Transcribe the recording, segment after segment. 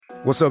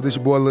What's up, this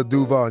your boy Lil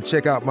Duval, and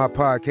check out my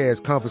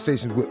podcast,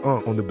 Conversations with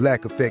Unc, on the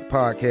Black Effect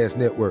Podcast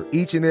Network.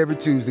 Each and every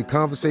Tuesday,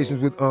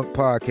 Conversations with Unc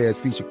podcast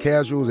feature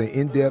casuals and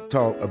in-depth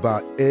talk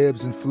about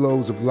ebbs and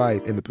flows of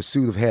life and the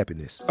pursuit of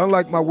happiness.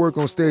 Unlike my work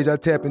on stage, I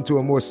tap into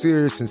a more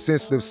serious and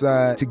sensitive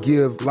side to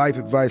give life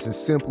advice and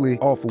simply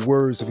offer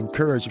words of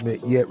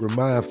encouragement, yet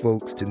remind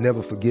folks to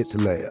never forget to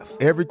laugh.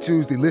 Every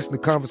Tuesday, listen to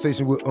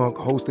Conversations with Unc,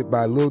 hosted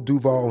by Lil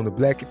Duval on the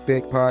Black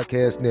Effect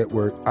Podcast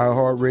Network,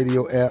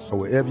 iHeartRadio app, or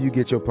wherever you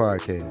get your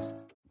podcasts.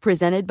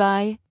 Presented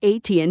by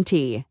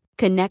AT&T.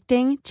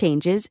 Connecting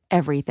changes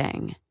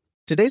everything.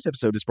 Today's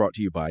episode is brought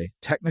to you by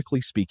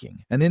Technically Speaking,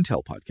 an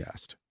Intel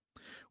podcast.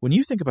 When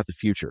you think about the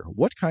future,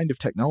 what kind of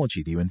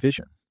technology do you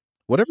envision?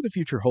 Whatever the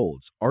future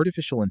holds,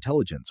 artificial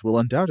intelligence will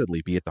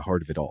undoubtedly be at the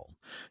heart of it all.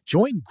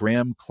 Join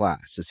Graham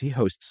Class as he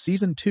hosts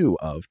Season 2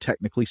 of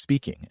Technically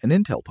Speaking, an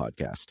Intel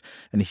podcast,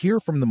 and hear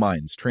from the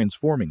minds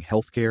transforming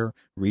healthcare,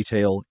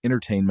 retail,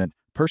 entertainment,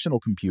 personal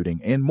computing,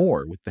 and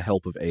more with the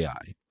help of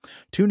AI.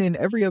 Tune in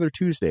every other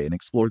Tuesday and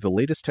explore the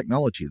latest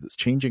technology that's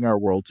changing our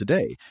world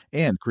today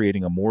and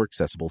creating a more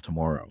accessible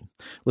tomorrow.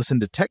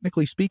 Listen to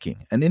Technically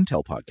Speaking, an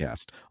Intel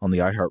podcast on the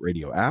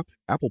iHeartRadio app,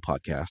 Apple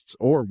Podcasts,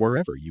 or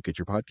wherever you get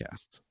your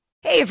podcasts.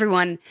 Hey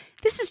everyone,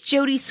 this is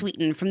Jodie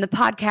Sweetin from the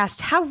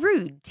podcast How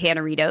Rude,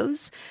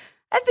 Tanneritos.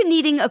 I've been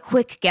needing a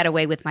quick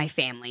getaway with my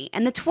family,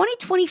 and the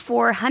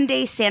 2024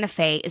 Hyundai Santa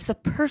Fe is the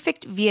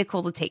perfect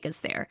vehicle to take us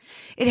there.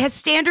 It has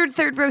standard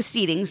third-row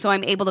seating, so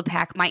I'm able to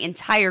pack my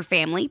entire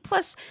family,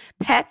 plus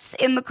pets,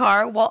 in the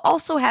car, while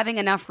also having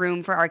enough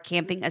room for our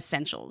camping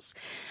essentials.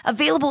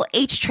 Available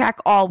H-Track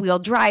all-wheel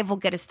drive will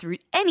get us through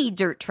any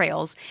dirt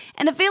trails,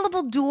 and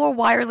available dual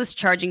wireless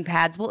charging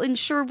pads will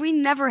ensure we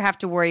never have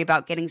to worry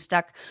about getting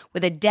stuck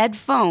with a dead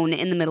phone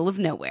in the middle of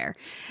nowhere.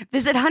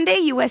 Visit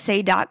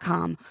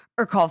HyundaiUSA.com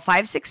or call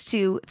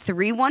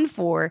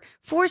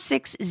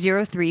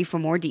 562-314-4603 for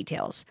more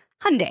details.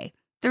 Hyundai,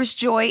 there's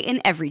joy in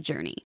every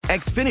journey.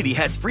 Xfinity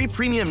has free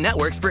premium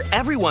networks for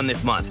everyone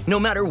this month, no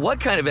matter what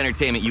kind of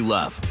entertainment you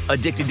love.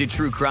 Addicted to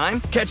true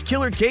crime? Catch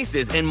killer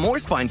cases and more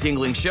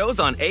spine-tingling shows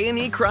on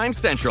A&E Crime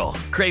Central.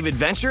 Crave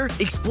adventure?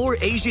 Explore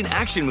Asian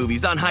action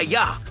movies on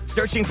Hi-Ya.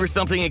 Searching for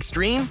something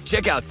extreme?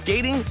 Check out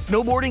skating,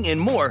 snowboarding, and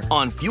more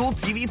on Fuel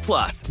TV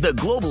Plus, the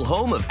global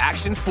home of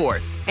action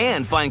sports.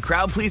 And find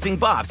crowd-pleasing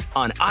bops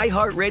on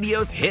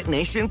iHeartRadio's Hit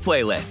Nation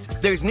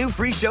playlist. There's new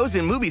free shows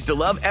and movies to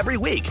love every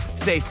week.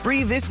 Say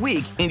free this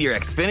week in your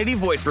Xfinity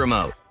voice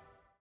remote.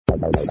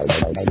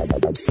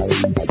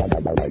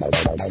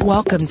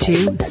 Welcome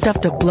to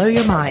Stuff to Blow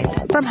Your Mind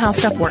from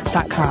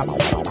HowStuffWorks.com.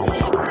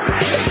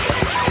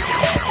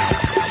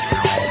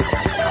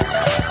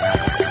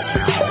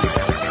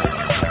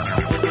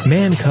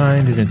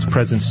 Mankind in its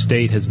present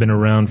state has been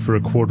around for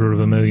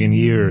 250,000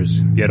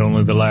 years, yet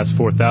only the last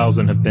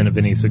 4,000 have been of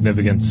any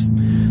significance.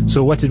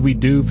 So what did we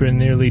do for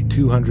nearly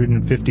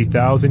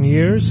 250,000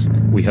 years?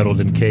 We huddled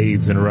in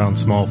caves and around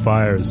small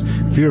fires,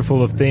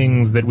 fearful of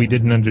things that we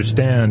didn't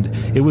understand.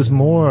 It was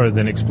more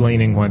than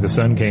explaining why the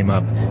sun came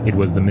up. It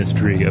was the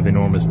mystery of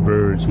enormous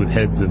birds with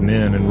heads of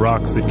men and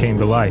rocks that came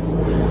to life.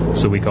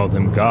 So we called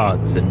them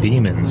gods and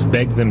demons,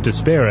 begged them to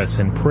spare us,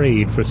 and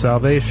prayed for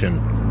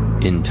salvation.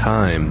 In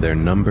time, their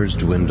numbers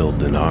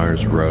dwindled and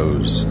ours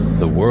rose.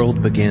 The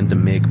world began to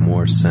make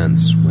more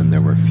sense when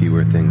there were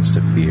fewer things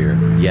to fear.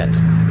 Yet,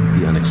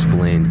 the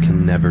unexplained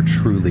can never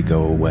truly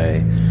go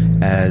away,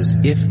 as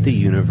if the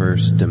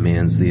universe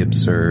demands the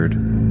absurd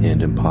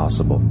and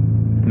impossible.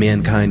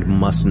 Mankind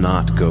must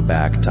not go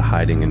back to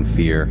hiding in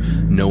fear.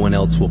 No one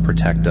else will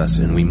protect us,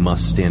 and we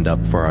must stand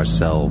up for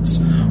ourselves.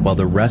 While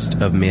the rest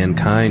of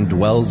mankind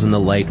dwells in the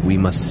light, we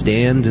must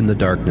stand in the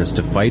darkness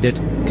to fight it,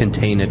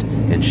 contain it,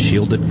 and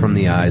shield it from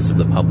the eyes of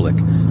the public,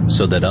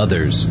 so that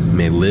others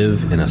may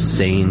live in a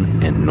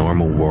sane and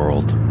normal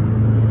world.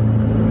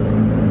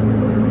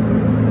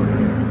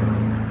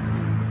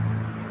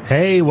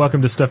 Hey,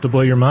 welcome to Stuff to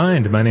Blow Your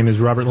Mind. My name is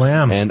Robert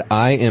Lamb. And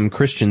I am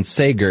Christian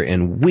Sager,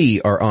 and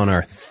we are on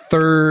our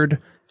third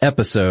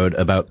episode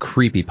about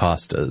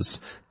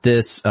creepypastas.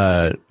 This,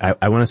 I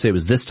want to say it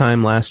was this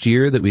time last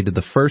year that we did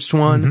the first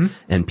one,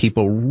 and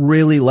people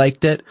really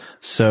liked it.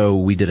 So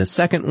we did a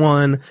second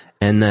one,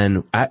 and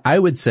then I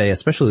would say,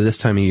 especially this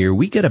time of year,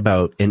 we get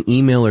about an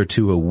email or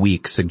two a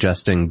week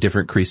suggesting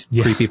different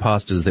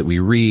creepypastas that we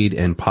read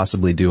and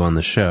possibly do on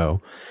the show.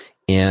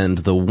 And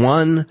the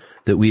one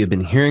that we have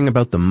been hearing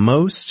about the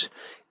most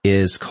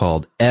is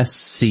called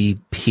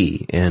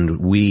SCP. And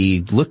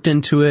we looked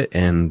into it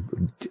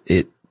and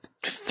it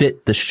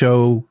fit the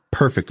show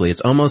perfectly.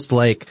 It's almost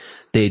like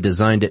they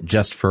designed it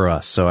just for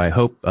us. So I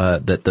hope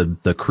that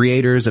the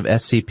creators of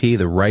SCP,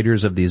 the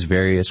writers of these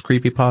various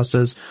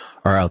creepypastas,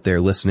 are out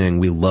there listening.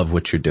 We love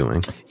what you're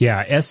doing.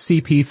 Yeah,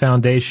 SCP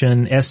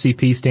Foundation.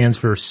 SCP stands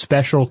for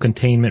Special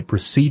Containment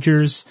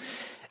Procedures.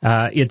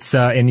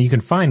 And you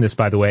can find this,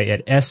 by the way,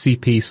 at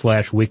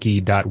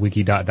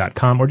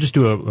scp/wiki.wiki.com, or just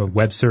do a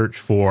web search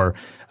for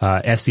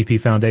SCP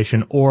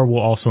Foundation, or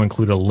we'll also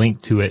include a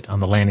link to it on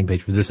the landing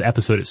page for this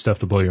episode at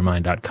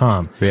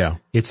stufftoblowyourmind.com. Yeah.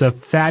 It's a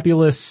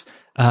fabulous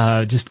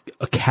just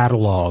a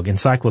catalog,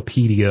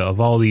 encyclopedia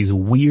of all these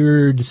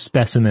weird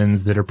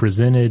specimens that are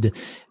presented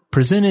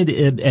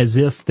as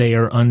if they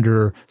are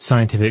under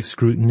scientific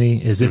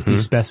scrutiny, as if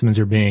these specimens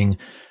are being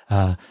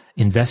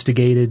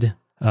investigated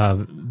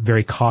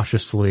very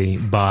cautiously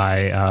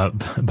by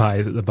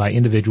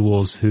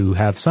individuals who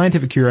have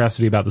scientific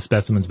curiosity about the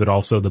specimens, but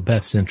also the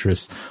best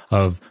interests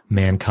of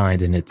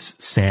mankind and its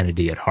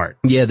sanity at heart.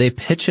 Yeah, they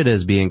pitch it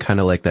as being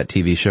kind of like that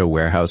TV show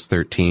Warehouse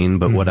 13,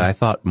 but what I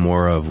thought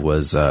more of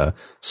was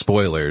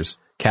spoilers,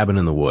 Cabin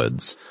in the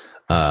Woods.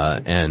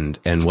 And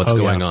what's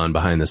going on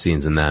behind the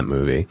scenes in that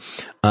movie.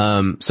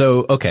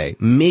 So, okay,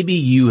 maybe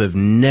you have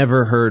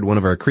never heard one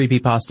of our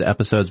creepypasta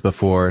episodes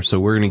before, so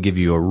we're going to give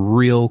you a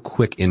real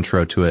quick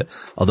intro to it,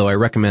 although I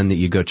recommend that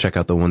you go check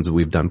out the ones that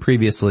we've done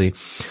previously.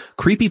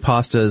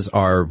 Creepypastas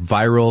are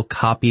viral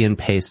copy and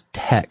paste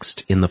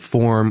text in the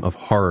form of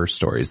horror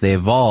stories. They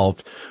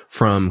evolved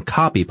from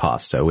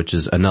copypasta, which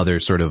is another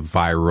sort of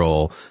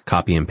viral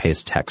copy and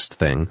paste text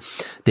thing.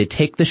 They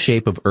take the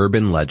shape of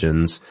urban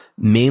legends,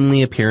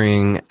 mainly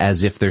appearing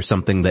as if there's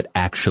something that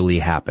actually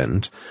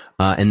happened.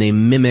 And they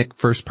mimic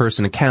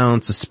first-person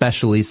accounts,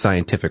 especially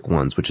scientific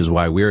ones, which is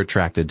why we're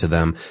attracted to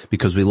them,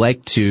 because we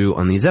like to,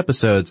 on these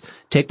episodes,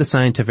 take the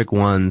scientific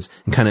ones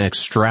and kind of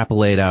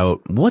extrapolate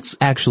out what's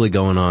actually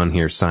going on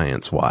here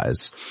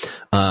science-wise.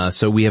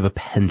 So we have a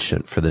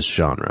penchant for this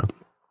genre.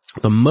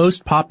 The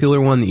most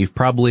popular one that you've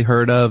probably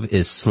heard of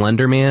is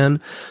Slender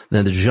Man.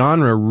 Now, the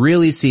genre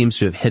really seems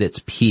to have hit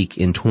its peak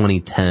in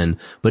 2010,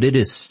 but it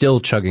is still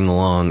chugging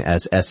along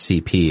as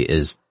SCP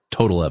is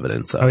total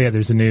evidence of. Oh yeah,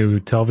 there's a new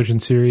television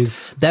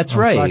series. That's on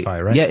right.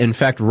 Sci-Fi, right? Yeah, in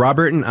fact,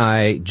 Robert and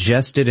I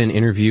just did an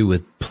interview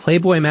with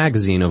Playboy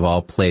magazine of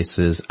all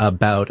places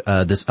about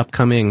this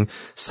upcoming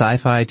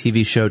sci-fi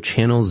TV show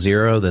Channel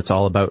Zero that's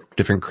all about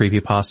different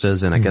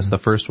creepypastas, and I guess the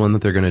first one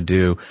that they're going to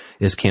do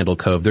is Candle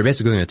Cove. They're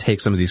basically going to take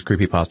some of these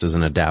creepypastas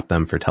and adapt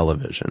them for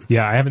television.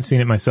 Yeah, I haven't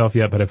seen it myself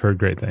yet, but I've heard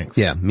great things.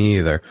 Yeah, me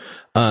either.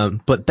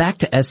 But back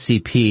to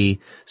SCP.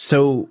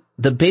 So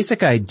the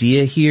basic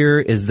idea here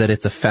is that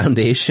it's a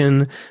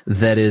foundation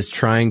that is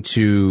trying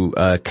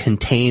to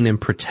contain and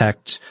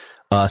protect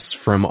us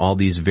from all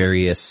these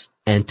various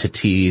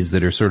entities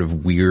that are sort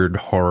of weird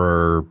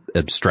horror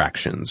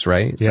abstractions,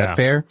 right? Is that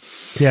fair?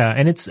 Yeah,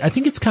 and I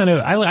think it's kind of,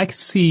 I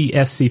see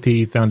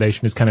SCP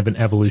Foundation as kind of an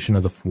evolution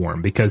of the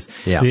form, because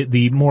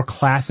the more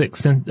classic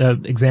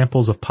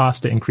examples of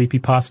pasta and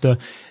creepypasta,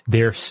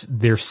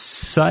 they're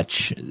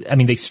such, I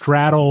mean, they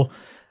straddle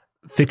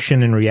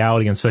fiction and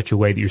reality in such a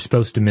way that you're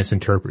supposed to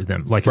misinterpret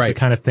them. Like it's the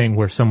kind of thing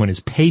where someone is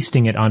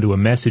pasting it onto a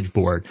message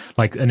board,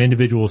 like an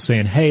individual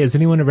saying, hey, has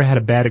anyone ever had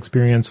a bad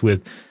experience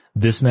with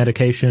this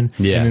medication?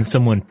 Yeah. And then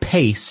someone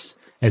pastes,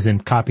 as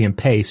in copy and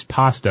paste,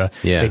 pasta.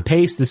 Yeah. They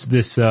paste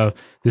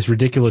this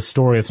ridiculous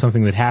story of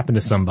something that happened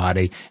to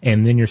somebody,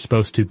 and then you're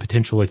supposed to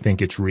potentially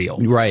think it's real.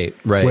 Right.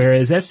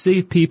 Whereas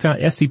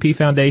SCP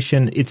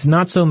Foundation, it's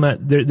not so much,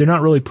 they're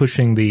not really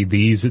pushing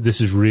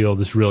this is real,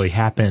 this really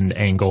happened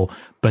angle,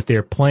 but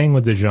they're playing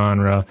with the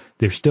genre.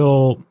 They're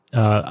still,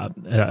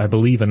 I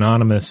believe,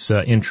 anonymous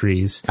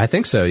entries. I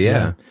think so,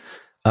 yeah.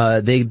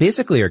 They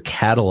basically are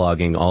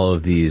cataloging all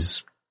of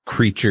these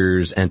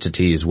creatures,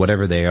 entities,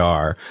 whatever they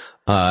are,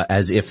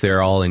 as if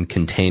they're all in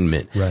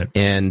containment. Right.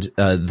 And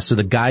so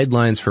the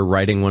guidelines for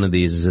writing one of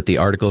these is that the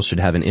article should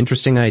have an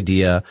interesting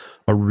idea,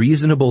 a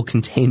reasonable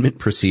containment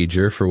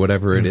procedure for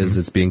whatever it is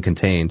that's being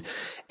contained,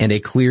 and a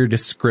clear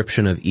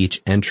description of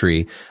each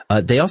entry.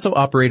 They also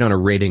operate on a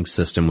rating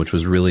system, which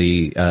was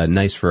really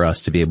nice for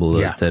us to be able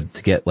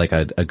to get like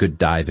a good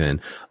dive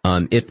in.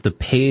 If the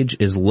page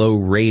is low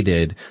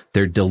rated,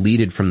 they're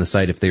deleted from the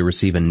site if they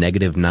receive a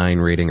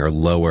 -9 rating or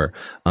lower.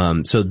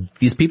 So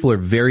these people are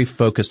very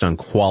focused on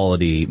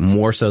quality,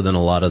 more so than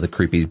a lot of the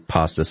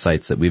creepypasta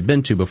sites that we've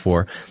been to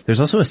before. There's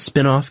also a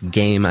spin-off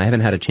game. I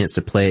haven't had a chance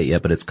to play it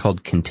yet, but it's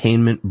called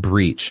Containment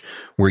Breach,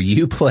 where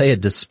you play a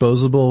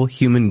disposable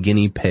human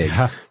guinea pig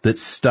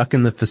that's stuck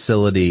in the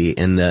facility,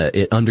 and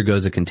it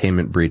undergoes a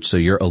containment breach, so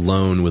you're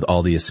alone with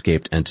all the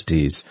escaped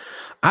entities.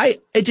 I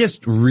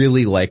just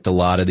really liked a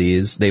lot of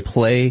these. They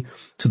play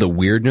to the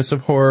weirdness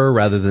of horror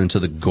rather than to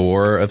the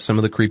gore of some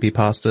of the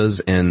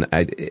creepypastas, and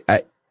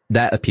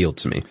that appealed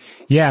to me.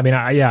 Yeah, I mean,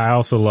 I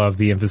also love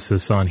the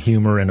emphasis on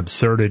humor and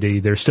absurdity.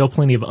 There's still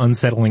plenty of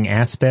unsettling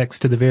aspects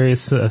to the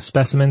various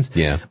specimens.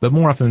 Yeah. But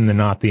more often than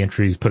not, the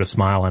entries put a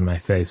smile on my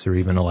face or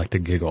even elect a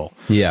giggle.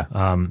 Yeah.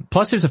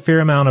 Plus, there's a fair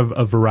amount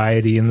of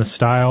variety in the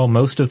style.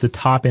 Most of the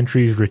top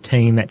entries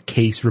retain that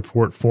case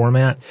report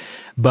format,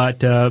 but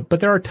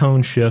there are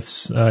tone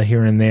shifts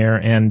here and there,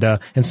 and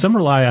some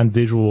rely on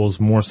visuals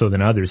more so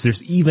than others.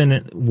 There's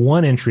even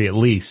one entry, at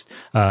least,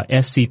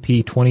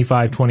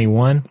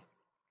 SCP-2521.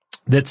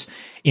 that's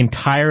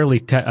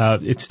entirely,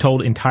 it's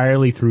told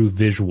entirely through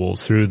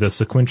visuals, through the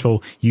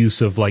sequential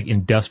use of like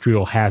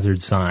industrial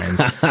hazard signs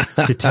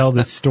to tell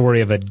the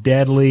story of a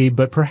deadly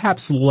but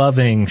perhaps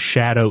loving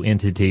shadow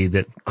entity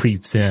that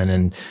creeps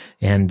in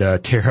and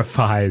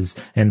terrifies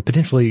and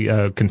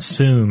potentially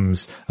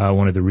consumes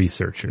one of the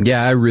researchers.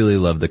 Yeah, I really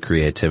love the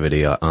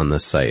creativity on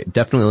this site.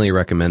 Definitely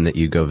recommend that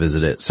you go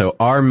visit it. So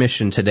our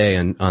mission today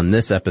on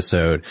this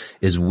episode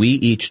is we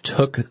each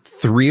took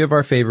 3 of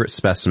our favorite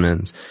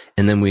specimens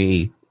and then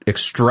we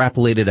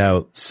extrapolated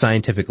out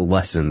scientific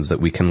lessons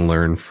that we can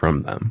learn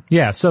from them.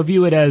 Yeah, so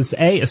view it as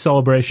a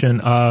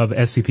celebration of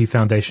SCP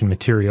Foundation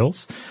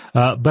materials,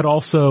 but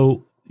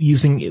also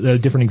using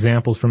different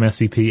examples from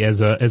SCP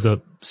as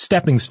a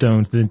stepping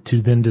stone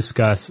to then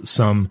discuss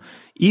some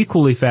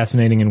equally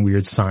fascinating and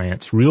weird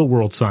science, real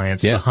world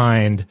science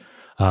behind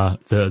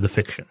the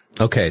fiction.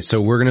 Okay, so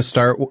we're going to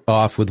start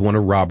off with one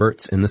of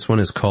Robert's, and this one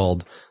is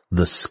called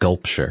The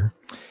Sculpture.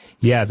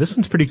 Yeah, this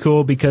one's pretty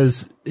cool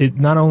because it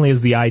not only is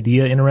the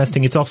idea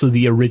interesting, it's also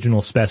the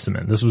original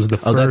specimen. This was the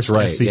first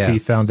SCP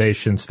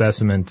Foundation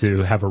specimen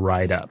to have a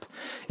write-up.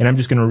 And I'm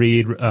just going to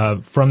read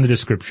from the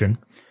description.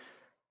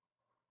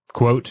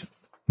 Quote,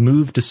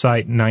 moved to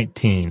Site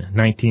 19,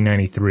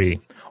 1993.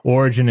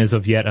 Origin is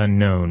of yet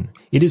unknown.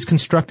 It is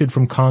constructed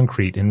from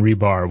concrete and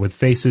rebar with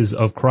faces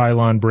of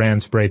Krylon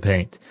brand spray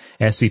paint.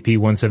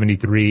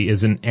 SCP-173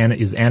 is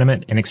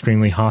animate and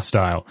extremely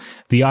hostile.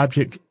 The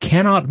object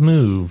cannot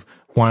move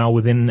while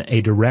within a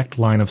direct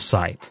line of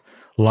sight.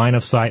 Line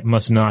of sight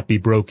must not be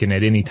broken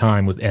at any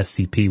time with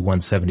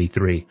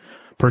SCP-173.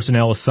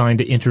 Personnel assigned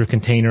to enter a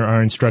container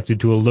are instructed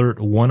to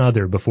alert one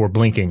other before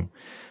blinking.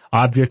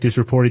 Object is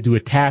reported to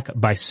attack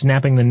by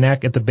snapping the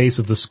neck at the base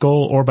of the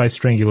skull or by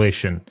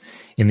strangulation.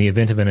 In the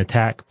event of an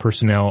attack,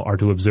 personnel are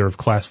to observe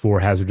Class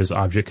 4 hazardous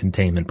object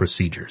containment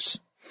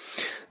procedures.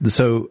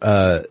 So,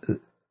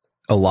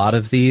 a lot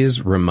of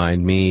these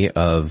remind me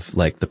of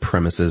like the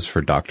premises for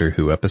Doctor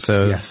Who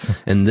episodes. Yes.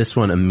 And this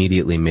one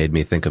immediately made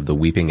me think of the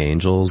Weeping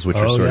Angels, which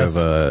are sort of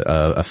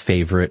a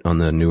favorite on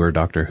the newer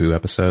Doctor Who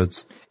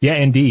episodes. Yeah,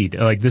 indeed.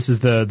 Like this is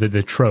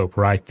the trope,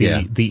 right?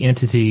 The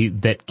entity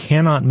that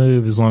cannot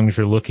move as long as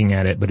you're looking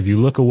at it, but if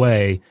you look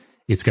away,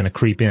 it's going to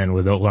creep in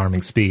with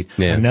alarming speed.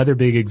 Yeah. Another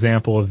big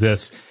example of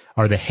this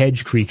are the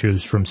hedge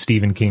creatures from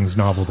Stephen King's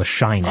novel The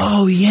Shining.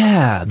 Oh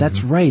yeah,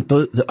 that's right.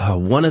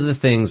 One of the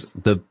things,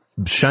 the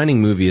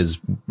Shining movie is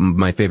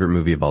my favorite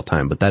movie of all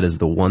time, but that is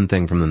the one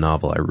thing from the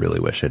novel I really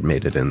wish had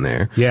made it in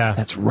there. Yeah.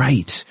 That's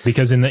right.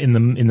 Because in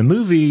the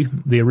movie,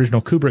 the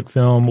original Kubrick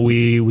film,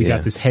 we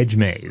got this hedge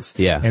maze.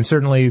 Yeah. And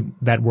certainly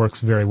that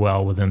works very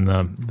well within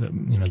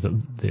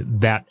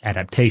that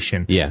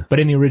adaptation. Yeah.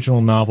 But in the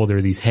original novel, there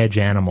are these hedge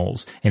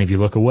animals, and if you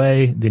look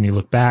away, then you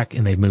look back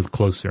and they've moved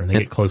closer and they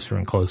get closer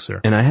and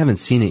closer. And I haven't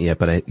seen it yet,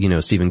 but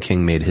Stephen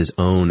King made his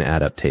own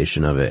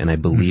adaptation of it, and I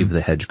believe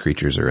the hedge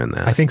creatures are in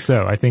that. I think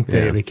so. I think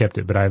they kept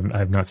it, but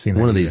I've not seen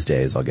that. One of these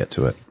days I'll get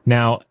to it.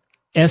 Now,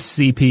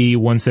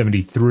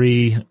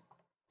 SCP-173,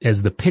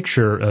 as the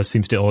picture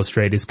seems to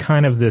illustrate, is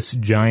kind of this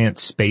giant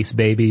space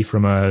baby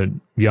from a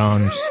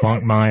Jan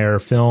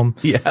Svankmajer film.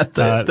 Yeah,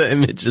 the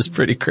image is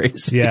pretty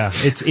crazy. Yeah,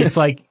 it's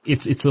like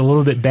it's a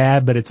little bit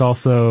bad, but it's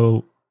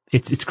also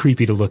it's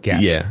creepy to look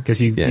at. Yeah,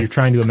 because you're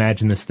trying to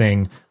imagine this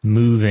thing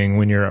moving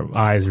when your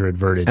eyes are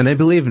averted. And I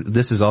believe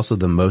this is also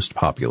the most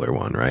popular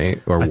one,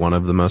 right? Or one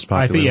of the most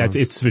popular. I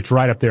think it's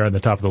right up there on the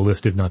top of the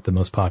list, if not the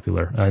most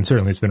popular, and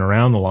certainly it's been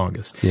around the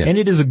longest. Yeah. And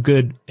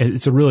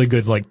it's a really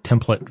good like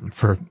template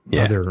for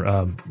other,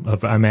 I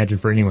imagine,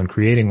 for anyone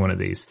creating one of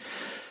these.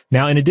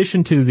 Now, in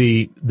addition to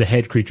the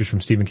hedge creatures from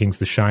Stephen King's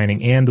The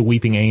Shining and the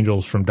Weeping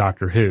Angels from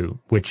Doctor Who,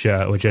 which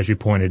as you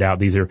pointed out,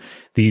 these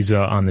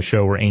on the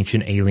show were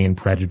ancient alien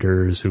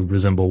predators who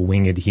resemble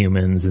winged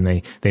humans, and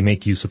they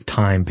make use of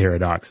time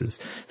paradoxes.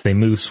 So they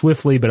move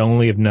swiftly, but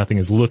only if nothing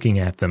is looking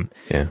at them.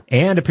 Yeah.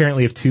 And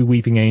apparently if 2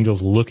 weeping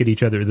angels look at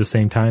each other at the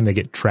same time, they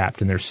get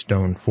trapped in their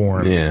stone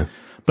forms. Yeah.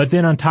 But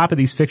then on top of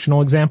these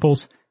fictional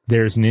examples,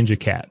 there's Ninja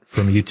Cat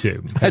from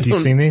YouTube. Have you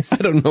seen these? I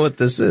don't know what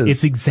this is.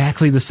 It's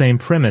exactly the same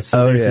premise.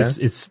 So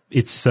it's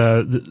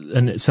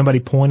somebody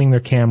pointing their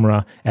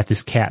camera at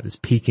this cat that's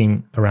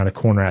peeking around a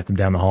corner at them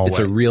down the hallway. It's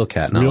a real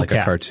cat, not like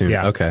a cartoon.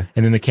 Yeah. Okay.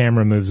 And then the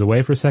camera moves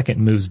away for a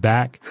second, moves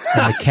back,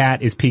 and the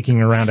cat is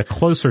peeking around a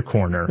closer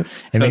corner,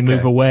 and they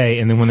move away,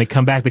 and then when they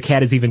come back, the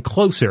cat is even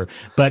closer.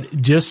 But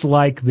just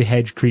like the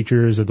hedge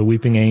creatures or the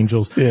weeping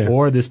angels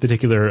or this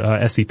particular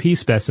SCP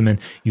specimen,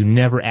 you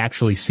never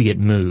actually see it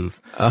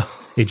move. Oh.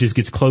 It just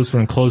gets closer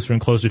and closer and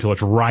closer till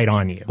it's right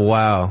on you.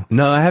 Wow.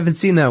 No, I haven't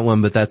seen that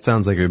one, but that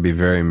sounds like it would be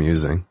very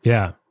amusing.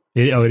 Yeah.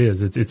 It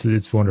is.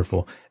 It's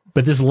wonderful.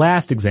 But this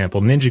last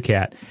example, Ninja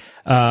Cat,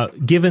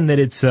 given that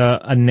it's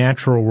a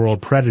natural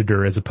world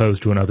predator as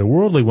opposed to an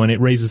otherworldly one, it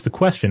raises the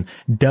question,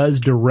 does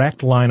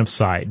direct line of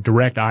sight,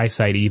 direct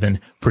eyesight even,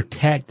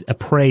 protect a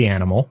prey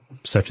animal,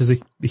 such as a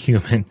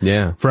human,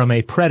 from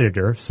a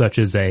predator, such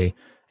as a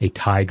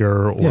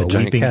tiger or a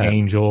weeping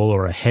angel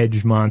or a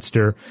hedge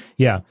monster?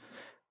 Yeah.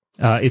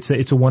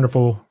 It's a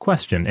wonderful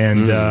question,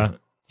 and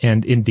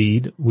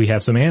indeed we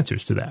have some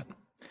answers to that.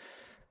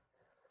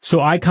 So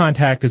eye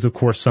contact is, of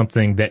course,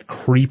 something that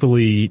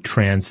creepily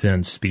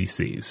transcends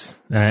species.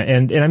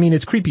 And I mean,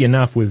 it's creepy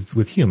enough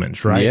with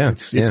humans, right? Yeah.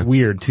 It's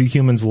weird. Two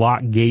humans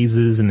lock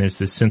gazes and there's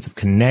this sense of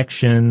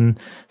connection,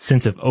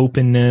 sense of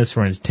openness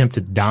or an attempt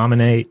to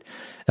dominate.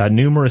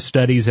 Numerous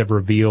studies have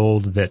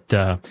revealed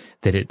that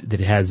it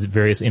has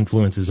various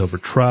influences over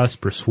trust,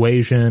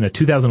 persuasion. A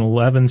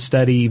 2011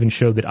 study even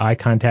showed that eye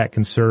contact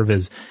can serve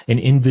as an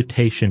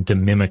invitation to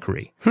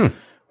mimicry,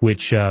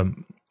 which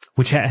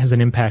has an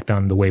impact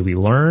on the way we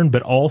learn,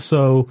 but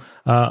also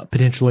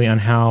potentially on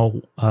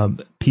how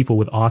people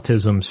with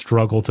autism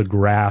struggle to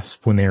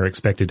grasp when they're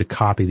expected to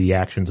copy the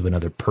actions of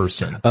another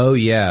person. Oh,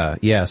 yeah.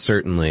 Yeah,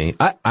 certainly.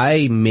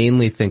 I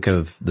mainly think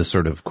of the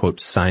sort of, quote,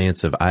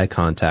 science of eye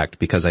contact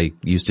because I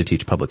used to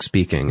teach public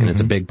speaking, and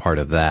it's a big part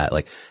of that.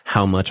 Like,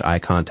 how much eye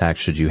contact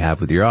should you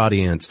have with your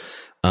audience?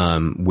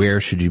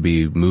 Where should you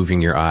be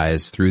moving your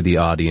eyes through the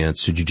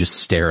audience? Should you just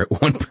stare at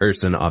one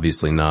person?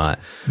 Obviously not.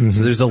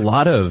 So there's a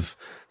lot of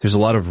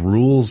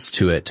rules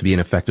to it to be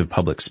an effective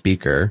public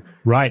speaker.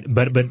 Right.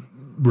 But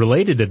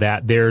related to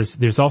that,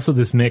 there's also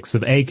this mix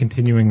of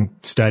continuing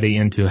study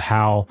into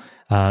how,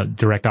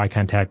 direct eye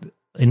contact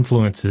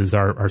influences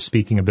our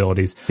speaking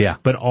abilities. Yeah.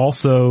 But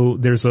also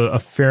there's a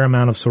fair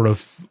amount of sort of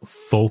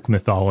folk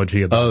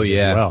mythology about it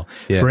as well.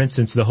 Yeah. For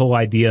instance, the whole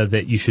idea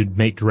that you should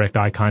make direct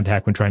eye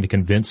contact when trying to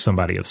convince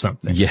somebody of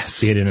something.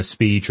 Yes. Be it in a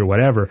speech or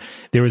whatever.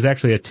 There was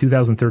actually a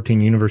 2013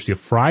 University of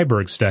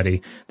Freiburg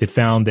study that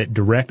found that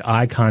direct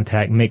eye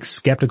contact makes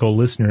skeptical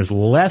listeners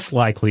less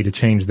likely to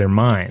change their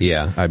minds.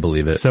 Yeah, I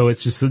believe it. So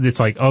it's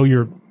like, oh,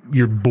 you're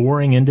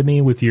boring into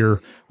me with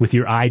your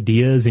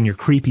ideas and your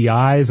creepy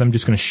eyes. I'm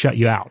just going to shut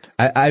you out.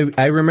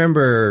 I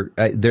remember,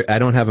 I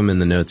don't have them in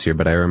the notes here,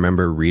 but I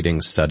remember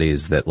reading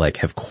studies that like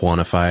have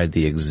quantified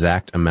the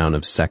exact amount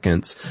of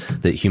seconds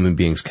that human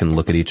beings can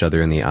look at each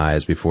other in the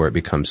eyes before it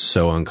becomes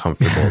so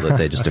uncomfortable that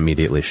they just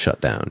immediately shut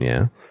down.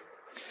 Yeah.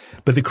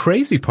 But the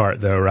crazy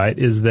part though, right,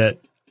 is that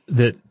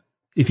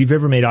if you've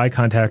ever made eye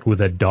contact with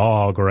a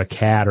dog or a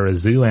cat or a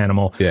zoo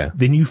animal,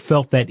 then you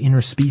felt that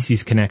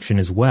interspecies connection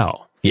as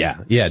well.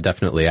 Yeah,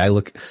 definitely.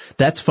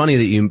 That's funny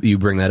that you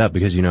bring that up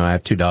because, I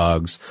have two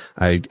dogs.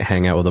 I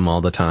hang out with them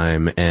all the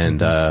time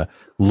and,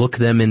 look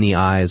them in the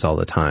eyes all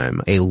the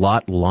time. A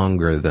lot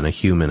longer than a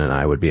human and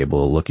I would be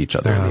able to look each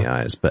other in the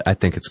eyes. But I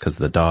think it's because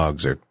the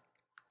dogs are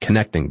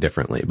connecting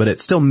differently, but it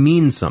still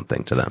means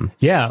something to them.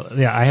 Yeah.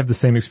 I have the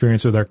same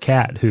experience with our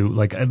cat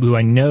who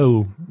I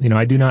know,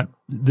 I do not,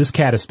 this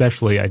cat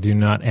especially, I do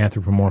not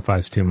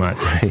anthropomorphize too much.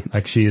 Right.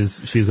 Like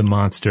she's a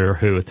monster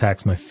who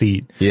attacks my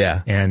feet.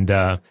 Yeah.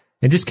 And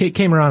just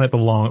came around at the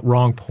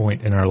wrong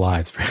point in our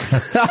lives.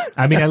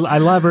 I mean, I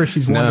love her.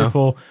 She's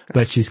wonderful,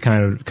 but she's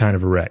kind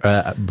of a wreck.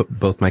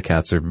 Both my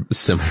cats are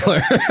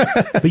similar.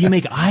 But you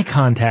make eye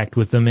contact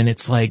with them and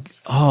it's like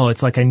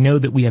I know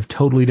that we have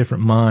totally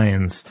different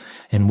minds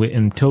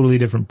and totally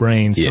different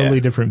brains, totally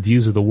different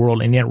views of the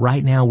world. And yet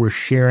right now we're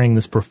sharing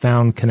this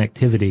profound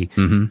connectivity.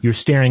 Mm-hmm. You're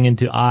staring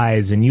into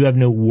eyes and you have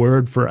no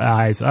word for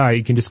eyes.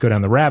 You can just go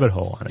down the rabbit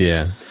hole on it.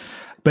 Yeah.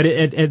 But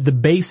at the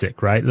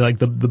basic, right, like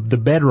the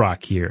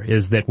bedrock here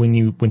is that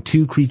when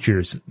two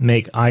creatures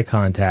make eye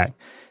contact,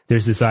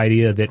 there's this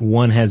idea that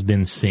one has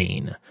been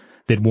seen,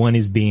 that one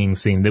is being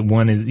seen, that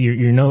one is,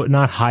 you're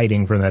not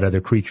hiding from that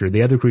other creature.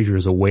 The other creature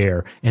is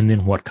aware, and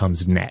then what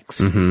comes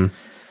next. Mm-hmm.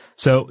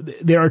 So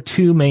there are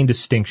two main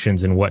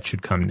distinctions in what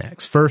should come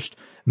next. First,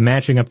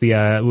 matching up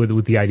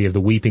with the idea of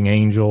the weeping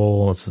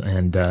angels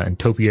and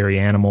topiary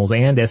animals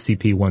and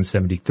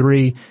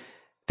SCP-173,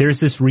 there's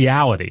this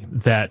reality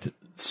that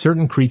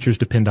certain creatures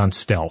depend on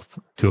stealth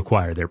to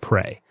acquire their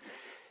prey.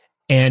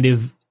 And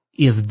if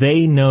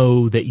they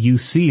know that you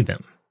see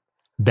them,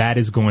 that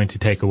is going to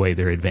take away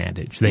their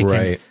advantage.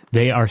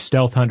 They are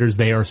stealth hunters,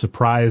 they are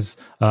surprise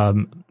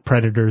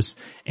predators,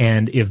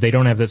 and if they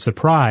don't have that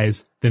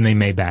surprise, then they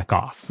may back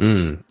off.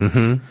 And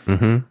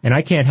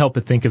I can't help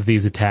but think of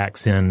these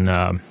attacks in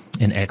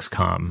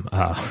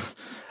XCOM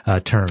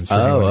terms.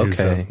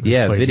 Okay.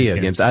 Video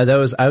games. I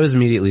was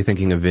immediately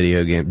thinking of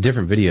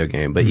different video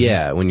game, but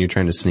when you're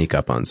trying to sneak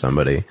up on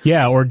somebody.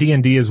 Yeah, or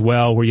D&D as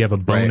well, where you have a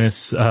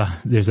bonus,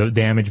 there's a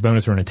damage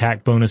bonus or an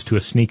attack bonus to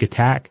a sneak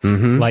attack.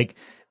 Mm-hmm. Like,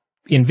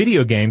 in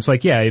video games,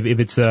 if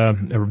it's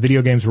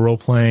video games role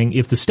playing,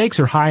 if the stakes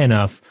are high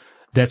enough,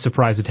 that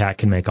surprise attack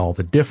can make all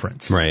the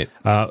difference. Right.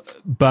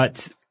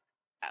 But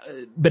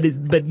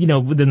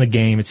within the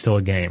game, it's still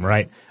a game,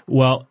 right?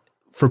 Well,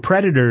 for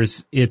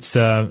predators, it's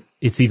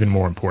even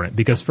more important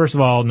because first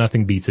of all,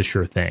 nothing beats a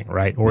sure thing,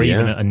 right? Or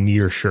even a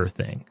near sure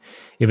thing.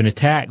 If an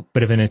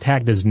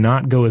attack does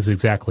not go as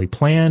exactly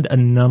planned, a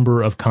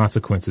number of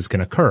consequences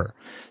can occur.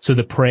 So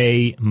the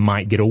prey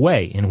might get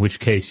away, in which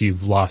case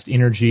you've lost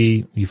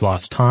energy, you've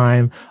lost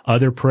time.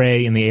 Other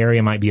prey in the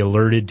area might be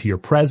alerted to your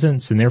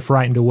presence and they're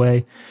frightened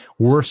away.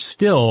 Worse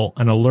still,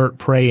 an alert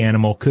prey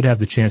animal could have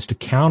the chance to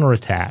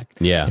counterattack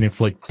and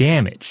inflict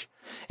damage.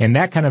 And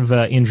that kind of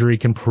injury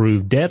can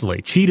prove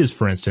deadly. Cheetahs,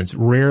 for instance,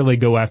 rarely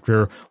go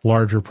after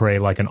larger prey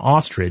like an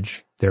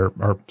ostrich. There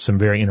are some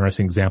very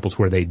interesting examples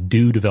where they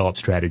do develop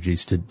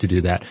strategies to do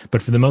that.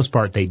 But for the most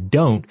part, they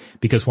don't,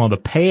 because while the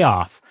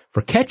payoff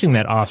for catching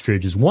that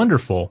ostrich is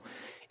wonderful,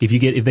 if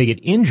they get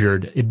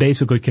injured, it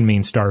basically can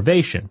mean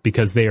starvation,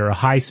 because they are a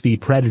high-speed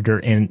predator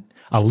and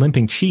a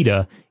limping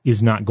cheetah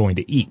is not going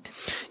to eat.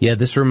 Yeah,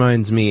 this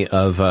reminds me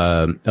of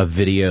a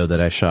video that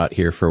I shot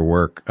here for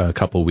work a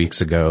couple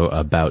weeks ago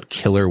about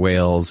killer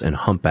whales and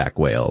humpback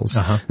whales.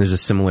 Uh-huh. There's a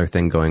similar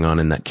thing going on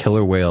in that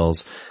killer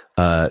whales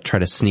try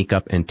to sneak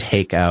up and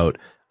take out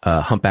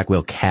humpback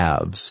whale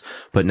calves,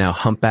 but now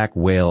humpback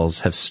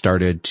whales have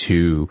started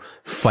to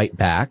fight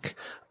back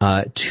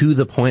to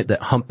the point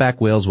that humpback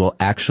whales will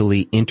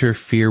actually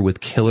interfere with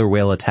killer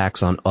whale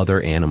attacks on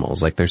other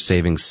animals, like they're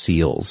saving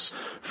seals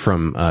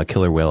from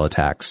killer whale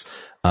attacks.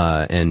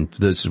 And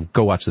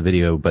go watch the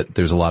video, but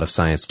there's a lot of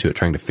science to it,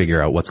 trying to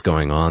figure out what's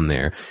going on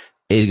there.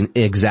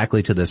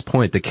 Exactly to this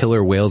point, the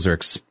killer whales are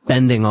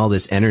expending all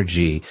this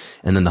energy,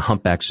 and then the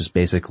humpbacks just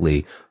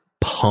basically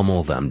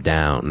pummel them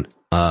down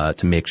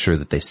to make sure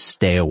that they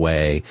stay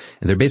away.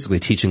 And they're basically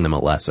teaching them a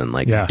lesson,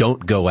 like,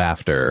 don't go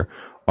after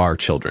our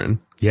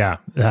children. Yeah,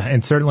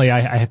 and certainly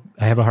I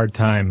have a hard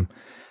time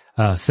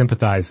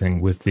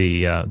sympathizing with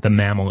the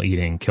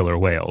mammal-eating killer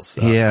whales.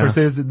 Of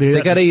course,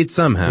 they got to eat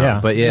somehow. Yeah,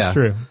 but yeah, that's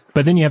true.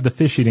 But then you have the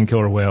fish-eating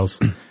killer whales.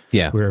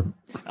 Yeah, where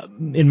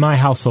in my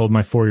household,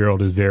 my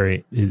 4-year-old is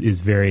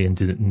very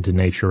into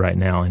nature right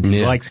now, and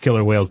he likes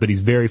killer whales, but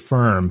he's very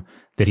firm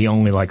that he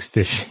only likes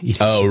fish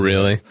eating. Oh,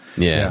 really?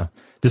 Yeah.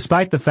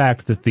 Despite the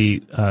fact that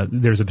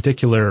there's a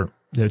particular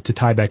to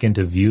tie back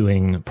into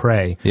viewing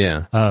prey.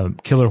 Yeah.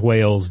 Killer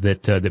whales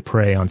that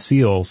prey on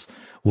seals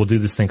will do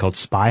this thing called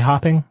spy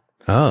hopping.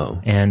 Oh.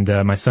 And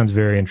my son's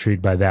very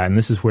intrigued by that. And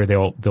this is where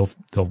they'll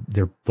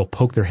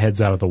poke their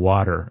heads out of the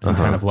water and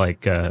kind of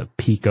like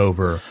peek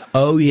over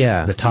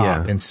the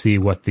top and see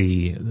what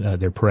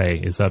their prey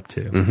is up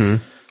to. Mm-hmm.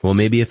 Well,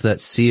 maybe if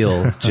that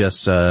seal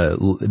just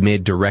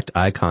made direct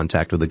eye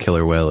contact with the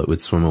killer whale, it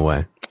would swim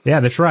away. Yeah,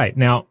 that's right.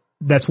 Now,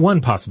 that's one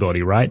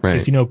possibility, right?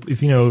 If you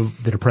know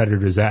that a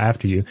predator is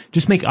after you,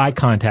 just make eye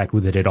contact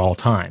with it at all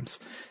times.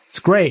 It's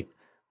great,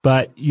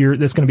 but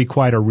that's going to be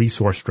quite a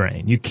resource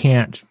drain. You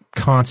can't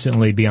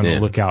constantly be on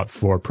the lookout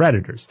for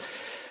predators.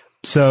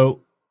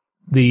 So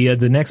the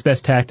next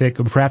best tactic,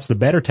 or perhaps the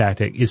better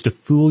tactic, is to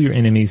fool your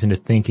enemies into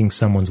thinking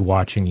someone's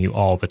watching you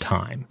all the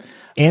time.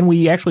 And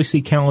we actually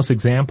see countless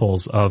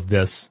examples of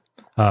this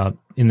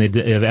in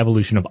the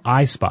evolution of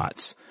eye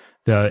spots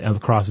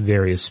across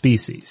various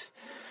species.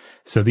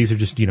 So these are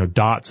just,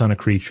 dots on a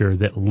creature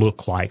that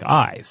look like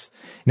eyes.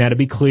 Now, to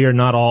be clear,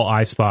 not all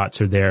eye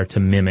spots are there to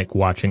mimic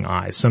watching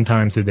eyes.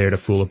 Sometimes they're there to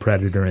fool a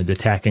predator into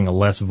attacking a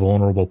less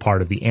vulnerable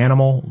part of the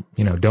animal.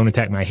 Don't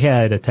attack my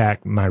head,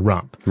 attack my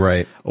rump.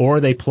 Right. Or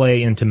they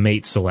play into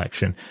mate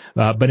selection.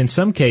 But in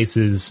some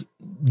cases,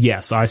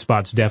 yes, eye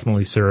spots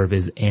definitely serve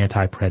as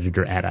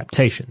anti-predator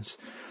adaptations.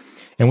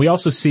 And we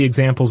also see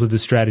examples of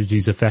this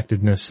strategy's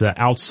effectiveness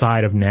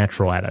outside of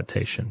natural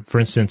adaptation. For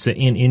instance,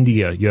 in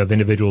India, you have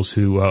individuals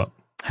who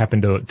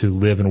happen to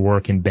live and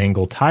work in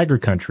Bengal tiger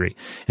country,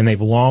 and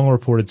they've long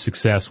reported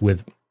success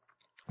with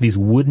these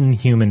wooden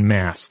human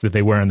masks that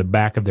they wear on the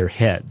back of their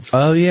heads.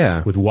 Oh,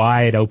 yeah. With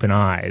wide open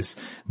eyes.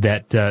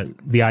 That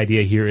the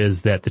idea here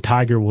is that the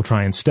tiger will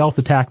try and stealth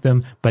attack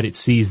them, but it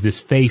sees this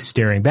face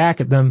staring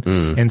back at them,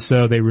 and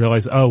so they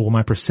realize, oh, well,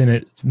 my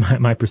percentage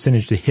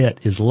to hit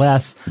is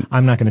less.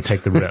 I'm not going to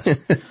take the risk.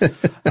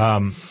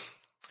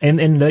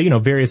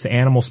 And various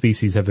animal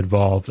species have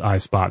evolved eye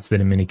spots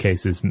that in many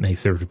cases may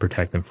serve to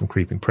protect them from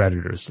creeping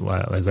predators,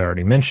 as I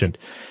already mentioned.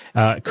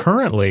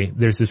 Currently,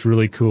 there's this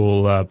really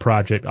cool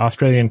project.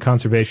 Australian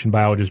conservation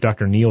biologist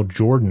Dr. Neil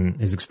Jordan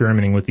is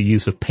experimenting with the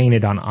use of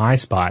painted-on eye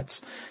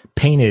spots,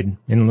 painted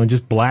in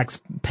just black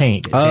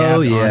paint,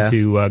 jabbed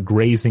onto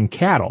grazing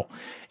cattle.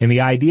 And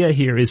the idea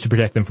here is to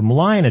protect them from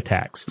lion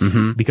attacks,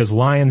 because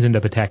lions end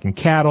up attacking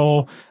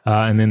cattle,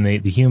 and then the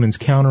humans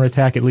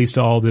counterattack. It leads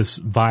to all this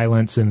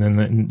violence, and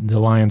then the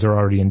lions are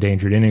already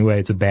endangered anyway.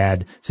 It's a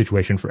bad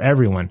situation for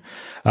everyone.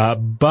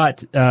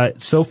 But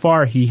so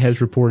far he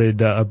has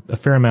reported a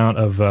fair amount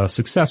of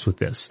success with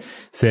this.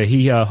 So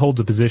he holds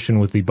a position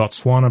with the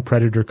Botswana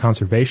Predator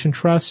Conservation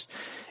Trust.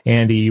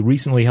 And he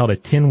recently held a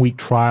 10-week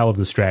trial of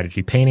the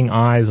strategy, painting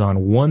eyes on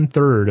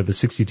 1/3 of a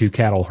 62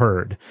 cattle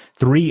herd.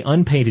 3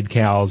 unpainted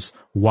cows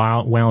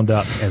wound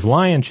up as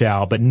lion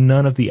chow, but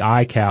none of the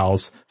eye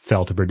cows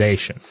fell to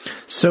predation.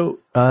 So,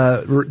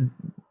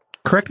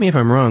 correct me if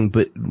I'm wrong,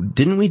 but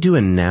didn't we do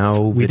a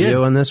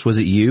video on this? Was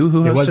it you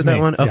who hosted that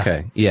one?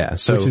 Okay. Yeah.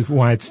 So, which is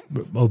why it's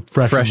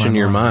fresh in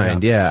your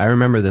mind. Yeah. I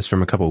remember this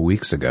from a couple of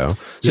weeks ago.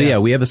 So yeah,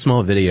 we have a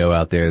small video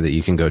out there that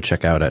you can go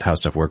check out at How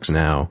Stuff Works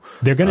Now.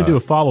 They're going to do a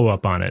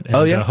follow-up on it.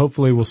 And,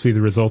 hopefully we'll see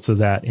the results of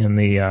that in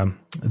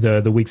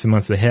the weeks and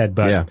months ahead.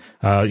 But,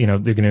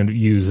 they're going to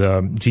use,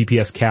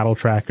 GPS cattle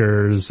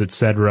trackers, et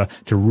cetera,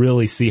 to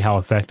really see how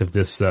effective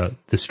this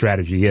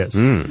strategy is.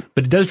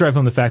 But it does drive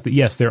home the fact that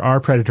yes, there are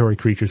predatory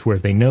creatures where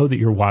if they know that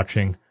you're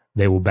watching,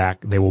 they will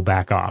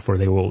back off, or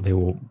they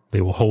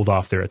will hold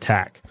off their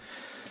attack.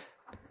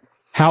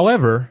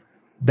 However,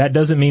 that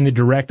doesn't mean that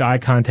direct eye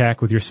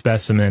contact with your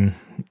specimen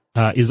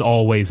is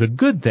always a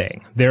good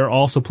thing. There are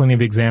also plenty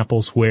of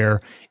examples where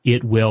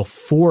it will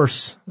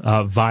force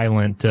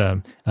violent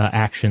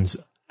actions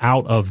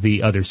out of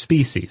the other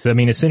species. I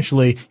mean,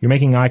 essentially, you're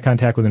making eye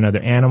contact with another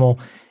animal.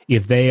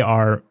 If they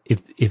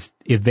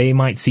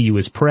might see you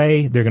as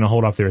prey, they're going to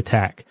hold off their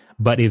attack.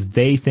 But if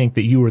they think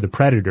that you are the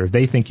predator, if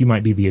they think you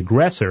might be the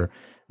aggressor,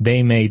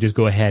 they may just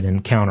go ahead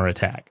and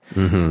counterattack.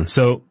 Mm-hmm.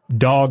 So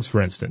dogs,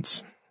 for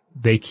instance,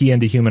 they key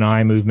into human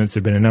eye movements. There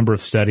have been a number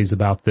of studies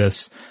about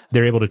this.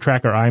 They're able to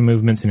track our eye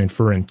movements and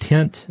infer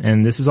intent.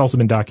 And this has also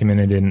been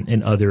documented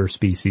in other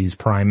species,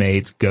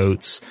 primates,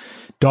 goats,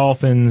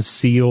 dolphins,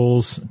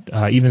 seals,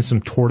 even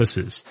some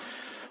tortoises.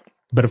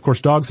 But of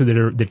course, dogs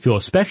that feel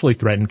especially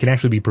threatened can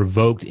actually be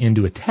provoked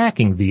into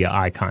attacking via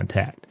eye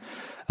contact.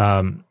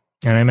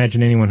 And I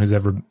imagine anyone who's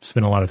ever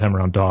spent a lot of time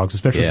around dogs,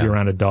 especially if you're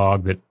around a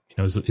dog that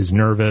is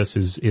nervous,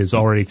 is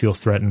already feels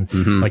threatened.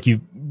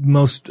 Mm-hmm.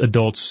 Most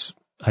adults,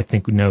 I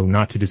think, know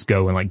not to just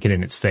go and get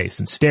in its face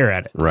and stare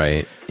at it.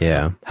 Right.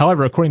 Yeah.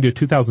 However, according to a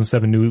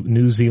 2007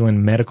 New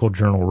Zealand Medical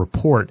Journal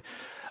report,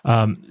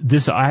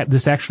 this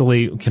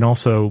actually can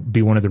also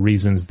be one of the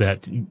reasons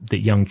that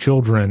young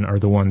children are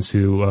the ones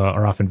who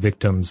are often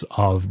victims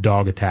of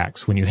dog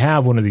attacks when you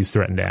have one of these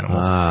threatened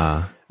animals.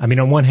 I mean,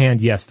 on one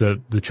hand, yes, the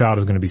child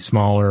is going to be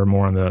smaller,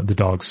 more on the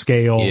dog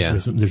scale. Yeah.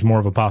 There's more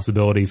of a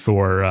possibility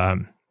for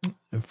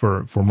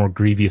more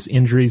grievous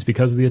injuries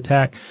because of the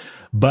attack.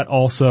 But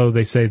also,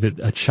 they say that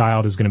a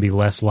child is going to be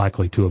less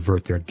likely to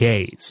avert their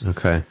gaze.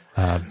 Okay.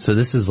 So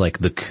this is like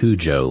the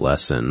Cujo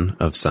lesson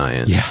of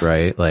science,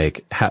 right?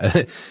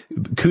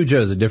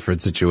 Cujo is a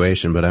different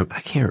situation, but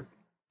I can't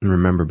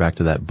remember back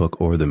to that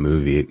book or the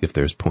movie if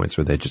there's points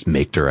where they just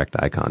make direct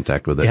eye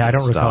contact with it. Yeah, I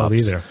don't recall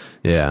either.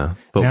 Yeah.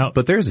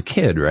 But there's a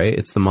kid, right?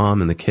 It's the mom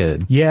and the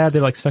kid. Yeah,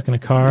 they're stuck in a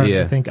car.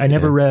 Yeah. I think I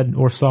never read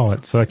or saw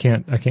it, so I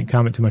can't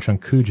comment too much on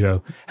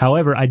Cujo.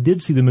 However, I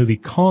did see the movie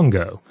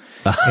Congo,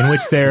 in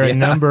which there are a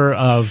number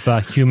of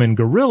human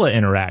gorilla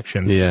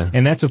interactions. Yeah.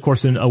 And that's of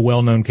course a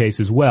well-known case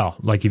as well.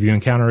 Like if you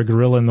encounter a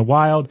gorilla in the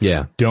wild,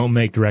 don't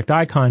make direct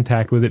eye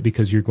contact with it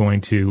because you're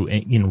going to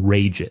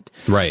enrage it.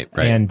 Right.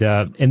 And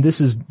this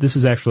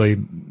is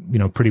actually,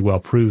 pretty well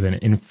proven.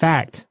 In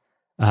fact,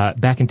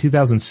 back in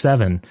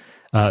 2007,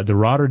 the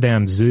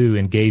Rotterdam Zoo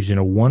engaged in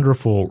a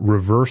wonderful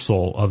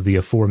reversal of the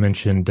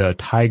aforementioned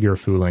tiger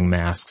fooling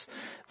masks.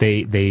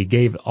 They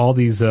gave all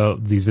these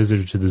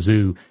visitors to the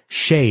zoo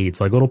shades,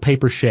 like little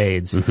paper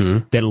shades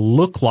that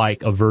look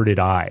like averted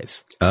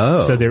eyes.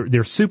 Oh. So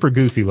they're super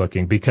goofy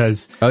looking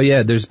because... Oh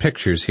yeah, there's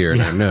pictures here in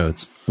our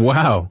notes.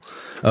 Wow.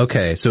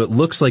 Okay, so it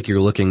looks like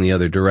you're looking the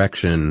other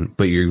direction,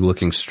 but you're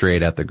looking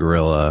straight at the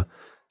gorilla.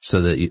 So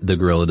that the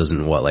gorilla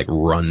doesn't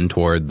run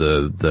toward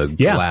the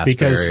glass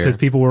barrier. Because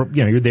people were,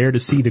 you're there to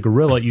see the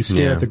gorilla. You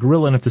stare at the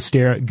gorilla, and if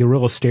the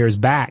gorilla stares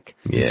back,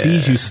 and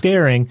sees you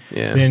staring,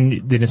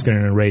 then it's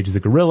going to enrage the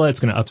gorilla. It's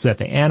going to upset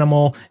the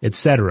animal,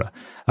 etc.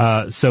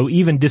 So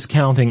even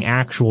discounting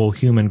actual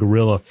human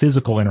gorilla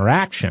physical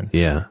interaction,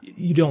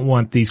 you don't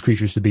want these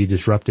creatures to be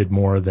disrupted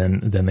more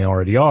than they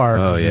already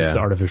are in this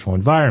artificial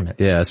environment.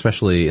 Yeah,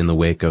 especially in the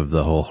wake of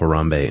the whole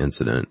Harambe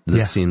incident.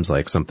 This seems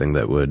like something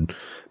that would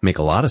make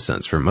a lot of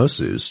sense for most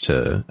zoos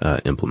to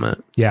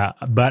implement. Yeah,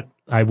 but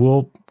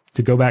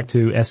to go back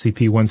to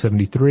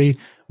SCP-173,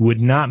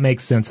 would not make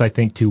sense, I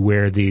think, to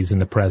wear these in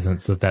the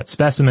presence of that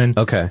specimen.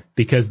 Okay.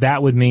 Because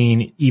that would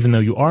mean, even though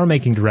you are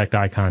making direct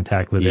eye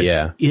contact with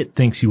it, it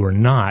thinks you are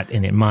not,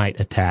 and it might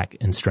attack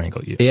and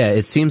strangle you. Yeah,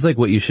 it seems like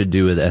what you should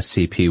do with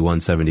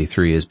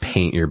SCP-173 is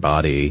paint your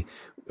body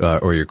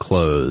or your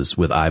clothes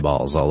with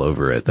eyeballs all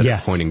over it that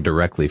are pointing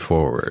directly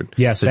forward.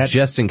 Yes. So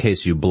just in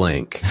case you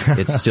blink,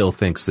 it still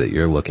thinks that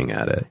you're looking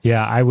at it.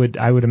 Yeah, I would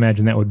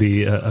imagine that would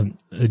be a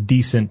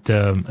decent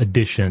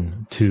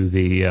addition to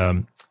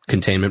the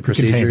containment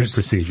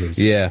procedures.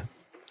 Yeah.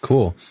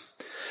 Cool.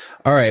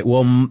 All right.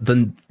 Well,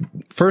 the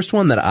first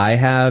one that I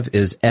have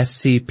is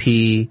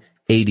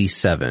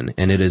SCP-87,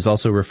 and it is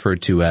also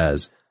referred to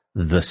as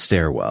the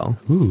stairwell.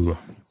 Ooh.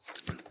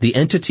 The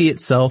entity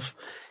itself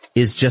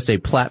is just a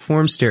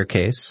platform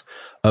staircase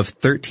of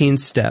 13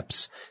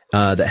 steps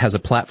that has a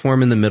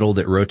platform in the middle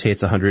that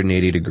rotates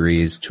 180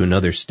 degrees to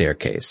another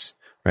staircase,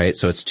 right?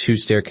 So it's two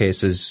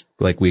staircases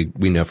like we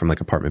know from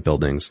apartment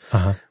buildings.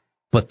 Uh-huh.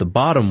 But the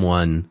bottom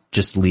one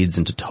just leads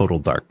into total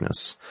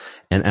darkness.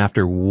 And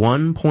after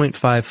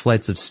 1.5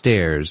 flights of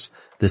stairs,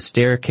 the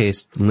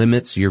staircase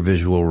limits your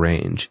visual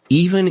range.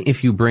 Even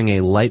if you bring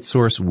a light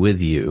source with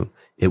you,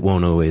 it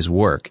won't always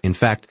work. In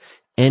fact,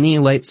 any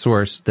light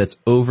source that's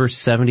over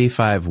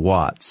 75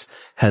 watts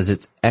has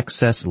its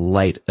excess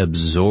light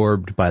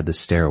absorbed by the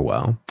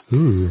stairwell.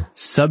 Ooh.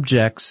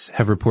 Subjects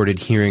have reported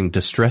hearing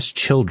distressed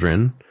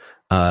children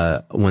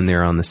when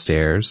they're on the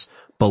stairs,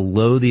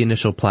 below the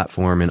initial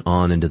platform and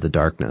on into the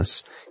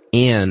darkness.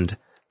 And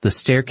the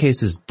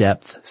staircase's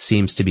depth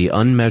seems to be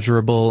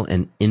unmeasurable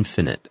and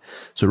infinite.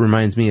 So it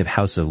reminds me of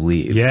House of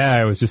Leaves. Yeah,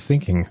 I was just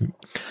thinking.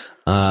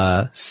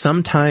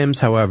 Sometimes,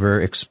 however,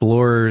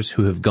 explorers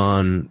who have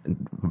gone,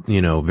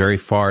 very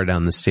far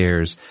down the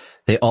stairs,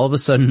 they all of a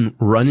sudden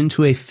run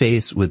into a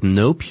face with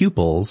no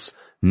pupils,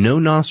 no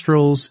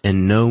nostrils,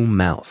 and no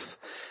mouth.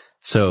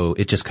 So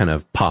it just kind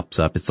of pops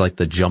up. It's like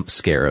the jump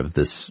scare of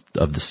the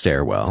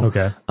stairwell.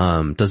 Okay.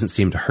 Doesn't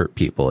seem to hurt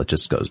people. It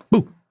just goes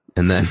boop.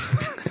 And then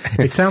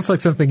it sounds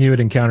like something you would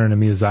encounter in a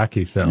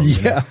Miyazaki film. Yeah.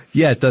 You know?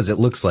 Yeah, it does. It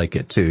looks like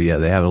it too. Yeah,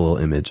 they have a little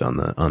image on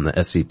the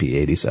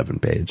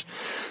SCP-87 page.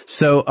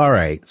 So, all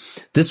right.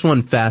 This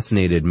one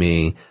fascinated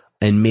me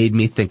and made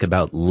me think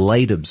about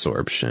light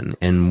absorption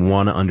and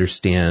want to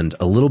understand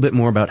a little bit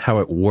more about how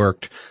it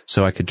worked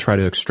so I could try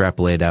to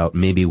extrapolate out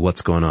maybe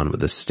what's going on with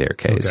this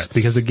staircase. Okay.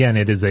 Because again,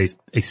 it is a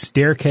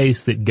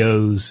staircase that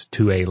goes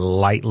to a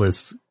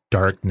lightless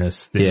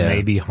darkness that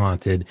may be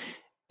haunted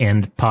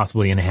and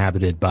possibly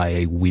inhabited by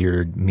a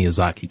weird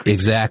Miyazaki creature.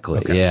 Exactly.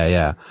 Okay.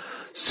 Yeah.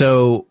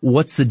 So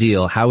what's the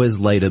deal? How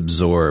is light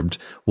absorbed?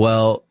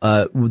 Well,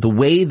 the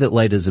way that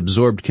light is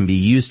absorbed can be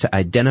used to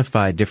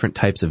identify different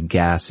types of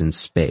gas in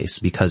space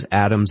because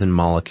atoms and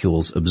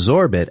molecules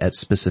absorb it at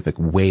specific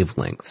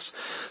wavelengths.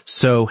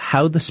 So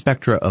how the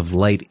spectra of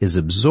light is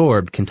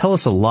absorbed can tell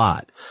us a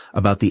lot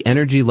about the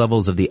energy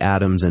levels of the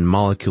atoms and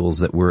molecules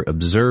that we're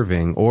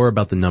observing or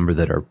about the number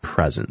that are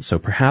present. So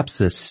perhaps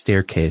this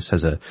staircase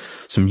has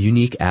some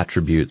unique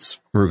attributes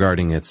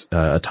regarding its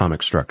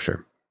atomic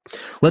structure.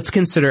 Let's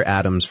consider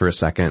atoms for a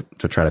second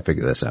to try to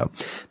figure this out.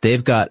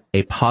 They've got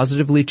a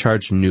positively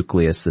charged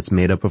nucleus that's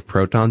made up of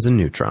protons and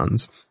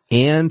neutrons,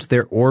 and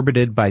they're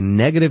orbited by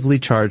negatively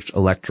charged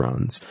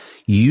electrons.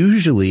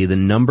 Usually the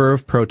number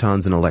of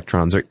protons and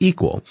electrons are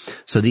equal,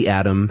 so the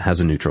atom has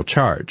a neutral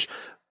charge.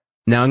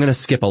 Now I'm going to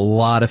skip a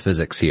lot of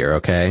physics here,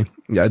 okay?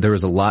 There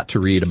was a lot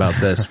to read about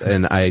this,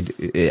 and I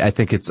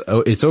think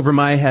it's over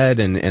my head,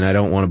 and I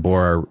don't want to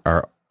bore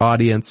our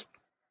audience.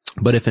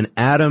 But if an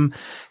atom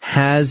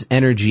has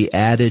energy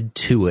added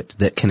to it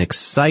that can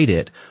excite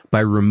it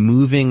by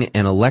removing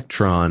an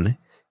electron,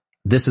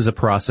 this is a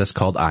process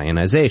called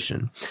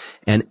ionization.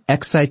 And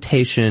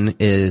excitation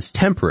is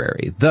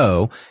temporary,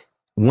 though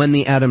when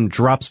the atom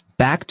drops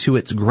back to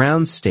its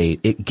ground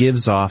state, it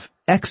gives off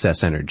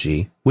excess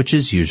energy, which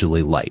is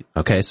usually light.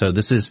 Okay, so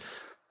this is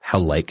how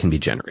light can be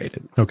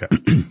generated. Okay.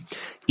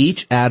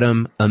 Each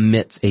atom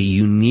emits a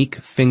unique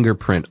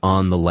fingerprint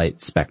on the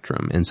light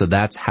spectrum. And so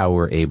that's how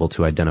we're able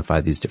to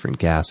identify these different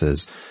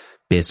gases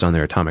based on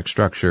their atomic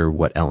structure,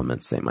 what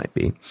elements they might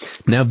be.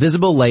 Now,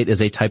 visible light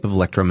is a type of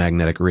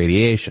electromagnetic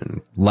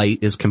radiation. Light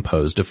is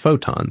composed of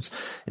photons.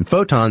 And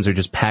photons are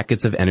just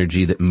packets of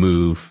energy that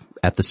move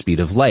at the speed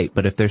of light.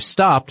 But if they're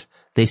stopped,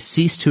 they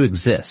cease to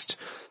exist.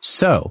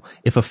 So,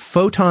 if a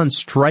photon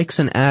strikes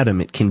an atom,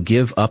 it can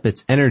give up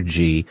its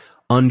energy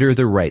under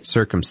the right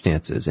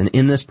circumstances. And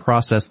in this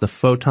process, the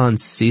photon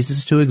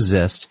ceases to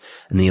exist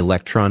and the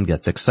electron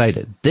gets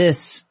excited.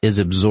 This is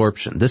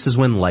absorption. This is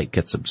when light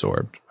gets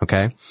absorbed,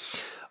 okay?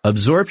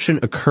 Absorption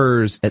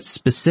occurs at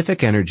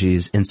specific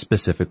energies in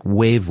specific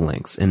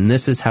wavelengths, and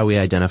this is how we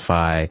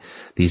identify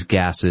these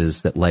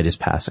gases that light is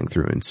passing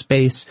through in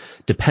space.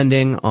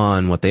 Depending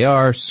on what they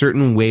are,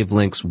 certain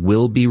wavelengths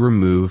will be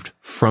removed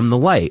from the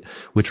light,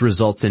 which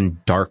results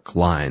in dark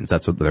lines.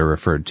 That's what they're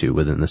referred to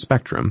within the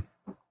spectrum.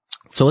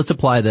 So let's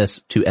apply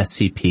this to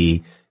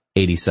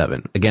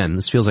SCP-87. Again,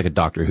 this feels like a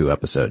Doctor Who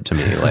episode to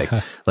me,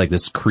 like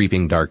this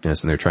creeping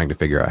darkness, and they're trying to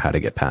figure out how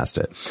to get past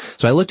it.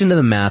 So I looked into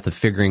the math of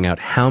figuring out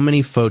how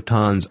many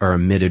photons are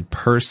emitted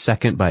per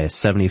second by a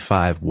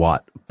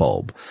 75-watt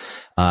bulb.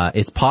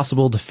 It's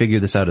possible to figure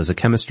this out as a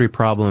chemistry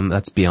problem.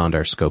 That's beyond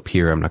our scope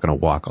here. I'm not going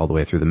to walk all the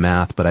way through the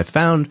math, but I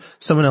found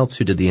someone else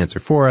who did the answer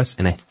for us,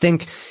 and I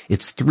think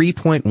it's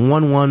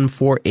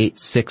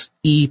 3.11486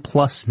 E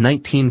plus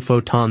 19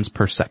 photons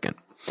per second.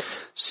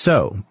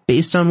 So,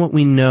 based on what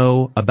we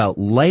know about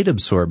light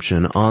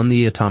absorption on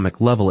the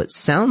atomic level, it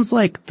sounds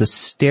like the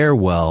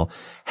stairwell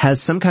has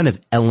some kind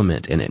of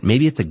element in it.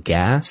 Maybe it's a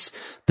gas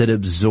that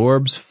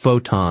absorbs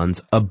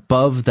photons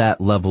above that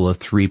level of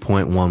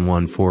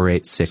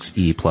 3.11486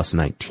 E plus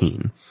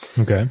 19.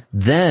 Okay.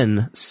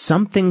 Then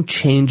something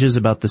changes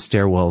about the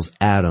stairwell's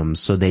atoms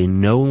so they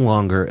no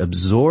longer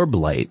absorb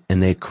light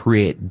and they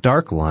create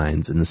dark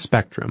lines in the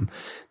spectrum.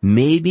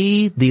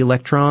 Maybe the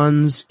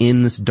electrons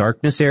in this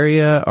darkness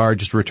area are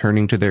just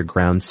returning to their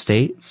ground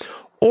state,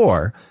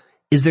 or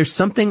is there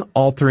something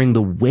altering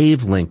the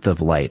wavelength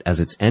of light as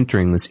it's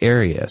entering this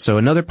area? So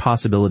another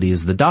possibility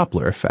is the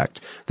Doppler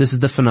effect. This is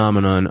the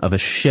phenomenon of a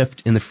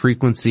shift in the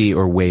frequency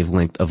or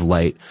wavelength of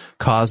light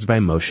caused by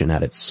motion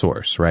at its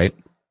source, right?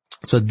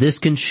 So this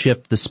can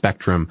shift the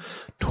spectrum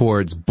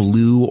towards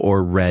blue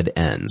or red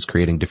ends,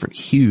 creating different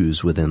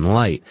hues within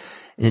light.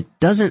 And it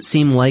doesn't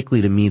seem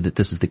likely to me that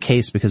this is the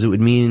case because it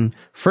would mean,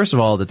 first of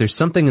all, that there's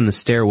something in the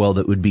stairwell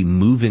that would be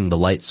moving the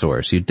light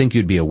source. You'd think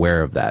you'd be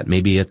aware of that.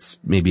 Maybe it's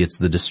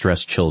the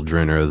distressed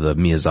children or the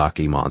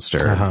Miyazaki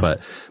monster,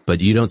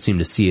 but you don't seem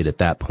to see it at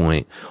that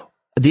point.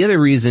 The other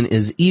reason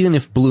is even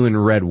if blue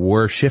and red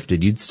were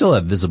shifted, you'd still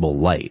have visible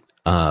light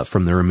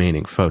from the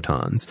remaining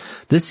photons.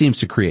 This seems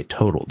to create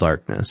total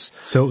darkness.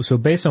 So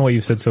based on what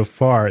you've said so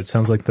far, it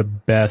sounds like the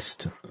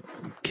best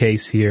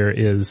case here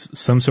is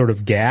some sort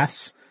of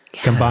gas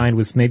combined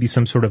with maybe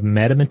some sort of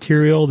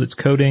metamaterial that's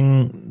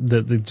coating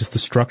just the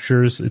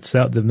structures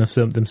itself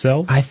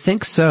themselves? I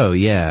think so,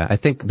 yeah. I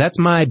think that's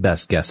my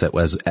best guess at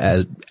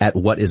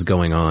what is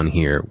going on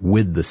here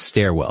with the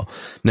stairwell.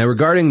 Now,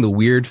 regarding the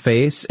weird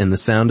face and the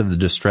sound of the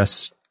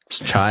distressed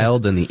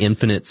child and the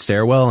infinite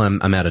stairwell,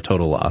 I'm at a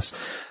total loss.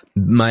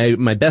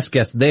 My best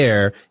guess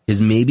there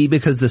is maybe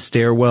because the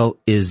stairwell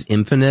is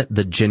infinite,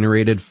 the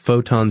generated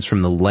photons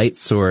from the light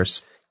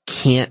source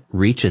can't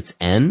reach its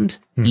end,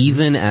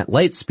 even at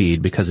light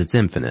speed, because it's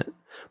infinite.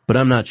 But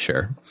I'm not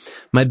sure.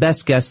 My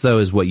best guess, though,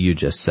 is what you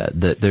just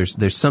said, that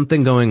there's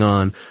something going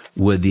on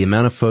with the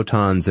amount of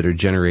photons that are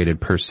generated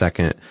per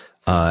second,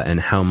 and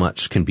how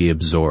much can be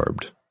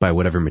absorbed by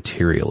whatever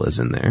material is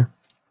in there.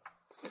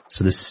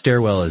 So this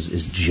stairwell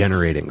is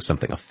generating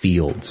something, a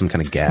field, some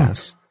kind of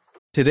gas.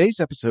 Today's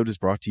episode is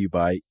brought to you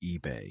by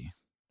eBay.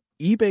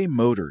 eBay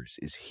Motors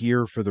is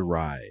here for the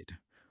ride.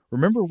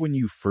 Remember when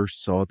you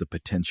first saw the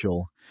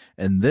potential?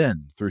 And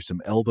then, through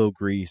some elbow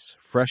grease,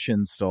 fresh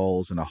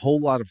installs, and a whole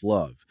lot of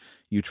love,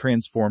 you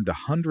transformed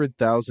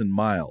 100,000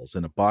 miles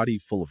and a body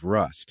full of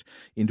rust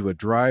into a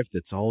drive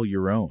that's all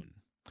your own.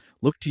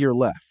 Look to your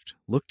left.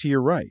 Look to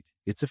your right.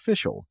 It's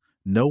official.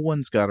 No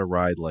one's got a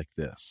ride like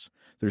this.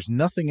 There's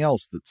nothing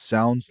else that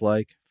sounds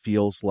like,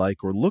 feels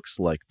like, or looks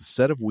like the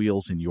set of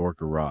wheels in your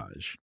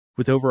garage.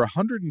 With over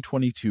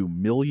 122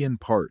 million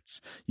parts,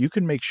 you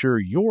can make sure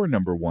your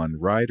number one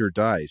ride or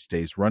die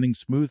stays running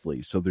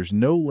smoothly, so there's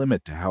no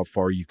limit to how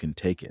far you can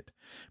take it.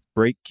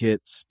 Brake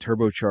kits,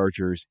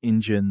 turbochargers,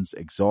 engines,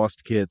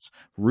 exhaust kits,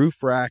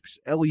 roof racks,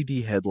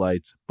 LED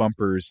headlights,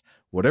 bumpers,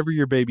 whatever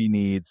your baby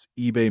needs,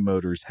 eBay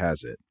Motors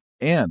has it.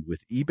 And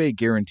with eBay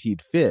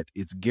Guaranteed Fit,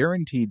 it's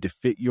guaranteed to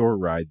fit your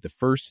ride the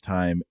first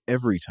time,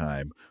 every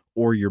time,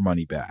 or your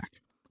money back.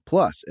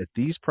 Plus, at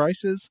these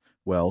prices,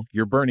 well,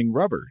 you're burning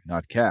rubber,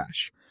 not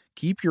cash.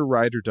 Keep your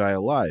ride or die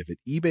alive at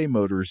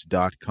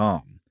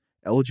ebaymotors.com.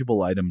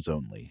 Eligible items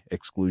only.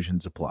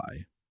 Exclusions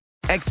apply.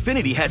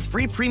 Xfinity has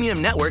free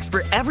premium networks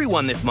for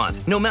everyone this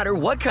month, no matter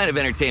what kind of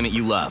entertainment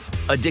you love.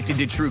 Addicted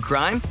to true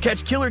crime?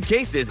 Catch killer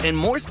cases and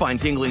more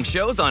spine-tingling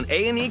shows on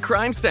A&E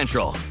Crime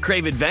Central.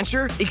 Crave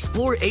adventure?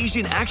 Explore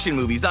Asian action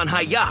movies on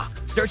Hi-Ya.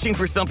 Searching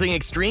for something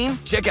extreme?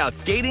 Check out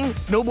skating,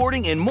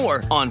 snowboarding, and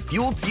more on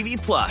Fuel TV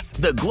Plus,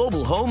 the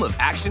global home of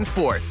action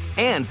sports.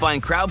 And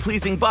find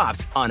crowd-pleasing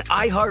bops on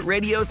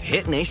iHeartRadio's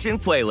Hit Nation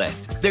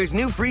playlist. There's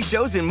new free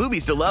shows and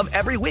movies to love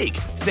every week.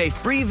 Say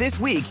free this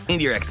week in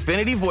your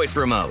Xfinity voice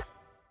remote.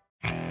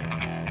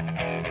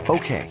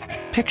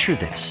 Okay, picture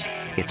this.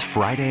 It's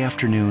Friday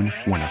afternoon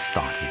when a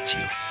thought hits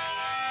you.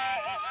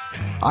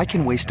 I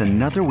can waste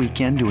another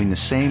weekend doing the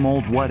same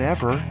old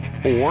whatever,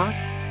 or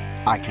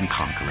I can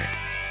conquer it.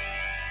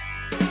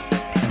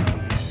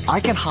 I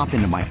can hop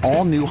into my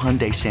all-new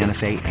Hyundai Santa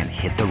Fe and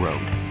hit the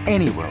road.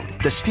 Any road.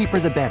 The steeper,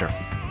 the better.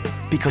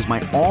 Because my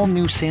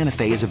all-new Santa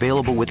Fe is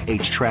available with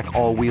H-Track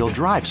all-wheel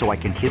drive, so I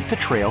can hit the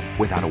trail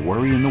without a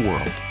worry in the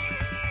world.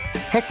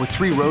 Heck, with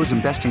 3 rows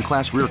and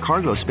best-in-class rear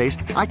cargo space,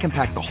 I can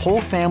pack the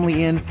whole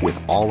family in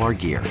with all our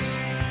gear.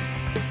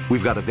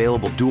 We've got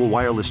available dual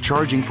wireless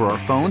charging for our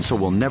phones, so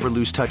we'll never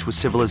lose touch with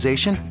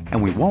civilization,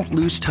 and we won't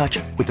lose touch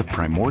with the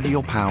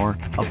primordial power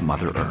of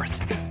Mother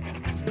Earth.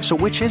 So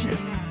which is it?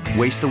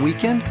 Waste the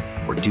weekend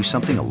or do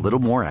something a little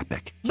more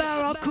epic?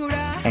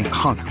 And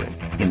conquer it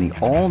in the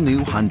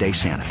all-new Hyundai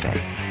Santa Fe.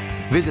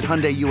 Visit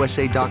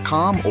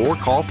HyundaiUSA.com or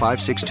call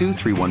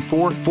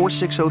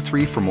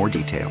 562-314-4603 for more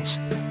details.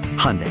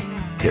 Hyundai,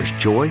 there's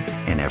joy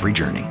in every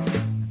journey.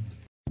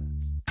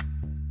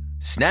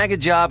 Snag a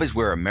Job is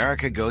where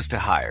America goes to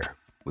hire,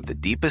 with the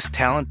deepest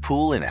talent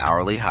pool in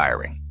hourly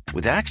hiring.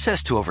 With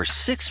access to over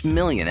 6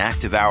 million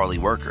active hourly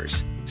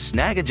workers,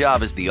 Snag a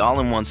Job is the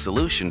all-in-one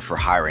solution for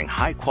hiring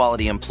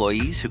high-quality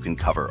employees who can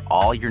cover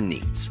all your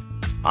needs.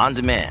 On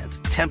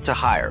demand, temp to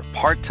hire,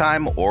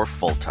 part-time or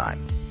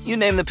full-time. You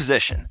name the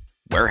position.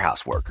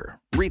 Warehouse worker,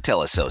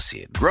 retail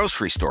associate,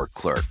 grocery store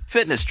clerk,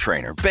 fitness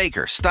trainer,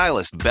 baker,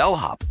 stylist,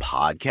 bellhop,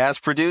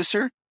 podcast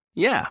producer?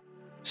 Yeah,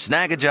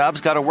 Snag a Job's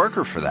got a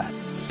worker for that.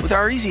 With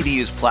our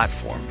easy-to-use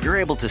platform, you're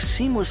able to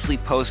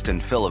seamlessly post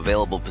and fill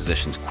available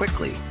positions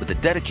quickly with a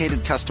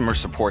dedicated customer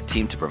support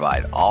team to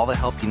provide all the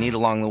help you need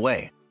along the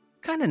way.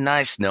 Kind of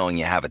nice knowing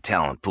you have a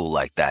talent pool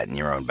like that in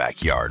your own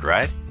backyard,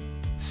 right?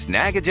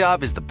 Snag a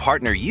Job is the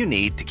partner you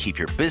need to keep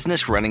your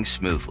business running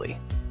smoothly.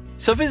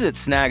 So visit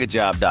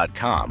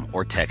snagajob.com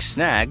or text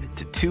snag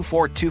to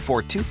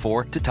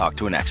 242424 to talk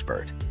to an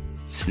expert.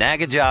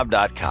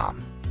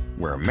 Snagajob.com,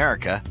 where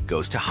America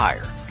goes to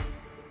hire.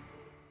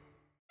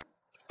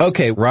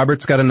 Okay,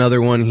 Robert's got another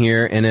one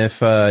here, and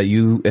if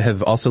you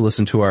have also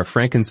listened to our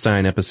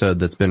Frankenstein episode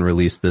that's been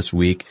released this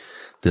week,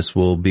 this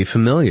will be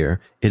familiar.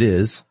 It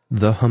is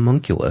the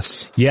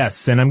homunculus.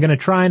 Yes, and I'm going to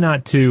try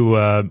not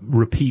to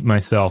repeat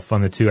myself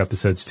on the 2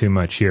 episodes too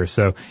much here.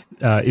 So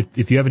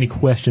if you have any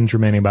questions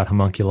remaining about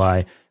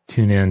homunculi,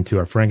 tune in to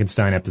our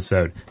Frankenstein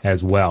episode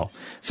as well.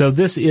 So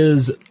this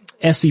is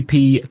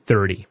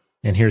SCP-30.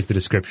 And here's the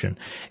description.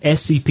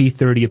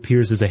 SCP-30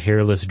 appears as a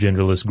hairless,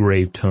 genderless,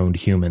 grave-toned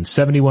human,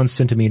 71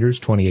 centimeters,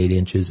 28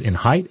 inches in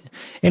height,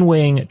 and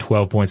weighing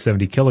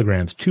 12.70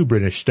 kilograms, 2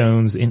 British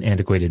stones in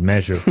antiquated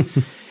measure.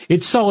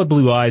 Its solid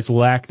blue eyes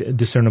lacked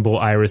discernible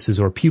irises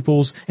or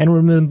pupils and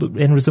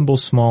resemble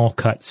small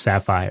cut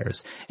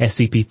sapphires.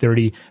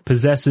 SCP-30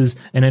 possesses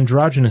an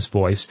androgynous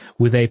voice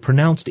with a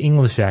pronounced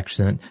English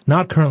accent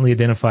not currently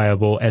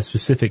identifiable as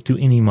specific to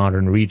any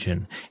modern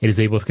region. It is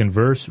able to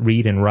converse,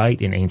 read, and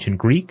write in ancient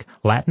Greek,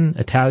 Latin,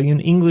 Italian,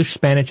 English,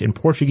 Spanish, and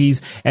Portuguese,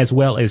 as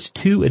well as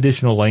 2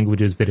 additional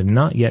languages that have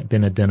not yet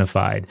been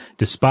identified,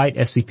 despite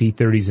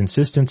SCP-30's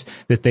insistence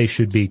that they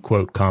should be,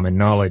 quote, common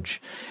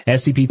knowledge.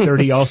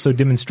 SCP-30 also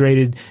demonstrated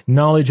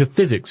knowledge of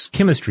physics,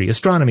 chemistry,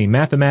 astronomy,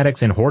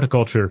 mathematics, and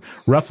horticulture,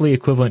 roughly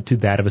equivalent to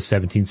that of a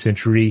 17th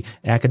century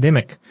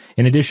academic.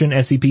 In addition,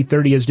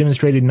 SCP-30 has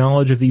demonstrated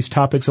knowledge of these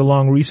topics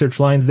along research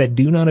lines that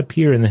do not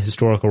appear in the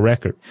historical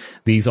record.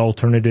 These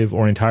alternative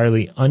or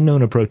entirely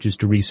unknown approaches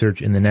to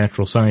research in the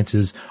natural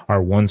sciences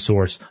are one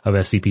source of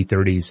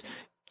SCP-30's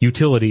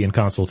utility and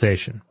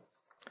consultation.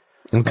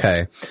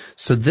 Okay.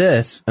 So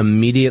this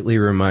immediately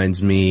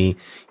reminds me,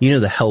 you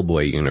know, the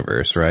Hellboy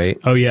universe, right?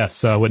 Oh,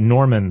 yes. With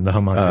Norman the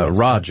homunculus.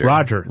 Roger.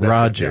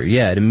 Roger.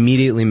 Yeah. It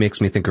immediately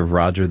makes me think of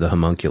Roger the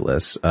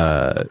homunculus,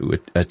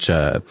 which,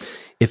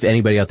 if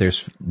anybody out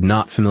there's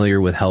not familiar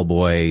with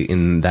Hellboy,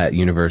 in that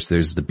universe,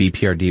 there's the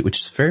BPRD, which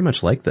is very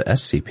much like the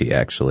SCP,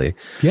 actually.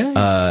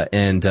 Yeah.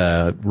 And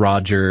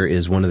Roger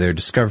is one of their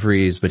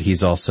discoveries, but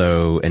he's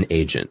also an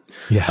agent.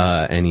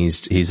 Yeah. And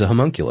he's a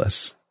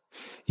homunculus.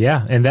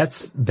 Yeah, and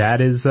that's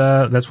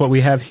what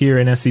we have here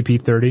in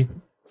SCP-30,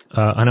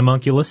 an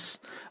homunculus,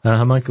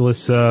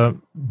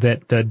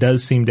 that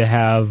does seem to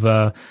have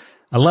a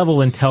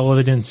level of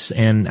intelligence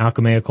and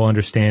alchemical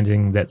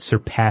understanding that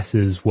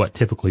surpasses what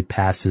typically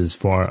passes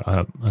for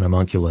an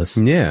homunculus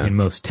in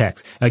most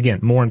texts. Again,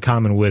 more in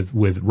common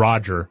with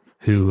Roger,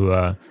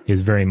 who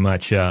is very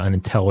much an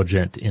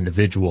intelligent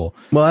individual.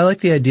 Well, I like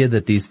the idea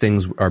that these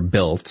things are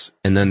built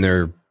and then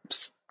they're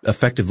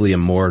effectively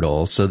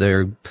immortal, so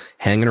they're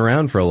hanging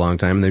around for a long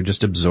time and they're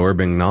just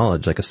absorbing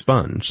knowledge like a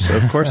sponge. So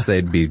of course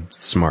they'd be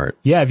smart.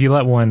 Yeah, if you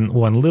let one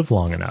live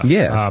long enough.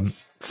 Yeah.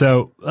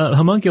 So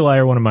homunculi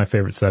are one of my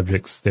favorite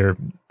subjects. They're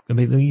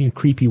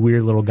creepy,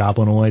 weird little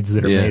goblinoids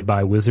that are made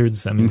by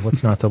wizards. I mean,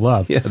 what's not to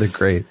love? Yeah, they're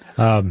great.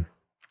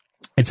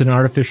 It's an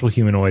artificial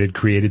humanoid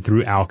created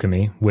through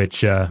alchemy,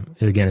 which,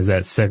 again, is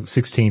that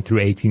 16th through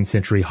 18th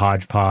century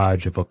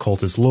hodgepodge of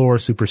occultist lore,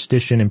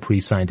 superstition, and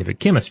pre-scientific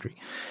chemistry.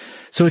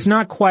 So it's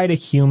not quite a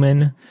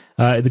human.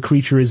 The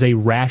creature is a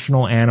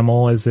rational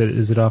animal, as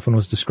it often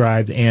was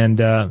described,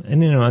 and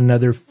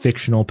another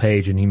fictional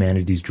page in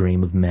humanity's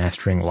dream of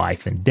mastering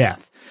life and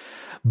death.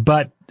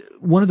 But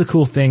one of the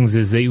cool things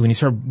is that when you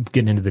start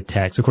getting into the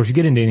text, of course, you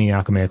get into any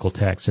alchemical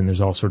text, and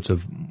there's all sorts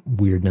of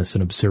weirdness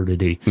and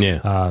absurdity,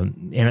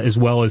 and as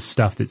well as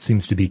stuff that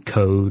seems to be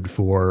code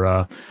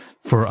for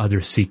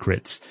other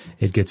secrets.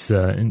 It gets,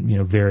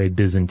 very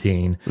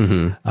Byzantine.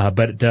 Mm-hmm.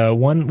 But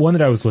one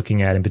that I was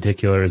looking at in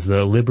particular is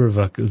the Liber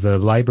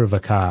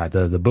Vaccae,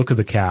 the Book of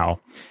the Cow.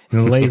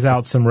 And it lays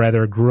out some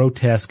rather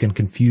grotesque and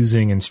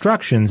confusing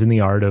instructions in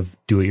the art of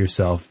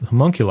do-it-yourself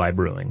homunculi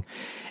brewing.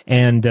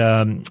 And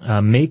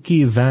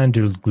Meki van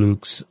der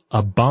Gluck's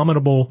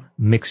Abominable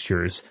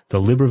Mixtures, the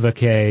Liber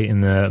Vaccae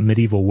in the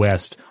medieval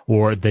West,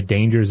 or The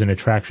Dangers and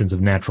Attractions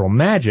of Natural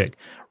Magic,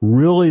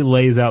 really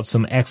lays out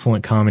some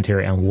excellent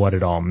commentary on what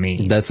it all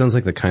means. That sounds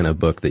like the kind of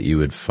book that you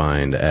would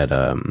find at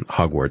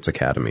Hogwarts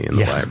Academy in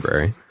the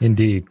library.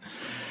 Indeed.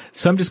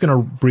 So I'm just going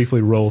to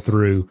briefly roll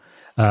through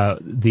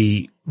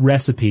the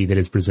recipe that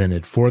is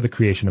presented for the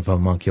creation of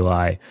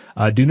homunculi.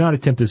 Do not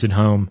attempt this at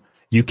home.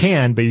 You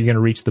can, but you're going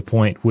to reach the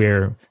point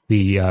where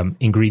the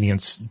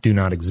ingredients do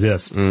not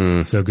exist.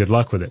 So good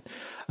luck with it.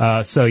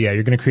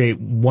 You're going to create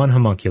one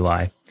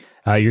homunculi.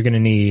 You're going to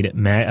need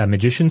a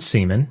magician's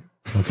semen.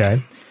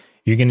 Okay.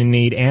 You're going to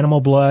need animal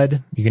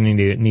blood. You're going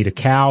to need a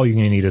cow. You're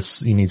going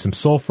to need some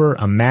sulfur,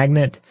 a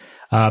magnet.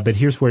 But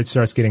here's where it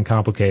starts getting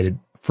complicated.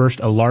 First,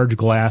 a large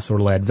glass or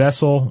lead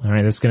vessel. All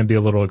right, that's going to be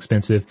a little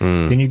expensive.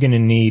 Then you're going to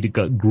need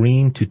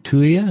green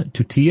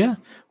tutia,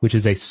 which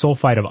is a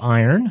sulfide of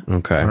iron.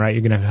 Okay. All right,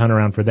 you're going to have to hunt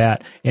around for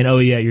that. And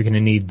you're going to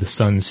need the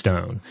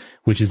sunstone,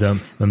 which is a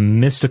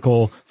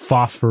mystical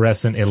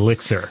phosphorescent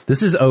elixir.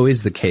 This is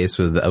always the case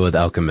with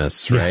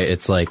alchemists, right? Yeah.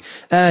 It's like,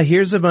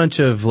 here's a bunch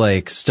of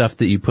like stuff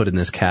that you put in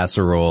this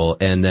casserole,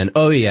 and then,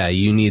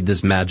 you need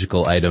this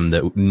magical item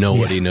that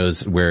nobody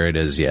knows where it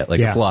is yet, like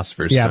a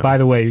philosopher's stone. Yeah, by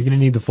the way, you're going to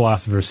need the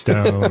philosopher's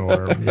stone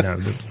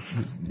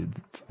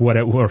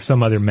or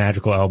some other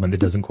magical element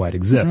that doesn't quite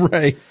exist.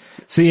 Right.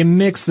 So you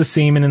mix the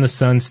semen and the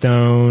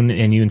sunstone,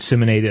 and you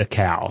inseminate a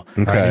cow.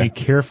 Okay. Right? And you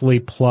carefully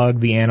plug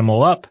the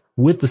animal up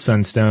with the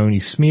sunstone. You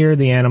smear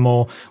the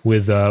animal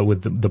with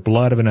the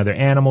blood of another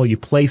animal. You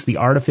place the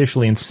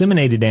artificially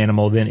inseminated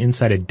animal then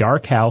inside a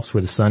dark house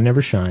where the sun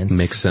never shines.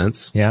 Makes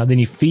sense. Yeah. Then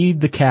you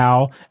feed the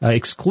cow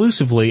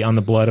exclusively on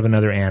the blood of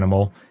another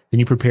animal. Then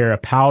you prepare a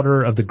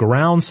powder of the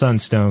ground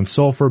sunstone,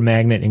 sulfur,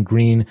 magnet, and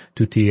green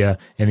tutia,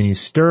 and then you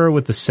stir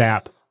with the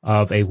sap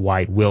of a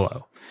white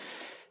willow.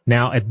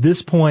 Now, at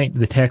this point,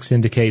 the text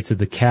indicates that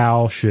the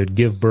cow should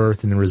give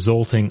birth and the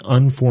resulting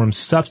unformed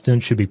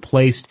substance should be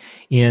placed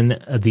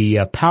in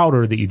the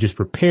powder that you just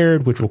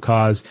prepared, which will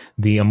cause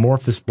the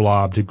amorphous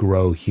blob to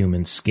grow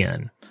human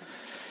skin.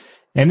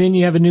 And then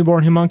you have a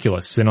newborn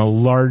homunculus in a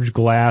large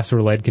glass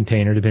or lead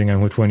container, depending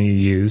on which one you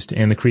used,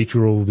 and the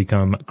creature will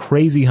become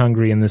crazy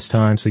hungry in this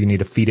time, so you need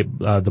to feed it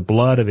the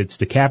blood of its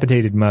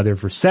decapitated mother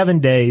for 7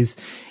 days,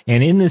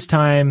 and in this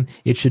time,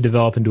 it should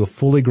develop into a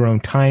fully grown,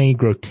 tiny,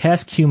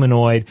 grotesque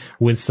humanoid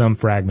with some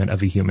fragment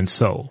of a human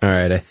soul. All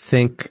right, I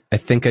think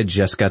I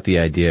just got the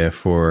idea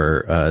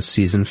for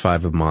season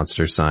 5 of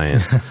Monster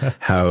Science,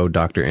 how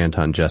Dr.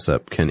 Anton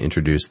Jessup can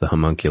introduce the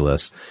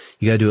homunculus.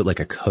 You gotta do it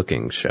like a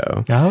cooking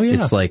show. Oh, yeah.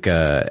 It's like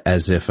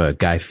as if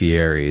Guy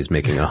Fieri is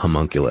making a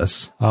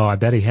homunculus. Oh, I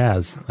bet he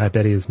has. I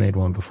bet he has made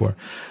one before.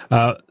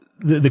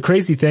 The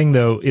crazy thing,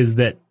 though, is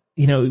that,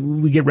 you know,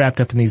 we get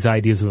wrapped up in these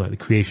ideas of like the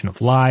creation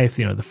of life,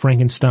 you know, the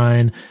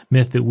Frankenstein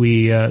myth that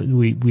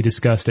we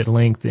discussed at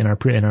length in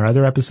our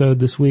other episode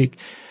this week.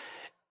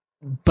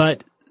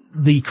 But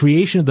the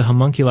creation of the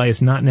homunculi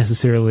is not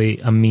necessarily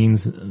a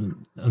means,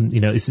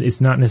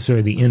 it's not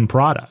necessarily the end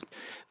product.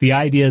 The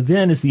idea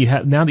then is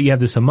that now that you have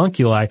this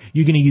homunculi,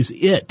 you're going to use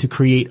it to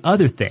create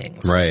other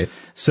things. Right.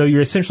 So you're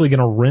essentially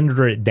going to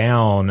render it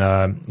down,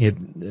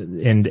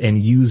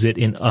 and use it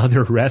in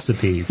other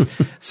recipes.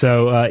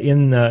 So,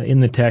 in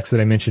the text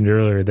that I mentioned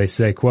earlier, they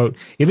say, quote,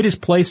 "If it is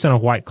placed on a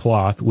white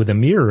cloth with a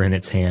mirror in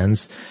its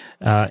hands,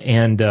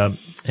 and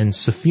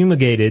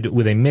suffumigated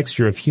with a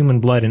mixture of human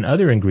blood and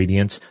other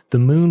ingredients, the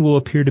moon will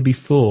appear to be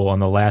full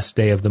on the last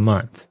day of the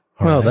month."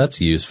 Well, that's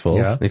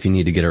useful if you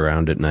need to get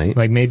around at night.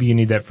 Like maybe you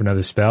need that for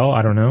another spell.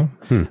 I don't know.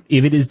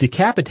 If it is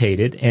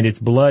decapitated and its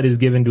blood is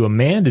given to a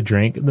man to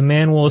drink, the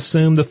man will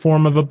assume the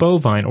form of a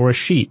bovine or a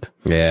sheep.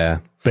 Yeah.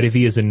 But if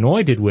he is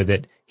anointed with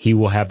it, he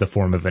will have the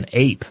form of an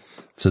ape.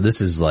 So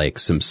this is like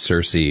some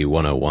Cersei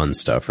 101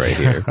 stuff right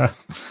here.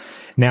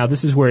 Now,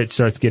 this is where it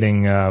starts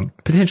getting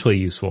potentially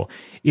useful.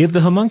 If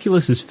the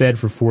homunculus is fed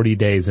for 40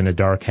 days in a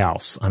dark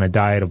house on a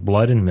diet of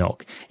blood and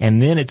milk,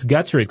 and then its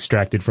guts are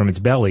extracted from its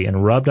belly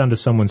and rubbed onto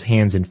someone's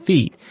hands and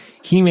feet,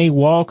 he may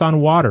walk on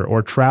water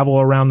or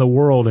travel around the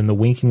world in the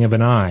winking of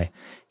an eye.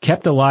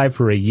 Kept alive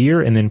for a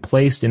year and then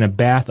placed in a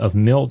bath of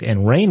milk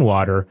and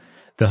rainwater,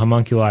 the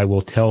homunculi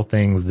will tell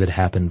things that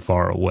happen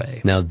far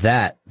away. Now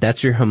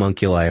that's your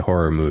homunculi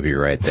horror movie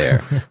right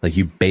there. Like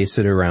you base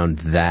it around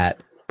that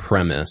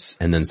premise,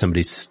 and then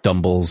somebody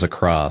stumbles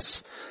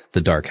across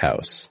the dark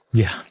house.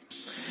 Yeah.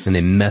 And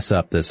they mess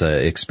up this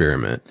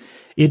experiment.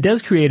 It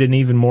does create an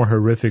even more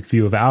horrific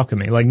view of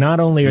alchemy. Like, not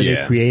only are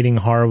they creating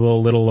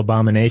horrible little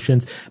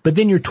abominations, but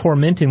then you're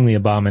tormenting the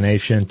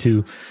abomination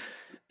to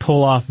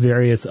pull off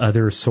various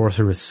other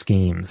sorcerous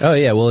schemes. Oh,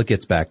 yeah. Well, it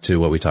gets back to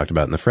what we talked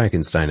about in the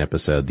Frankenstein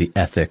episode, the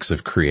ethics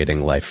of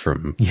creating life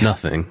from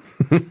nothing.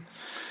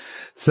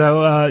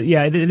 So,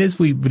 it is,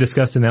 we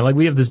discussed in that, like,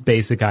 we have this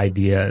basic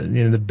idea,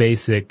 you know, the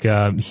basic,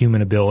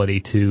 human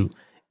ability to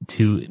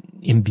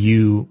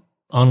imbue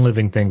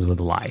unliving things with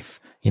life.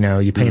 You know,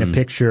 you paint a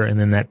picture and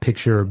then that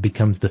picture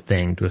becomes the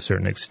thing to a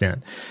certain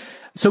extent.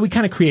 So we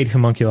kind of create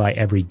homunculi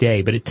every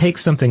day, but it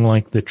takes something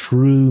like the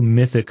true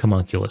mythic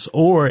homunculus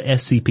or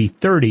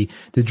SCP-30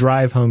 to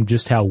drive home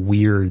just how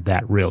weird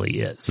that really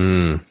is.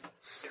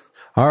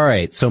 All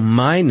right, so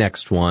my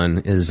next one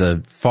is a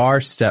far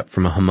step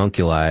from a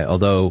homunculi,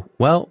 although,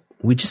 well,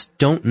 we just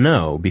don't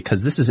know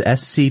because this is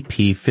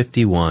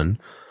SCP-51,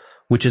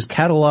 which is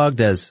cataloged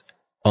as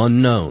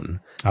unknown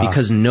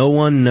because no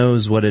one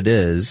knows what it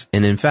is,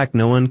 and in fact,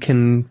 no one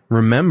can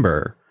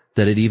remember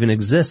that it even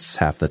exists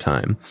half the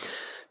time.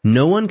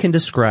 No one can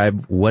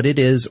describe what it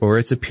is or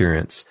its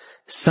appearance.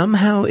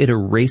 Somehow it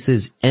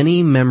erases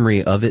any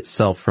memory of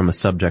itself from a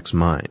subject's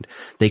mind.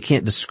 They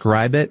can't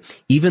describe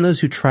it. Even those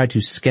who try to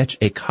sketch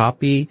a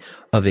copy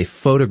of a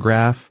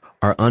photograph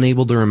are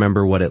unable to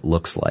remember what it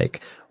looks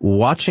like.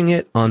 Watching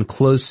it on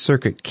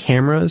closed-circuit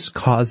cameras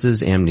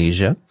causes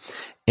amnesia,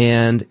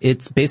 and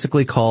it's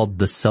basically called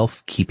the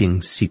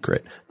self-keeping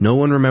secret. No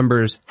one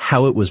remembers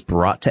how it was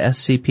brought to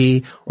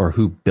SCP or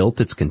who built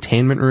its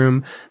containment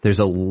room. There's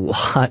a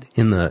lot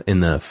in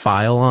the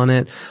file on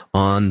it,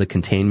 on the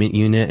containment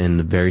unit, and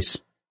the very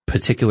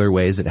particular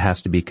ways it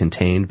has to be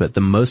contained, but the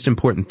most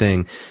important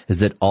thing is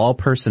that all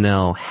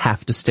personnel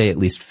have to stay at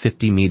least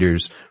 50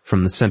 meters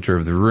from the center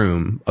of the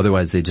room,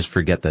 otherwise they just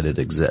forget that it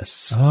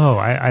exists. Oh,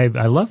 I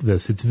love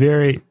this.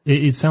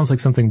 It sounds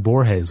like something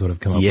Borges would have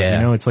come up with. You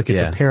know, it's like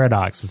it's a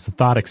paradox, it's a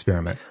thought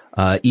experiment.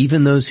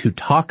 Even those who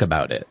talk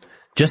about it,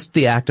 just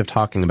the act of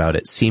talking about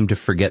it, seem to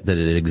forget that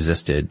it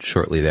existed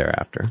shortly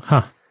thereafter.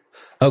 Huh.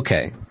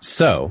 Okay,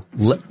 so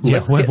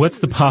what's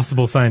the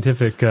possible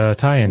scientific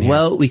tie-in here?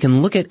 Well, we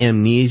can look at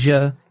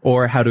amnesia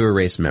or how to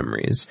erase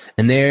memories.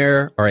 And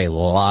there are a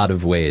lot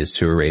of ways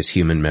to erase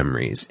human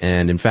memories.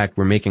 And in fact,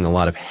 we're making a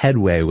lot of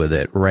headway with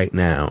it right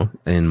now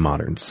in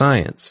modern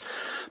science.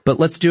 But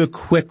let's do a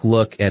quick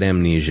look at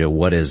amnesia.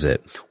 What is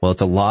it? Well,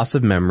 it's a loss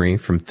of memory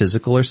from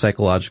physical or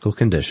psychological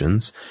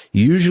conditions.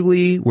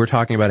 Usually we're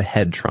talking about a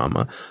head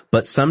trauma,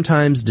 but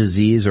sometimes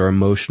disease or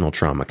emotional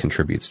trauma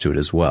contributes to it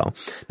as well.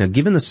 Now,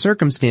 given the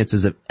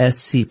circumstances of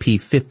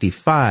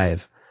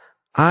SCP-55,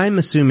 I'm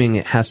assuming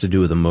it has to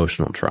do with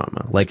emotional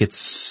trauma. Like, it's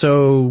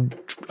so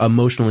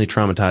emotionally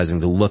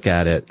traumatizing to look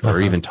at it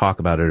or even talk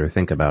about it or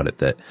think about it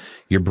that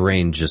your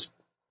brain just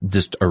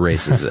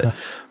erases it.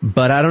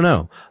 But I don't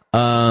know.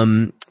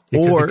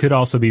 It could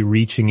also be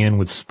reaching in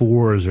with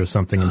spores or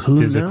something and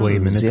physically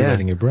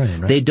manipulating your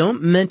brain, right? They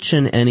don't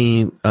mention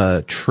any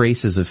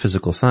traces of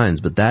physical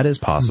signs, but that is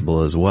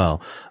possible as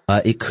well.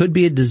 It could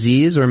be a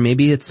disease, or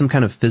maybe it's some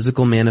kind of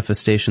physical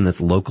manifestation that's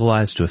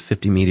localized to a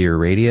 50-meter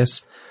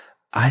radius.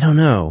 I don't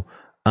know.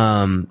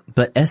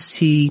 But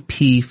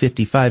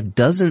SCP-55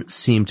 doesn't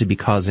seem to be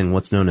causing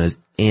what's known as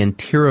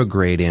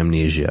anterograde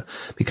amnesia,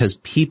 because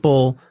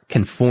people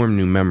can form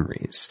new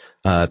memories.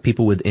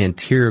 People with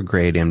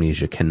anterograde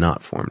amnesia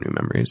cannot form new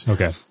memories.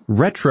 Okay.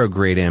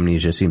 Retrograde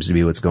amnesia seems to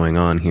be what's going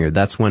on here.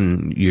 That's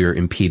when you're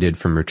impeded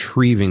from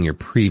retrieving your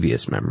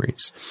previous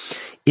memories.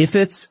 If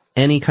it's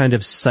any kind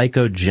of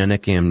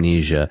psychogenic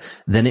amnesia,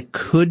 then it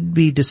could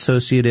be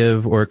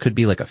dissociative, or it could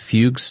be like a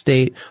fugue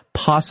state,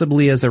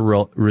 possibly as a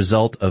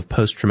result of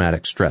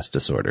post-traumatic stress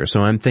disorder.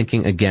 So I'm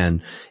thinking,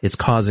 again, it's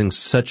causing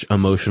such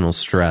emotional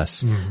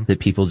stress that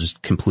people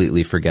just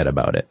completely forget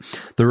about it.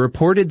 The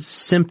reported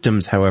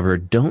symptoms, however,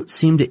 don't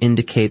seem to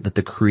indicate that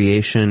the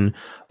creation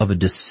of a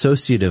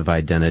dissociative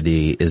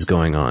identity is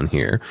going on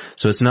here.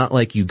 So it's not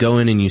like you go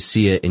in and you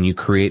see it and you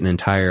create an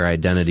entire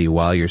identity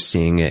while you're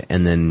seeing it,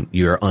 and then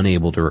you're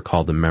unable to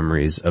recall the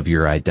memories of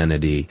your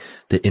identity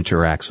that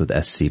interacts with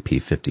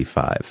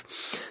SCP-55.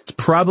 It's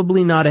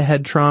probably not a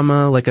head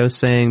trauma, like I was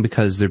saying,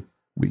 because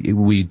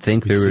we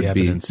think there would be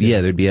evidence,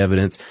 there'd be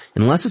evidence,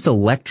 unless it's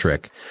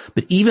electric.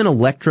 But even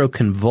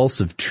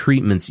electroconvulsive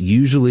treatments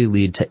usually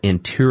lead to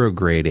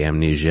anterograde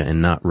amnesia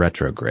and not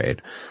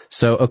retrograde.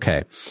 So,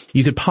 okay,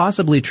 you could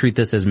possibly treat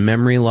this as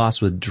memory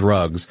loss with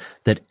drugs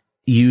that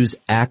use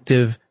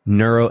active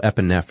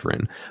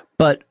neuroepinephrine.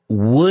 But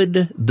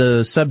would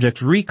the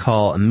subject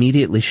recall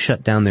immediately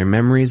shut down their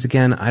memories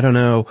again? I don't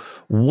know.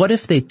 What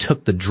if they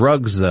took the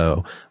drugs,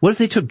 though? What if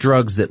they took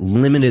drugs that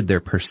limited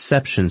their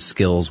perception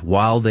skills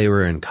while they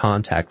were in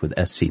contact with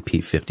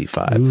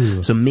SCP-55?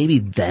 Ooh. So maybe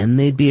then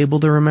they'd be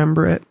able to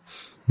remember it?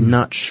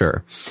 Not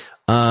sure.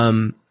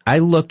 I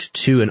looked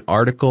to an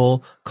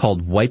article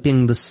called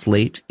 "Wiping the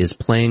Slate, Is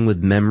Playing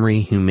with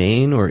Memory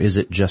Humane, or Is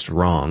It Just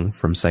Wrong?"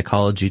 from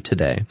Psychology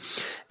Today.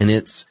 And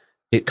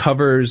it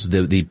covers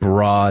the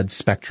broad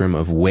spectrum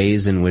of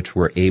ways in which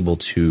we're able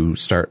to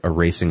start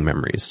erasing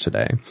memories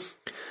today.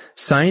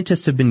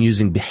 Scientists have been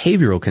using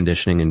behavioral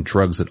conditioning and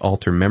drugs that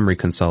alter memory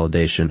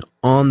consolidation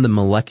on the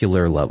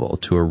molecular level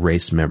to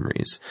erase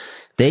memories.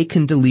 They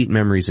can delete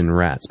memories in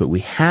rats, but we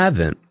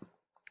haven't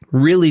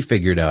really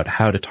figured out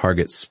how to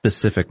target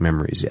specific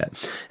memories yet.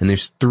 And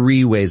there's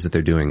 3 ways that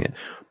they're doing it.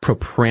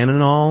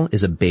 Propranolol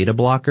is a beta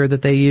blocker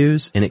that they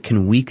use, and it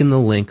can weaken the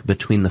link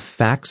between the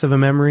facts of a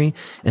memory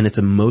and its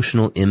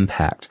emotional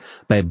impact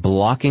by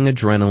blocking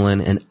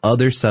adrenaline and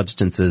other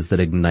substances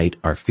that ignite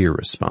our fear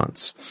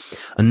response.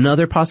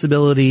 Another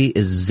possibility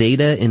is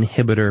zeta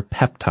inhibitor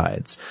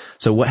peptides.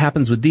 So what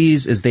happens with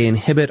these is they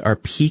inhibit our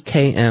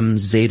PKM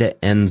zeta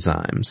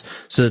enzymes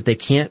so that they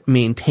can't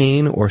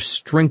maintain or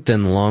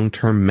strengthen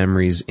long-term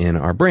memories in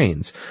our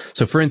brains.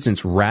 So for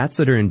instance, rats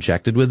that are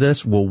injected with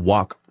this will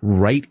walk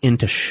right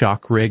into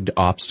shock-rigged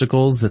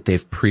obstacles that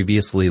they've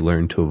previously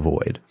learned to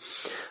avoid.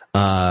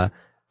 The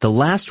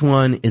last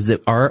one is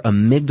that our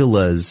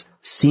amygdalas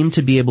seem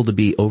to be able to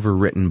be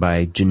overwritten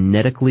by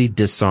genetically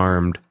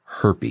disarmed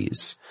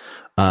herpes.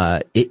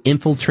 It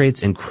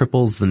infiltrates and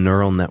cripples the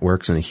neural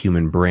networks in a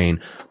human brain,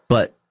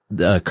 but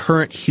the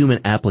current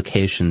human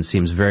application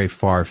seems very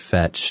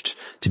far-fetched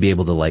to be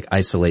able to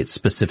isolate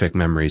specific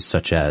memories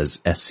such as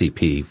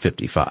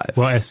SCP-55.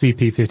 Well,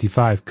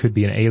 SCP-55 could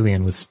be an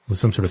alien with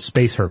some sort of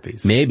space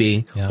herpes.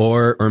 Maybe. Yeah.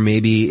 Or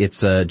maybe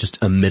it's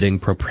just emitting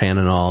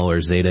propranolol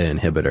or zeta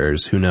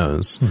inhibitors. Who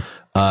knows?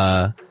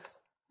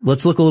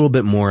 Let's look a little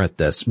bit more at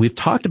this. We've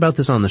talked about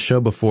this on the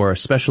show before,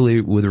 especially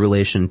with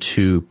relation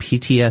to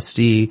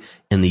PTSD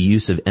and the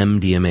use of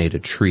MDMA to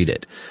treat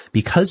it.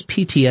 Because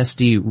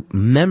PTSD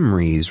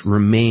memories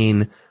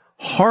remain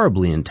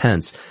horribly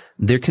intense,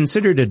 they're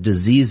considered a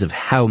disease of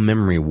how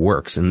memory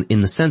works,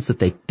 in the sense that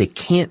they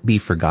can't be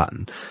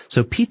forgotten.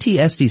 So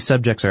PTSD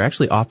subjects are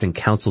actually often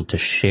counseled to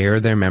share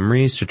their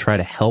memories to try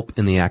to help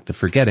in the act of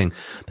forgetting,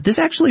 but this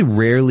actually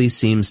rarely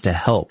seems to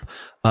help.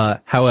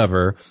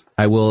 However,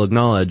 I will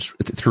acknowledge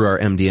through our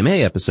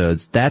MDMA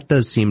episodes, that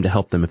does seem to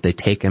help them if they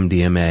take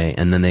MDMA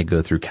and then they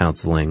go through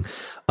counseling,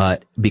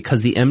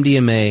 because the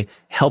MDMA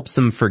helps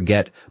them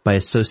forget by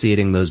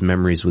associating those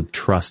memories with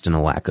trust and a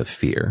lack of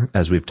fear,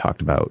 as we've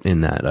talked about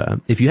in that.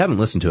 If you haven't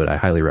listened to it, I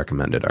highly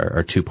recommend it,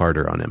 our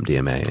 2-parter on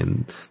MDMA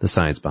and the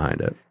science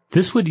behind it.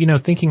 This would,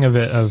 thinking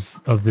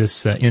of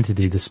this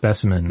entity, the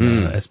specimen,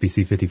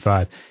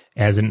 SPC-55,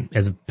 as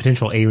a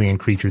potential alien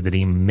creature that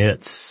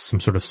emits some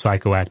sort of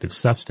psychoactive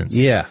substance.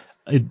 Yeah.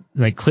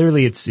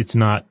 Clearly it's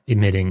not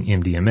emitting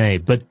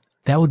MDMA, but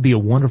that would be a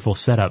wonderful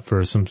setup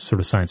for some sort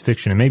of science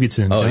fiction. And maybe it's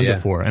an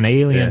for an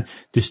alien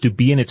just to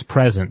be in its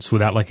presence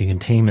without like a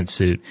containment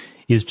suit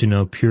is to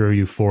know pure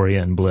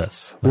euphoria and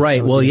bliss.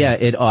 Right. Well, yeah,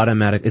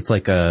 it's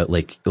like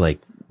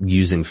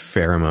using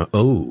pheromone.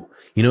 Oh,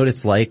 you know what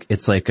it's like?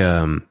 It's like,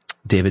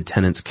 David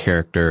Tennant's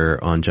character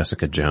on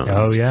Jessica Jones.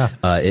 Oh, yeah.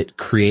 It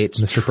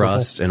creates Mr.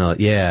 trust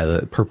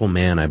the Purple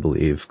Man, I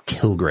believe,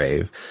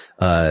 Kilgrave.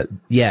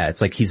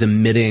 It's like he's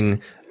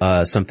emitting,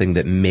 something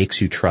that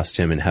makes you trust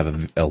him and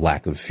have a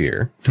lack of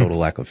fear, total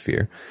lack of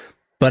fear.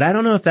 But I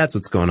don't know if that's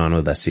what's going on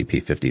with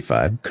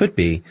SCP-55. Could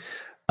be.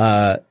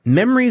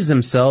 Memories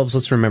themselves,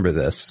 let's remember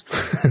this.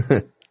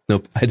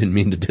 Nope, I didn't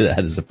mean to do that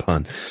as a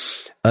pun.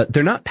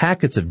 They're not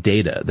packets of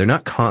data. They're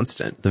not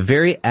constant. The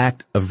very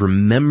act of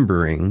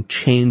remembering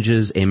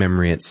changes a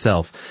memory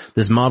itself.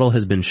 This model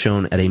has been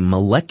shown at a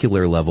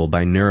molecular level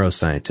by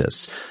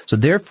neuroscientists. So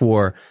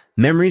therefore,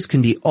 memories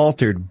can be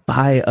altered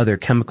by other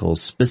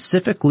chemicals,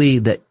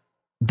 specifically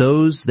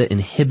those that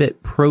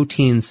inhibit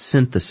protein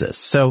synthesis.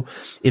 So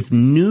if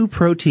new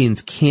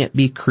proteins can't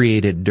be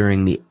created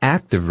during the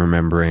act of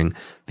remembering,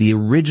 the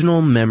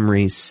original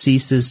memory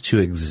ceases to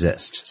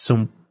exist.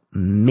 So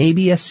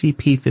maybe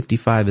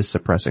SCP-55 is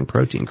suppressing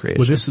protein creation.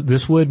 Well,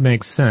 this would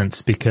make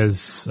sense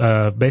because,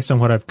 based on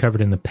what I've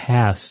covered in the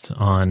past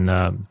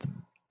on,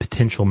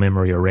 potential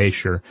memory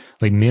erasure,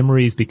 like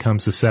memories become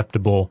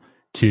susceptible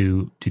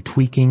to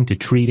tweaking, to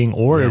treating,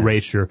 or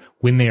erasure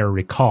when they are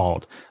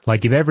recalled.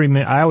 Like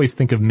I always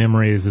think of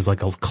memories as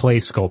like a clay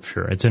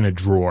sculpture. It's in a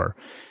drawer.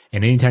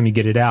 And anytime you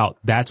get it out,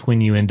 that's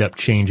when you end up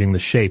changing the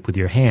shape with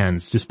your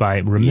hands just by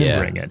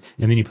remembering it.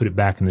 And then you put it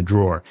back in the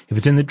drawer. If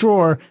it's in the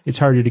drawer, it's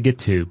harder to get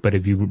to. But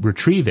if you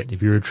retrieve it,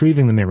 if you're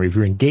retrieving the memory, if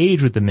you're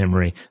engaged with the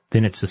memory,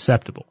 then it's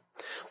susceptible.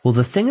 Well,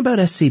 the thing about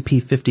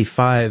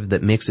SCP-55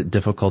 that makes it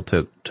difficult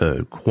to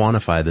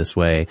quantify this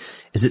way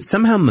is it's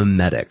somehow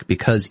mimetic,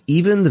 because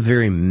even the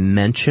very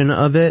mention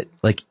of it,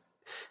 like,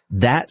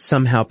 that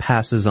somehow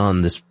passes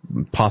on this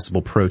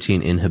possible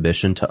protein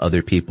inhibition to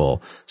other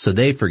people, so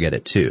they forget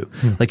it too.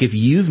 Like, if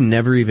you've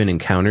never even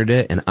encountered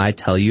it and I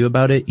tell you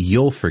about it,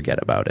 you'll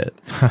forget about it.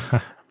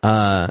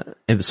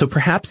 And so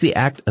perhaps the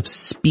act of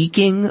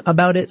speaking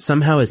about it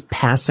somehow is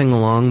passing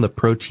along the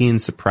protein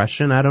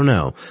suppression. I don't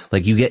know.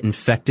 Like, you get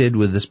infected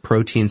with this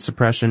protein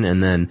suppression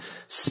and then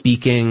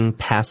speaking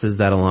passes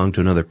that along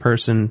to another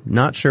person.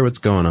 Not sure what's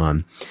going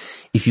on.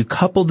 If you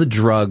couple the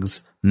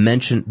drugs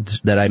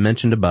that I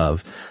mentioned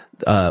above,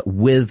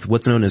 with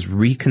what's known as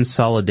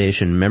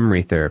reconsolidation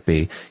memory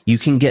therapy, you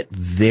can get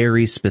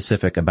very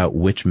specific about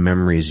which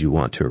memories you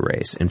want to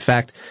erase. In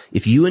fact,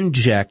 if you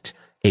inject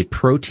a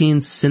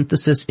protein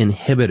synthesis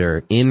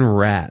inhibitor in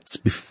rats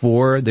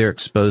before they're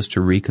exposed to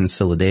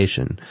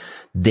reconsolidation,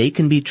 they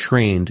can be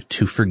trained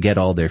to forget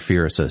all their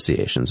fear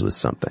associations with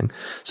something.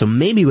 So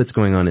maybe what's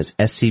going on is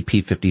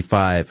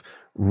SCP-55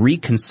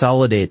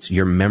 reconsolidates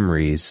your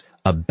memories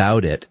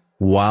about it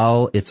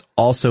while it's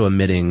also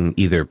emitting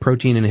either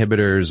protein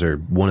inhibitors or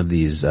one of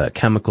these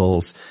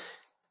chemicals.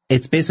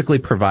 It's basically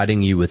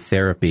providing you with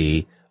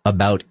therapy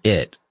about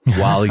it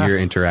while you're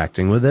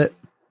interacting with it.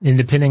 And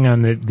depending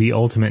on the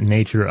ultimate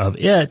nature of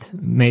it,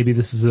 maybe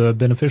this is a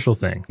beneficial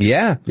thing.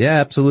 Yeah,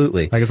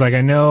 absolutely. Like, it's like,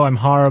 I know I'm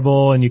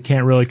horrible and you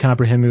can't really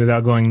comprehend me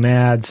without going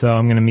mad, so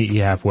I'm going to meet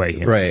you halfway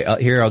here. Right.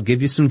 I'll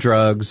give you some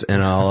drugs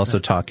and I'll also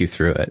talk you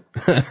through it.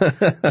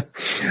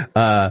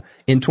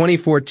 In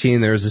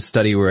 2014, there was a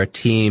study where a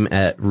team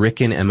at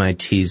Riken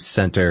MIT's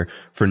Center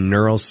for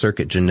Neural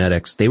Circuit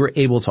Genetics, they were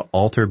able to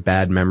alter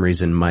bad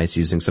memories in mice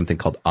using something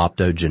called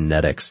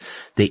optogenetics.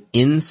 They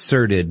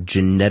inserted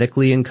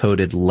genetically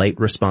encoded light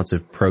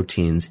responsive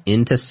proteins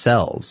into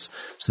cells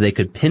so they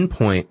could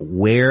pinpoint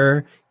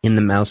where in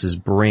the mouse's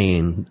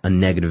brain a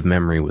negative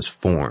memory was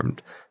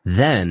formed.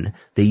 Then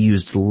they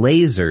used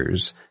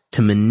lasers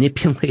to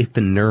manipulate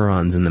the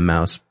neurons in the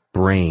mouse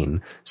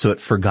brain so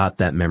it forgot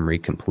that memory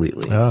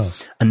completely.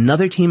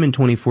 Another team in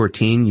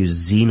 2014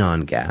 used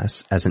xenon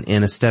gas as an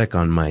anesthetic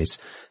on mice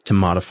to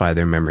modify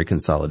their memory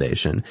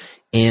consolidation,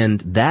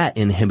 and that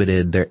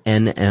inhibited their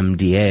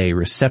NMDA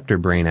receptor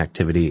brain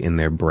activity in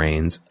their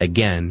brains,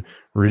 again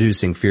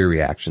reducing fear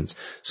reactions.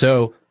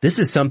 So this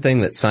is something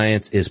that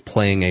science is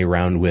playing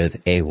around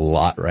with a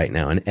lot right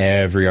now, and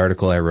every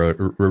article I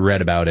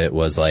read about it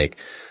was like,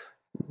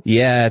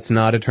 yeah, it's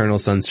not eternal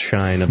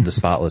sunshine of the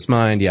spotless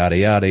mind, yada,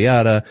 yada,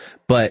 yada.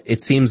 But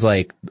it seems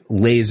like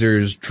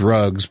lasers,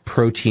 drugs,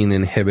 protein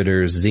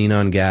inhibitors,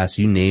 xenon gas,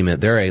 you name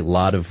it. There are a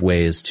lot of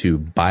ways to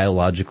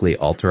biologically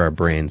alter our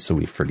brains so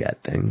we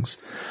forget things.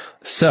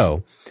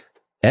 So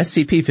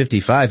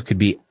SCP-55 could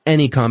be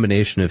any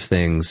combination of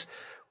things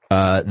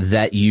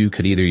that you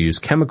could either use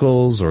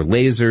chemicals or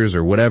lasers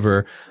or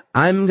whatever.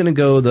 I'm going to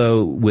go,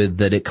 though, with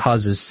that it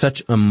causes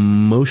such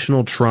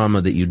emotional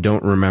trauma that you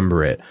don't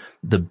remember it.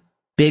 The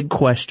big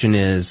question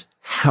is,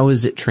 how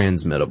is it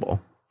transmittable?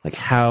 Like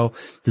how,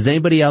 does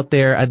anybody out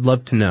there, I'd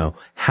love to know,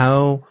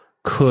 how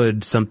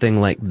could something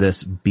like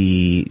this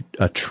be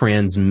a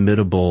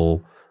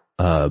transmittable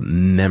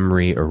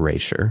memory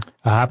erasure?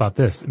 How about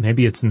this?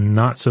 Maybe it's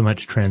not so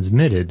much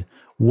transmitted.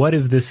 What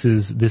if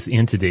this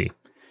entity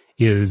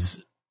is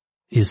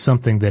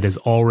something that has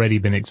already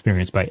been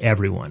experienced by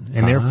everyone?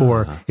 And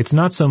therefore, it's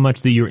not so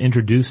much that you're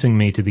introducing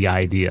me to the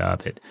idea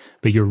of it,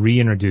 but you're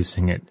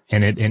reintroducing it.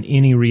 And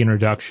any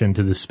reintroduction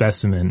to the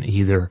specimen,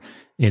 either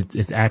it's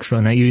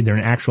either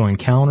an actual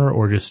encounter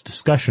or just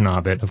discussion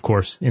of it, of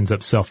course, ends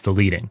up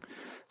self-deleting.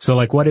 So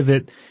like, what if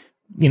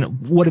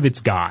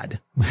it's God?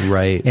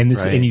 Right.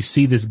 and you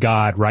see this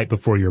God right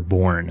before you're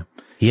born.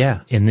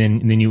 Yeah. And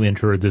then you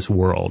enter this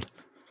world.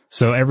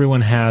 So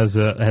everyone has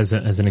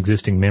an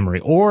existing memory.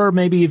 Or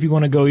maybe if you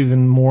want to go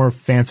even more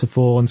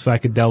fanciful and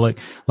psychedelic,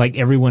 like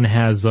everyone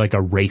has like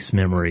a race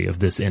memory of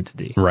this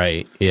entity.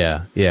 Right.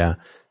 Yeah. Yeah.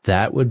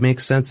 That would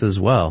make sense as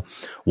well.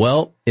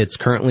 Well, it's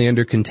currently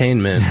under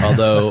containment,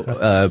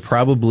 although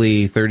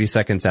probably 30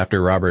 seconds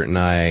after Robert and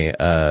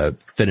I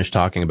finish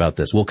talking about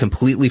this, we'll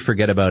completely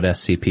forget about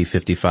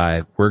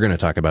SCP-55. We're going to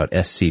talk about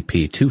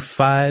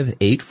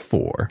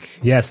SCP-2584.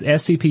 Yes,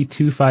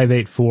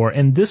 SCP-2584.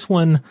 And this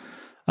one,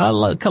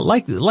 like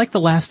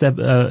the last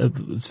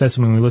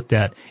specimen we looked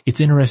at, it's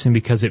interesting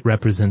because it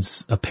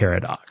represents a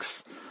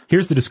paradox.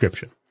 Here's the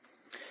description.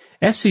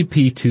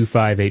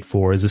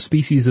 SCP-2584 is a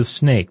species of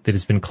snake that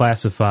has been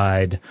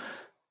classified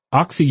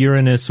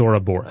Oxyuranus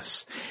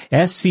ouroboros.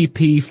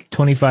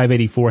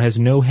 SCP-2584 has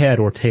no head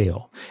or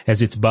tail,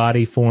 as its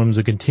body forms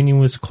a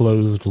continuous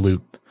closed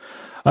loop.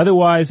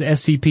 Otherwise,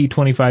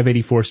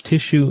 SCP-2584's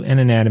tissue and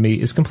anatomy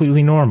is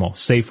completely normal,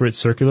 save for its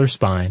circular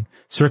spine,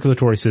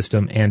 circulatory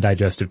system, and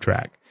digestive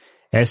tract.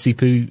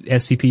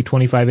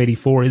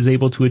 SCP-2584 is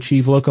able to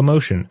achieve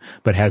locomotion,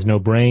 but has no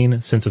brain,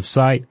 sense of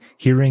sight,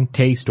 hearing,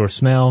 taste, or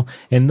smell,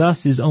 and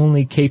thus is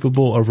only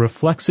capable of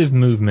reflexive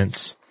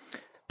movements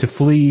to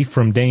flee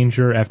from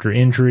danger after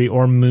injury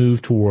or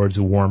move towards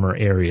warmer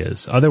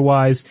areas.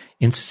 Otherwise,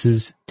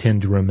 instances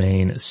tend to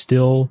remain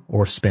still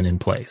or spin in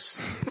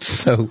place.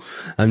 So,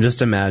 I'm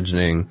just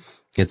imagining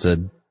it's a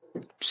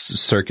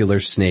circular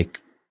snake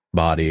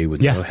body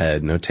with no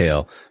head, no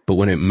tail, but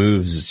when it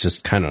moves, it's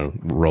just kind of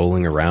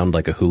rolling around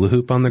like a hula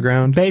hoop on the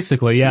ground.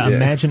 Basically, yeah.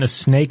 Imagine a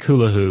snake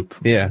hula hoop.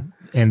 Yeah.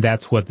 And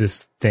that's what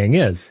this thing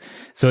is.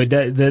 So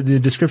the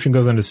description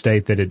goes on to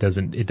state that it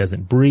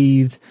doesn't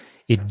breathe.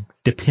 It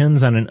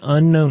depends on an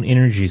unknown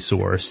energy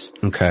source.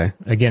 Okay.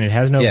 Again, it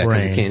has no brain. Yeah,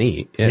 because it can't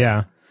eat.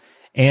 Yeah.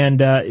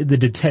 And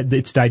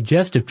its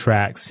digestive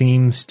tract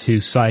seems to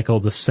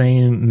cycle the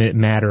same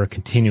matter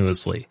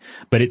continuously,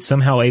 but it's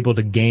somehow able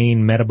to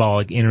gain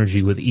metabolic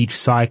energy with each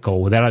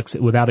cycle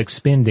without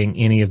expending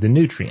any of the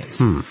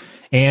nutrients.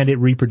 And it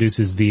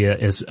reproduces via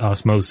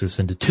osmosis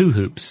into two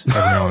hoops of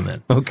an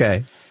element.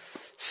 Okay.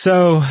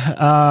 So,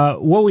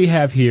 what we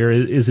have here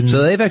is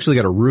so they've actually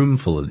got a room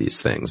full of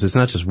these things. It's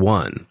not just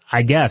one.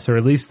 I guess, or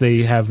at least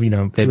they have, they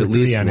have at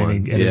least on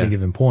one. any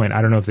given point.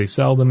 I don't know if they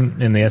sell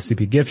them in the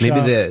SCP gift shop.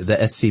 Maybe the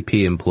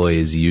SCP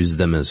employees use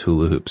them as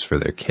hula hoops for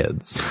their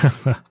kids.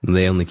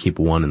 They only keep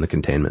one in the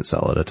containment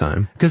cell at a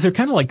time. Because they're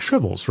kind of like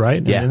tribbles,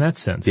 right? Yeah. In that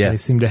sense. Yeah. They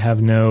seem to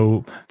have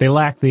they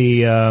lack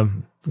the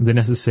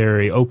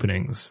necessary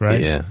openings,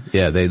 right? Yeah.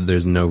 Yeah.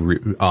 There's no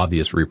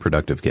obvious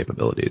reproductive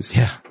capabilities.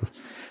 Yeah.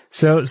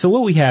 So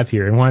what we have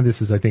here, and why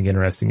this is, I think,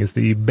 interesting, is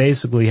that you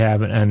basically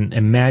have an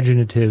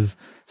imaginative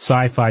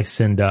sci-fi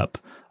send-up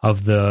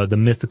of the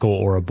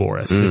mythical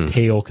Ouroboros, the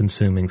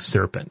tail-consuming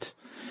serpent,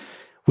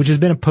 which has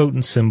been a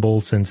potent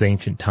symbol since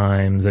ancient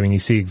times. I mean, you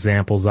see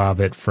examples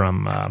of it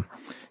from,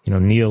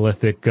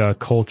 Neolithic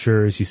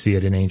cultures. You see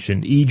it in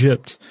ancient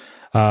Egypt.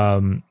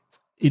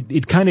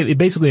 It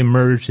basically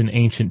emerged in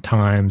ancient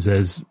times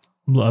as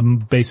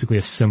basically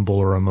a symbol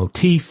or a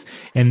motif,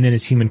 and then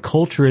as human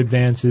culture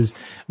advances,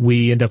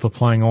 we end up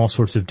applying all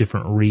sorts of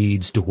different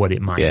reads to what it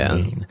might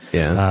mean.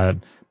 Yeah.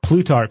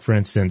 Plutarch, for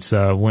instance,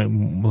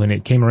 when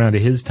it came around to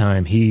his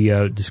time, he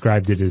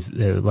described it as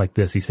like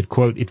this. He said,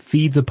 quote, "It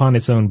feeds upon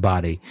its own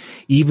body.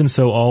 Even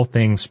so, all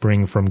things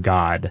spring from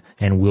God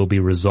and will be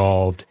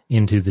resolved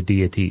into the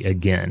deity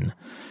again."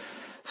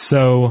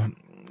 So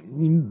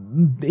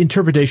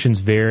interpretations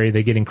vary.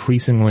 They get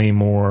increasingly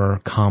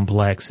more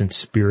complex and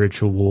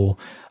spiritual.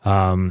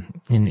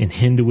 In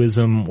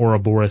Hinduism,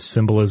 Ouroboros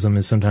symbolism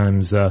is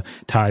sometimes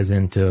ties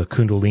into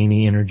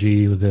Kundalini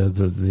energy,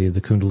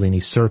 the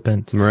Kundalini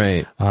serpent.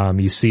 Right.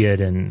 You see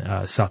it in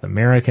South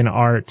American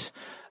art.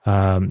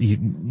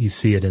 You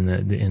see it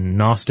in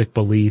Gnostic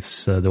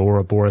beliefs. The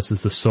Ouroboros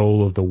is the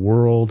soul of the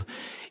world.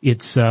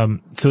 It's so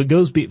it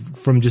goes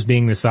from just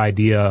being this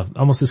idea,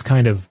 almost this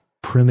kind of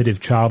primitive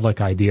childlike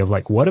idea of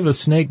like, what if a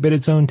snake bit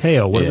its own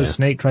tail? What if a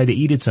snake tried to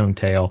eat its own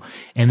tail?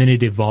 And then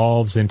it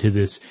evolves into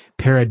this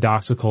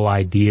paradoxical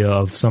idea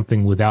of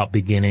something without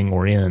beginning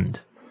or end.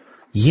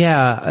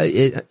 Yeah,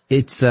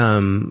 It's,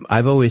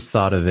 I've always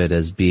thought of it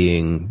as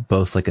being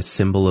both like a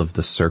symbol of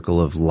the circle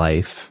of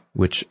life,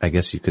 which I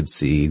guess you could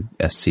see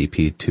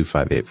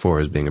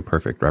SCP-2584 as being a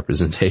perfect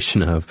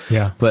representation of.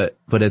 Yeah. But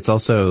it's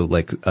also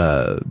like,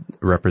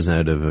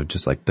 representative of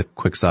just like the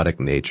quixotic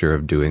nature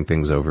of doing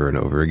things over and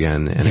over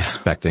again and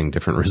expecting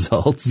different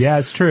results. Yeah,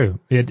 it's true.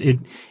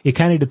 It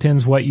kind of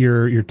depends what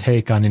your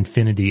take on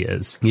infinity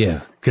is.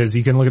 Yeah. Because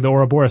you can look at the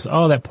Ouroboros,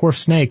 oh, that poor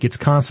snake, it's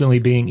constantly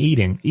being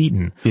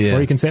eaten. Yeah.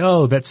 Or you can say,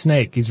 oh, that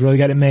snake, he's really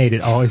got it made.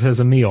 It always has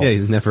a meal. Yeah,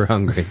 he's never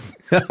hungry.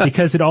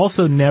 Because it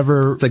also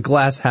never... It's a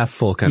glass half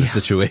full kind of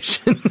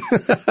situation.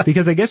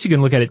 Because I guess you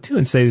can look at it too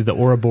and say that the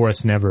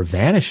Ouroboros never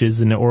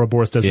vanishes and the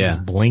Ouroboros doesn't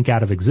just blink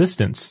out of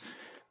existence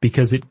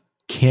because it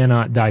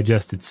cannot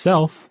digest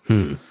itself.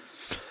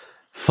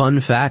 Fun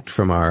fact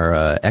from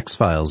our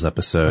X-Files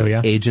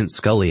episode, Agent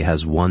Scully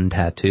has one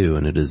tattoo,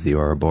 and it is the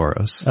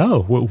Ouroboros.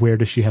 Oh, where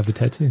does she have the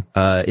tattoo?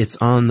 It's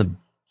on the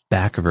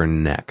back of her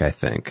neck, I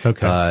think.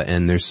 Okay.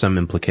 And there's some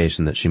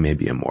implication that she may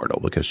be immortal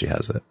because she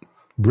has it.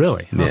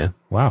 Really? Huh. Yeah.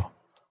 Wow.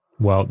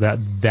 Well, that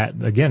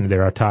again,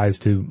 there are ties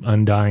to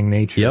undying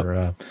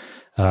nature,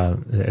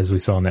 as we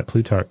saw in that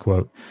Plutarch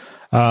quote.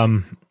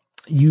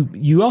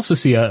 You also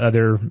see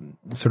other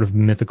sort of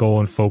mythical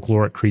and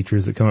folkloric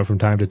creatures that come up from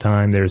time to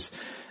time. There's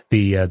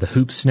the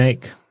hoop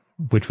snake,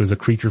 which was a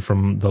creature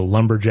from the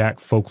lumberjack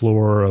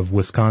folklore of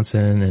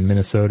Wisconsin and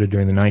Minnesota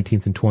during the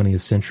 19th and 20th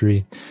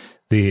century.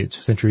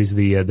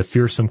 The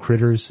fearsome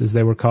critters, as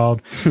they were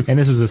called. And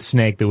this was a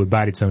snake that would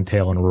bite its own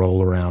tail and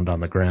roll around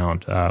on the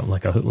ground,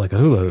 like a hula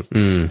hoop.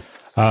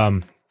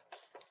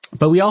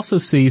 But we also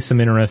see some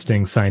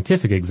interesting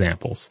scientific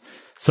examples.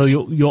 So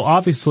you'll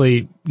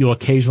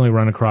occasionally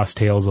run across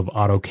tales of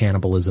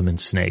autocannibalism in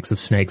snakes, of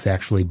snakes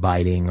actually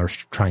biting or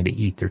trying to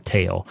eat their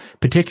tail,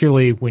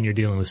 particularly when you're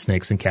dealing with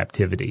snakes in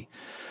captivity.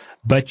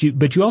 But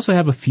you also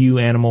have a few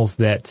animals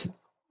that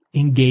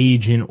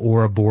engage in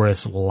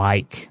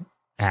Ouroboros-like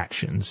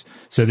actions.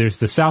 So there's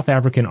the South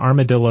African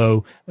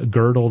armadillo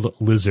girdled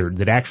lizard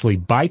that actually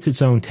bites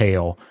its own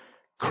tail,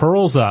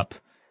 curls up,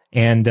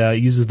 and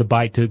uses the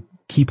bite to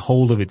keep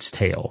hold of its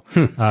tail.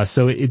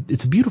 So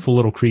it's a beautiful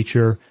little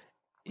creature.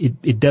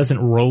 It doesn't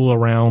roll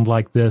around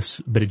like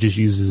this, but it just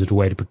uses it as a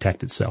way to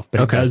protect itself.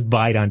 But it does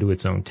bite onto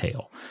its own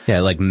tail. Yeah,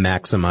 it like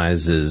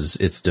maximizes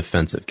its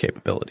defensive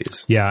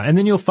capabilities. Yeah, and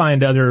then you'll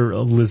find other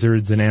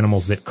lizards and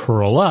animals that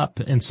curl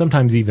up and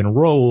sometimes even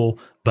roll,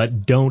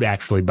 but don't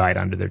actually bite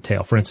onto their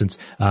tail. For instance,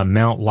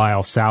 Mount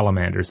Lyell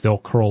salamanders, they'll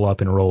curl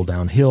up and roll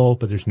downhill,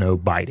 but there's no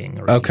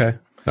biting. Okay.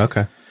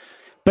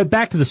 But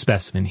back to the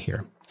specimen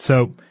here.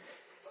 So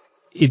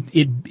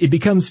it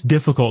becomes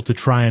difficult to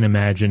try and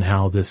imagine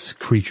how this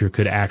creature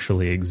could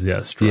actually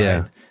exist, right?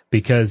 Yeah.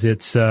 Because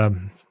it's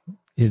an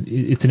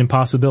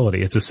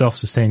impossibility. It's a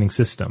self-sustaining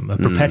system, a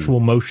perpetual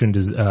motion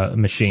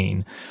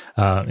machine.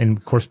 And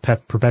of course,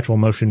 perpetual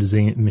motion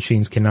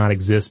machines cannot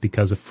exist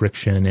because of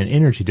friction and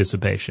energy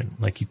dissipation.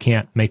 Like you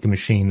can't make a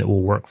machine that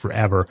will work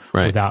forever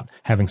without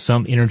having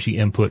some energy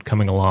input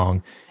coming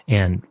along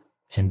and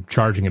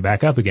charging it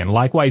back up again.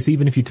 Likewise,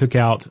 even if you took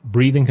out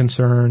breathing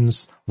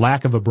concerns,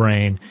 lack of a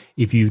brain,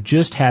 if you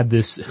just had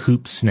this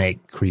hoop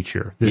snake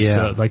creature,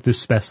 like this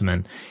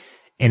specimen,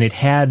 and it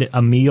had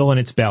a meal in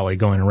its belly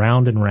going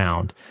round and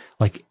round,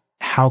 like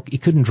how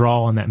it couldn't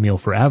draw on that meal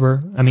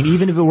forever. I mean,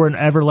 even if it were an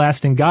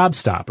everlasting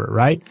gobstopper,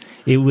 right?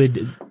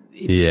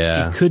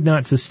 It could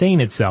not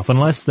sustain itself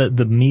unless the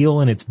meal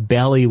in its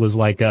belly was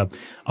like a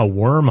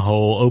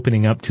wormhole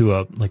opening up to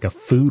a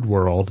food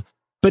world.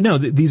 But no,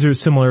 these are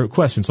similar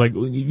questions. Like,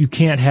 you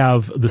can't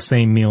have the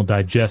same meal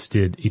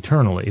digested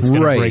eternally. It's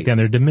going to break down.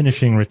 They're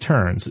diminishing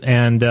returns.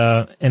 And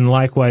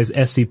likewise,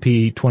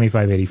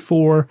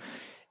 SCP-2584,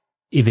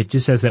 if it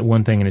just has that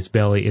one thing in its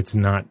belly, it's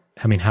not,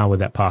 I mean, how would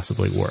that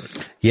possibly work?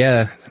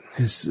 Yeah.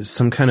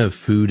 Some kind of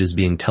food is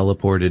being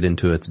teleported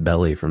into its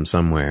belly from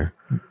somewhere.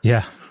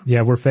 Yeah.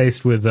 Yeah, we're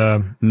faced with,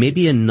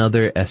 maybe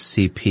another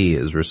SCP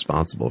is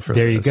responsible for this.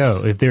 There you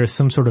go. If there is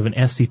some sort of an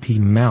SCP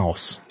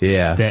mouse.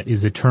 That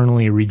is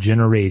eternally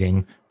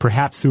regenerating,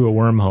 perhaps through a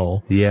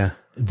wormhole.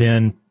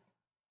 Then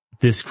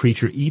this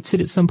creature eats it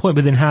at some point,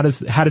 but then how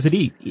does it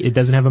eat? It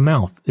doesn't have a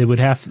mouth. It would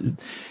have,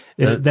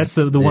 that's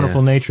the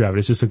wonderful nature of it.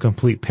 It's just a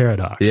complete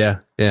paradox. Yeah.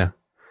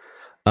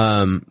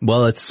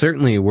 Well, it's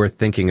certainly worth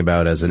thinking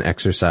about as an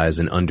exercise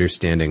in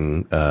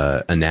understanding,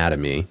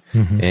 anatomy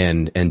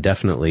and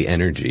definitely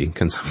energy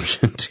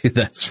consumption too.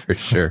 That's for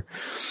sure.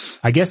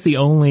 I guess the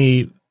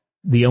only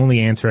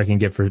answer I can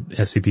get for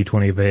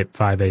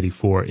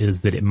SCP-2584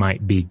 is that it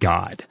might be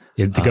God.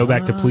 To go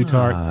back to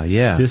Plutarch,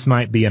 this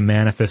might be a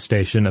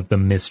manifestation of the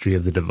mystery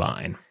of the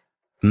divine.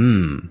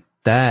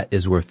 That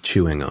is worth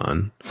chewing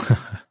on.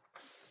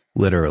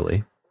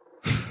 Literally.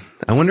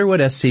 I wonder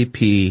what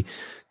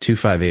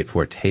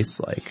SCP-2584 tastes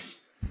like.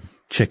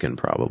 Chicken,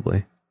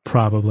 probably.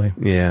 Probably.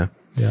 Yeah.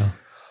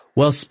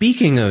 Well,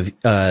 speaking of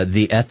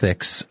the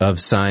ethics of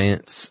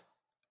science,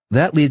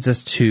 that leads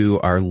us to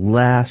our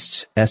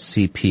last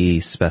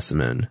SCP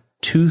specimen,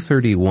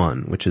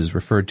 231, which is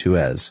referred to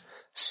as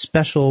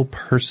Special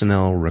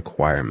Personnel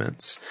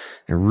Requirements.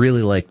 I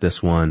really like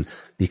this one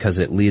because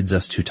it leads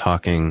us to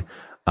talking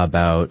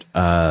about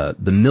the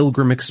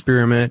Milgram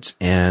experiment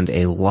and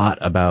a lot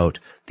about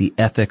the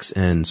ethics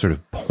and sort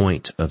of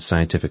point of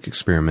scientific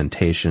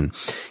experimentation.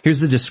 Here's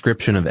the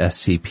description of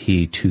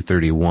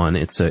SCP-231.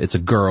 It's a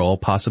girl,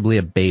 possibly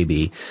a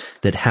baby,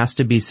 that has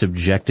to be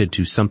subjected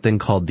to something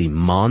called the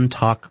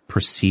Montauk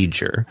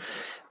procedure.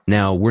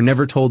 Now, we're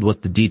never told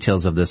what the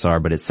details of this are,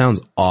 but it sounds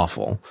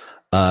awful.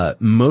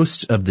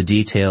 Most of the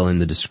detail in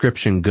the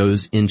description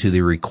goes into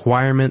the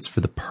requirements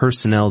for the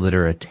personnel that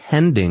are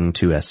attending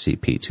to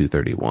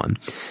SCP-231.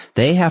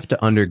 They have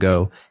to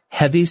undergo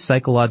heavy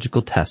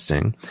psychological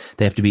testing.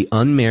 They have to be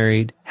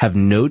unmarried, have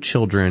no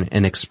children,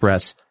 and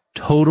express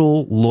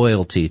total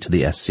loyalty to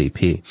the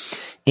SCP.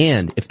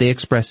 And if they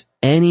express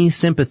any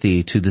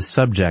sympathy to the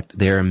subject,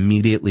 they are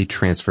immediately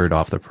transferred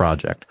off the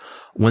project.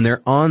 When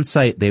they're on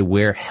site, they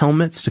wear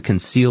helmets to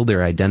conceal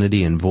their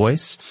identity and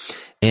voice.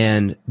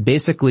 And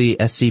basically,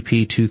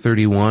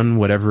 SCP-231,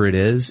 whatever it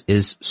is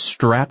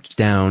strapped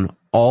down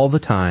all the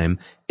time,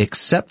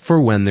 except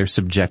for when they're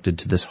subjected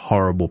to this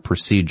horrible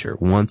procedure,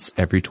 once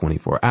every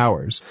 24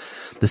 hours.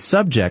 The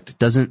subject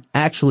doesn't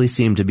actually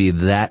seem to be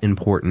that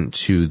important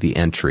to the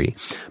entry.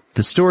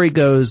 The story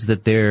goes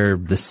that they're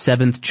the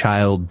 7th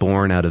child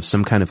born out of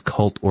some kind of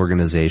cult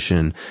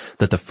organization,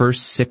 that the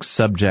first 6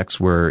 subjects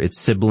were its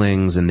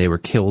siblings, and they were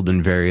killed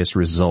in various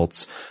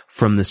results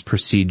from this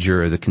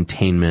procedure, the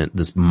containment,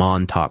 this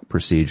Montauk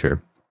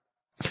procedure.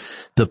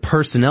 The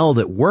personnel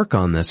that work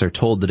on this are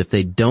told that if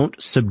they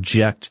don't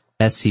subject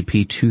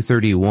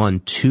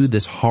SCP-231 to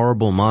this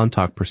horrible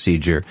Montauk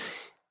procedure,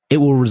 it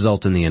will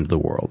result in the end of the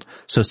world.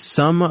 So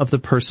some of the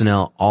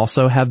personnel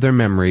also have their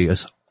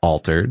memories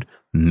altered,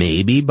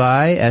 maybe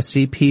by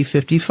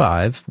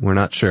SCP-55, we're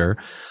not sure,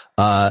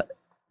 but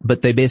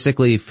they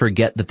basically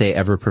forget that they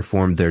ever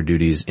performed their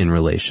duties in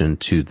relation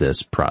to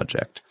this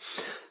project.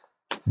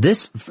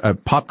 This,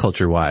 pop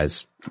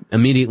culture-wise,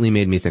 immediately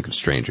made me think of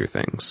Stranger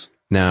Things.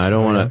 Now, I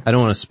don't want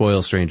to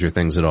spoil Stranger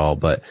Things at all,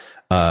 but,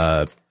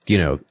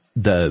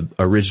 the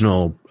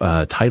original,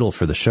 title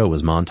for the show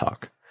was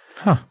Montauk.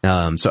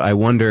 Huh. So I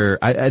wonder,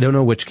 I don't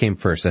know which came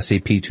first,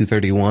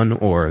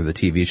 SCP-231 or the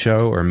TV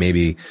show, or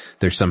maybe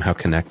they're somehow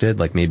connected,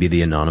 like maybe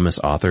the anonymous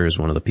author is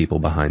one of the people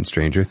behind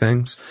Stranger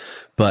Things.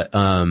 But,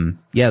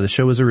 the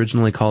show was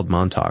originally called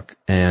Montauk,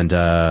 and,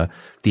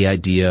 the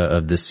idea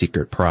of this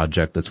secret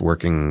project that's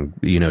working,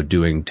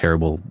 doing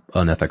terrible,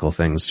 unethical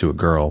things to a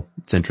girl,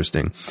 it's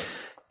interesting.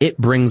 It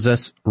brings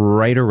us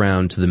right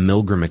around to the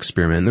Milgram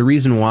experiment. And the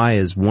reason why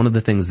is one of the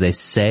things they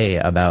say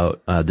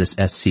about this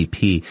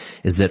SCP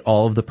is that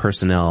all of the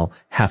personnel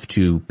have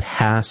to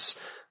pass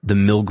the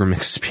Milgram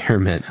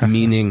experiment,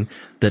 meaning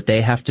that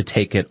they have to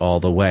take it all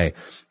the way.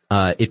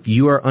 If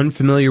you are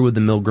unfamiliar with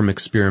the Milgram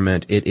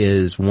experiment, it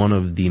is one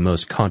of the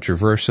most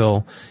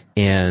controversial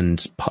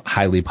and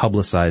highly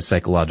publicized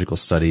psychological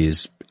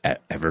studies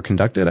ever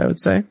conducted, I would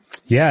say.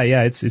 Yeah,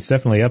 it's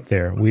definitely up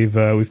there. We've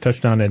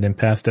touched on it in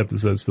past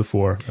episodes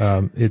before.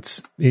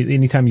 It's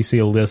anytime you see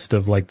a list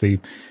of like the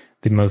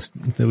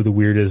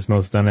weirdest,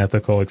 most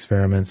unethical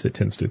experiments, it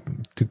tends to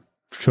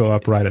show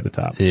up right at the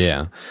top.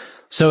 Yeah.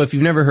 So if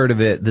you've never heard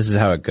of it, this is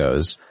how it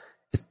goes.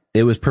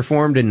 It was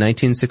performed in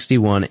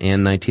 1961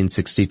 and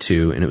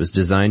 1962, and it was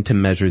designed to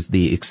measure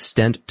the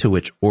extent to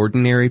which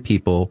ordinary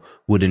people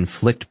would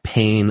inflict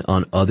pain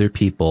on other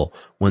people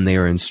when they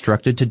are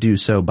instructed to do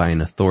so by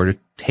an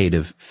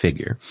authoritative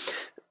figure.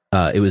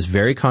 It was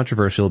very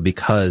controversial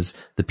because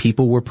the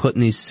people were put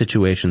in these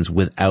situations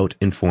without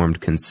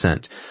informed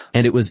consent.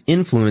 And it was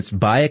influenced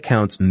by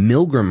accounts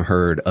Milgram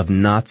heard of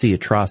Nazi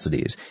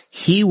atrocities.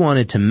 He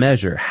wanted to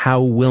measure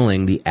how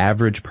willing the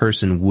average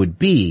person would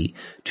be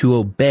to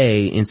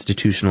obey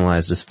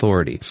institutionalized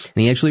authority.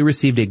 And he actually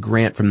received a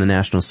grant from the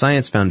National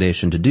Science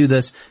Foundation to do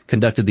this,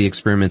 conducted the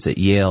experiments at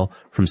Yale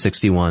from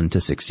 61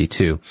 to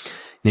 62.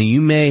 Now,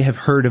 you may have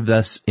heard of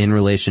this in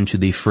relation to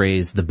the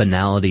phrase, the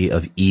banality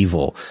of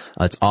evil.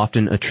 It's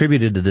often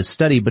attributed to this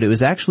study, but it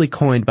was actually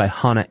coined by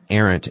Hannah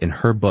Arendt in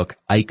her book,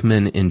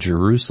 Eichmann in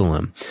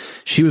Jerusalem.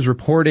 She was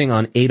reporting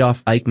on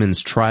Adolf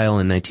Eichmann's trial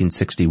in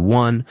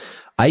 1961.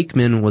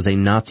 Eichmann was a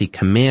Nazi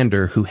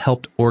commander who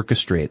helped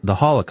orchestrate the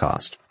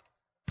Holocaust.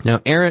 Now,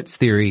 Arendt's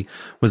theory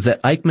was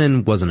that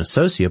Eichmann wasn't a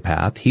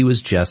sociopath. He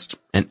was just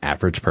an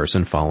average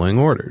person following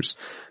orders.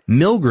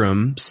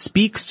 Milgram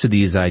speaks to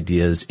these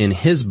ideas in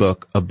his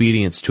book,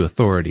 Obedience to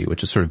Authority,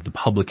 which is sort of the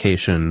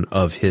publication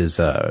of his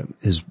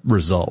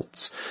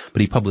results.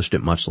 But he published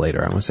it much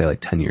later. I want to say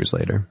like 10 years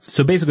later.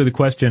 So basically the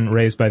question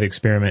raised by the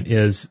experiment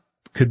is,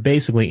 could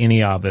basically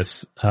any of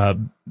us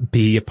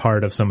be a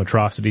part of some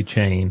atrocity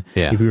chain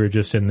if we were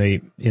just in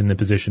the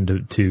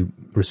position to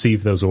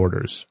receive those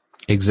orders?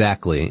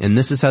 Exactly. And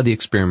this is how the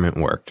experiment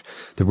worked.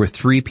 There were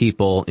 3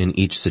 people in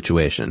each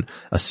situation,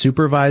 a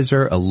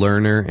supervisor, a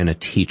learner, and a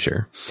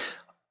teacher.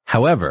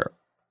 However,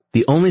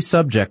 the only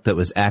subject that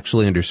was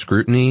actually under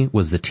scrutiny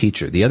was the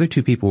teacher. The other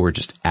 2 people were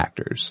just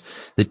actors.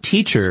 The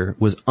teacher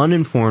was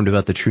uninformed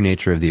about the true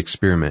nature of the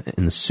experiment,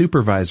 and the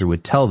supervisor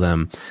would tell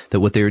them that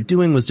what they were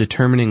doing was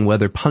determining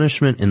whether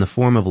punishment in the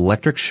form of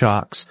electric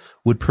shocks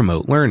would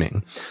promote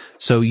learning.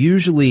 So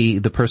usually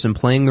the person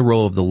playing the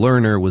role of the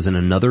learner was in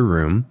another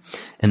room,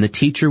 and the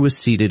teacher was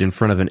seated in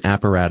front of an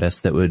apparatus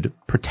that would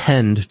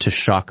pretend to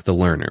shock the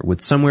learner with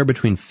somewhere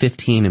between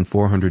 15 and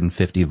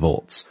 450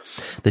 volts.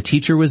 The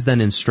teacher was then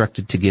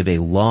instructed to give a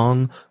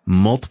long,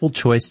 multiple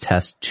choice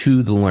test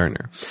to the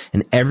learner.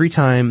 And every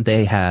time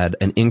they had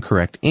an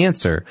incorrect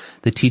answer,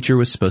 the teacher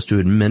was supposed to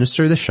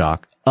administer the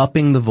shock,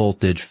 upping the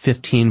voltage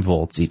 15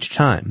 volts each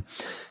time.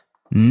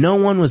 No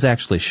one was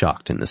actually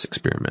shocked in this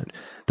experiment.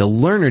 The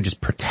learner just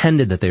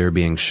pretended that they were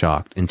being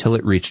shocked until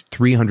it reached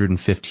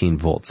 315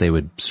 volts. They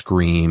would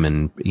scream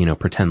and,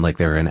 pretend like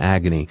they were in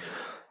agony.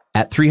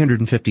 At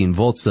 315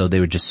 volts, though, they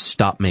would just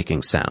stop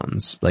making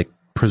sounds. Like,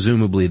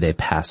 presumably they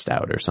passed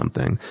out or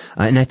something.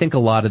 And I think a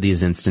lot of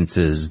these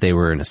instances, they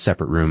were in a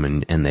separate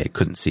room and they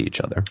couldn't see each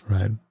other.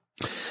 Right.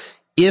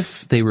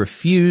 If the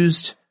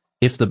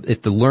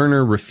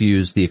learner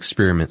refused, the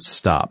experiment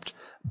stopped.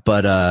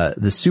 But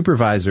the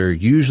supervisor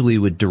usually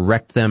would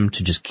direct them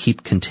to just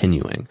keep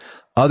continuing.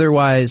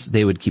 Otherwise,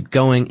 they would keep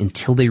going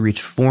until they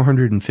reached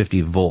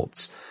 450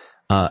 volts.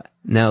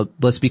 Now,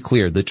 let's be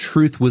clear. The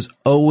truth was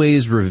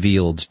always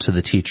revealed to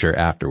the teacher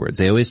afterwards.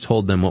 They always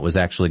told them what was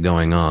actually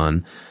going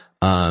on.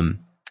 And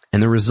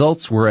the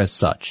results were as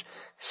such.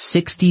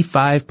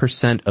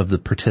 65% of the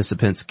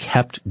participants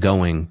kept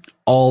going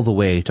all the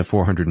way to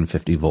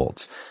 450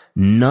 volts.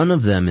 None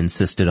of them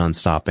insisted on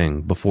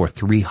stopping before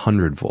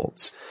 300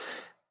 volts.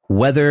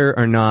 Whether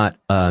or not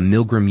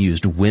Milgram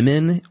used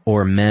women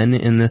or men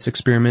in this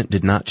experiment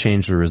did not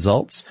change the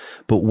results,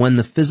 but when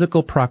the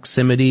physical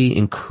proximity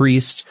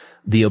increased,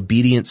 the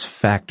obedience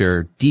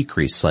factor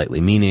decreased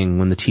slightly, meaning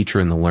when the teacher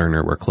and the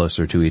learner were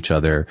closer to each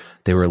other,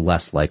 they were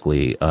less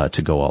likely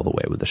to go all the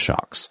way with the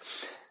shocks.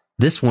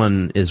 This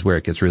one is where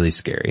it gets really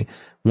scary.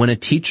 When a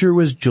teacher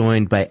was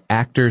joined by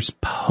actors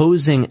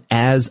posing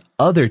as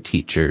other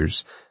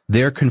teachers,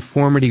 their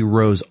conformity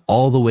rose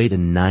all the way to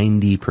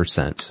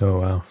 90%. Oh,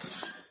 wow.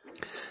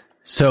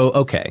 So,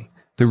 okay,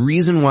 the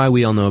reason why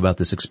we all know about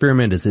this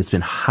experiment is it's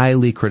been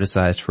highly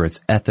criticized for its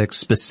ethics,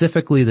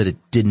 specifically that it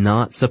did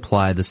not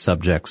supply the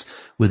subjects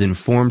with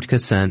informed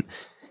consent,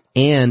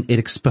 and it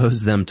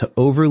exposed them to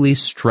overly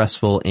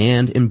stressful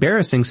and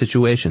embarrassing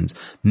situations.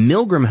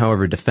 Milgram,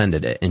 however,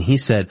 defended it, and he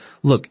said,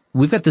 look,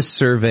 we've got this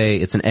survey,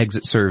 it's an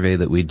exit survey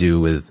that we do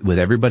with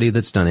everybody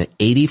that's done it.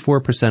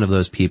 84% of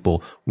those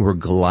people were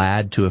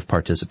glad to have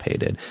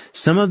participated.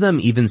 Some of them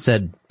even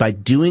said by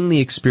doing the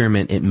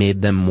experiment, it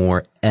made them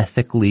more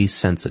ethically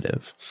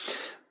sensitive.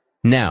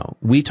 Now,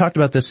 we talked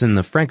about this in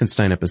the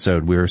Frankenstein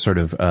episode. We were sort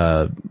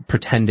of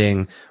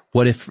pretending,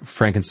 what if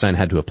Frankenstein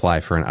had to apply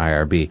for an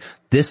IRB?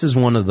 This is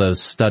one of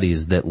those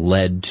studies that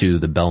led to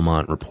the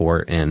Belmont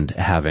report and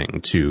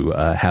having to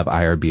have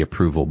IRB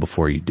approval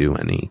before you do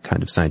any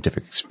kind of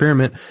scientific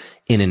experiment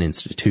in an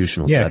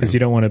institutional setting. Yeah, because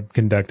you don't want to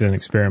conduct an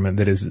experiment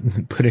that is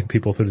putting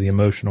people through the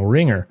emotional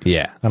ringer.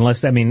 Yeah. Unless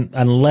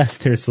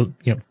there's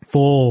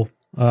full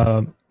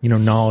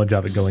knowledge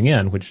of it going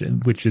in, which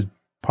is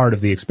part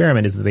of the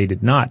experiment, is that they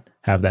did not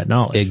have that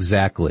knowledge.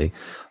 Exactly.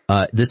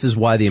 This is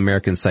why the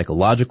American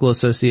Psychological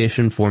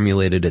Association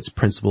formulated its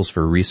principles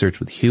for research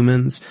with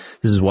humans.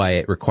 This is why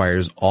it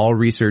requires all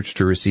research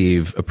to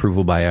receive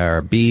approval by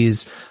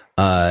IRBs.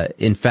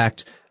 In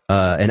fact,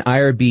 an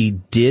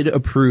IRB did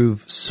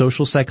approve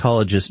social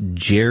psychologist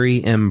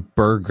Jerry M.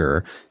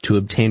 Berger to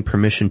obtain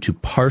permission to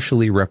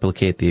partially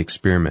replicate the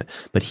experiment,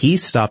 but he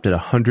stopped at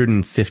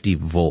 150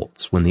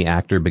 volts when the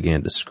actor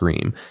began to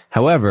scream.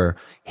 However,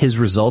 his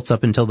results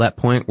up until that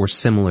point were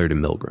similar to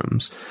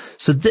Milgram's.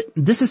 So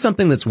this is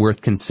something that's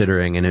worth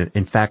considering, and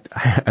in fact,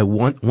 I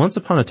once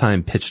upon a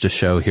time pitched a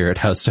show here at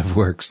How Stuff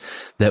Works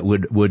that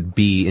would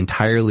be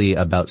entirely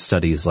about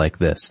studies like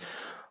this.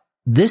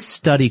 This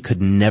study could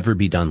never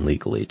be done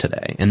legally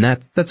today, and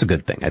that's a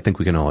good thing. I think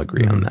we can all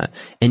agree on that.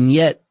 And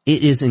yet,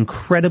 it is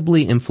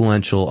incredibly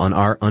influential on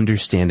our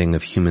understanding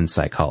of human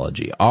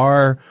psychology.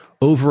 Our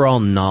overall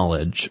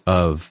knowledge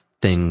of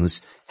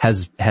things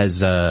has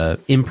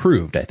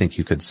improved, I think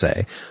you could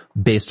say,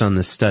 based on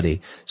this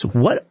study. So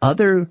what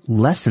other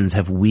lessons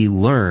have we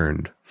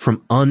learned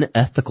from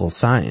unethical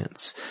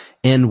science?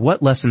 And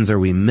what lessons are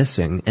we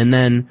missing? And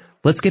then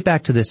let's get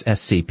back to this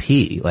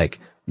SCP. Like,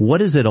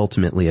 what is it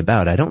ultimately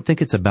about? I don't think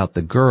it's about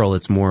the girl.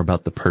 It's more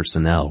about the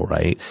personnel,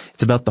 right?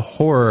 It's about the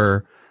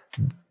horror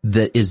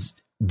that is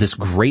this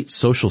great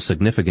social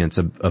significance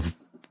of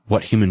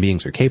what human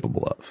beings are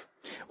capable of.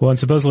 Well, and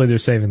supposedly they're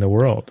saving the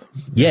world.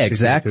 Yeah,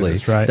 exactly.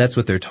 This, right? That's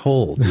what they're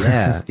told.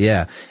 Yeah,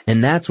 yeah.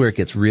 And that's where it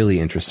gets really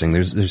interesting.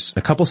 There's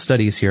a couple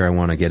studies here I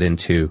want to get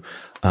into.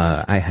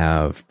 I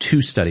have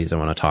two studies I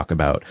want to talk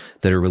about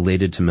that are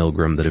related to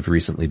Milgram that have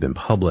recently been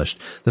published.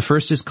 The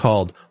first is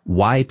called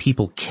Why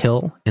People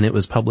Kill, and it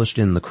was published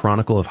in the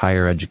Chronicle of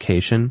Higher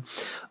Education.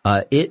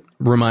 It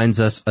reminds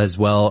us as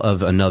well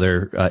of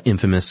another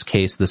infamous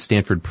case, the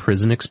Stanford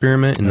Prison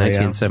Experiment in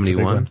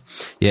 1971.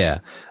 Yeah.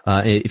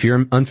 If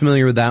you're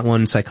unfamiliar with that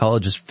one,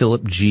 psychologist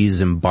Philip G.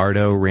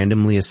 Zimbardo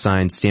randomly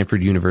assigned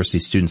Stanford University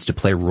students to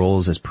play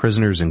roles as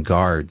prisoners and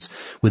guards.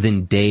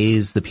 Within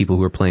days, the people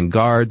who were playing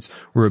guards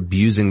were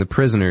abusing abusing the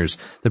prisoners.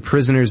 The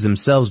prisoners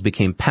themselves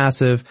became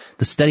passive.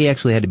 The study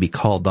actually had to be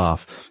called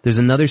off. There's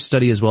another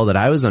study as well that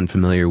I was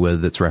unfamiliar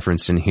with that's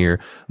referenced in here.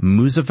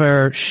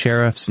 Muzaffar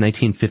Sharif's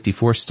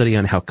 1954 study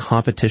on how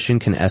competition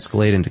can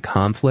escalate into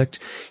conflict.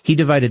 He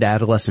divided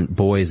adolescent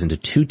boys into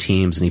two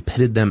teams and he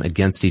pitted them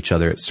against each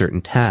other at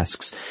certain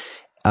tasks.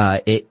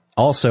 It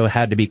also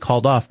had to be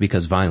called off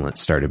because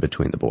violence started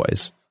between the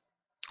boys.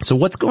 So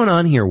what's going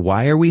on here?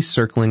 Why are we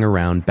circling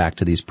around back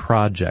to these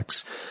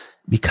projects?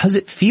 Because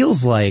it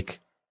feels like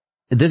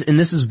this, and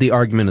this is the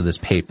argument of this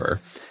paper.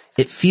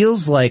 It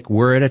feels like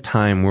we're at a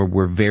time where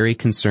we're very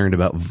concerned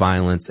about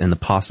violence and the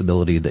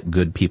possibility that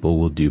good people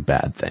will do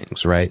bad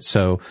things, right?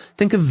 So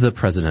think of the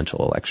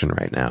presidential election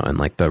right now and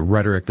like the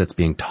rhetoric that's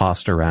being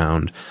tossed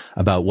around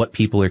about what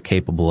people are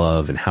capable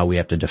of and how we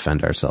have to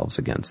defend ourselves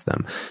against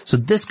them. So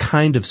this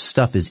kind of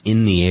stuff is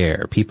in the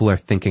air. People are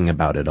thinking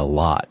about it a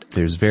lot.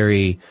 There's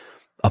very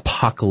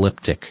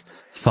apocalyptic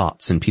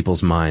thoughts in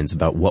people's minds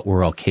about what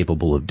we're all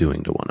capable of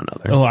doing to one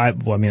another.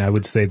 I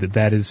would say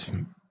that is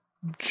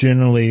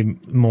generally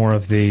more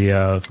of the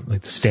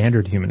like the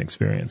standard human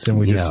experience, and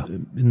we just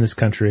in this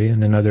country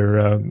and in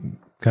other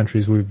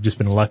countries we've just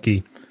been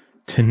lucky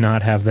to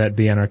not have that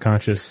be on our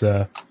conscious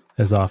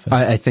as often.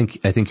 I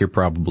think you're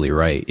probably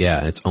right.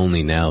 Yeah, it's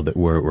only now that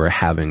we're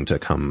having to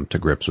come to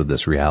grips with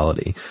this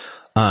reality.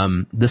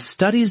 The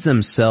studies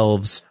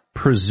themselves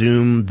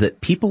presume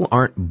that people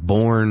aren't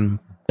born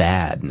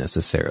bad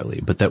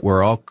necessarily, but that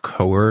we're all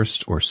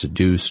coerced or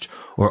seduced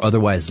or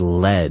otherwise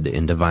led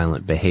into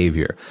violent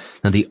behavior.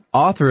 Now, the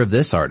author of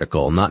this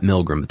article, not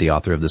Milgram, but the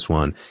author of this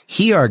one,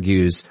 he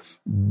argues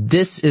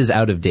this is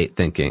out-of-date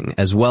thinking,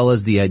 as well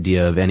as the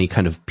idea of any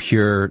kind of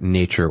pure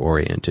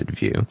nature-oriented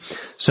view.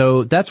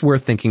 So that's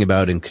worth thinking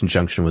about in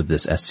conjunction with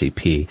this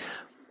SCP.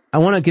 I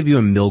want to give you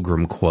a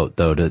Milgram quote,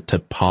 though, to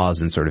pause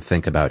and sort of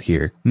think about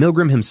here.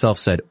 Milgram himself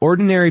said,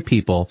 "Ordinary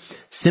people,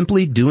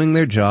 simply doing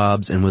their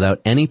jobs and without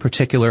any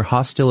particular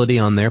hostility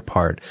on their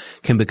part,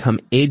 can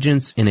become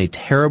agents in a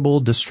terrible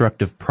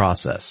destructive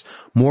process.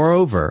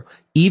 Moreover,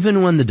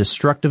 even when the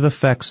destructive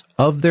effects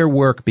of their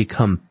work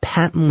become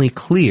patently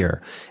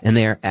clear and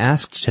they are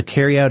asked to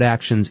carry out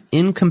actions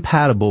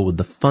incompatible with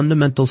the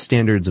fundamental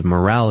standards of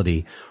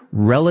morality,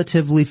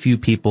 relatively few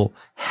people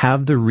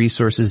have the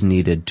resources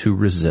needed to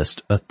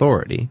resist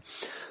authority."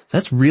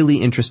 That's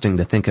really interesting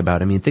to think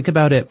about. I mean, think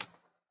about it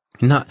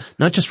not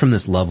just from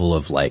this level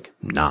of like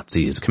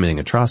Nazis committing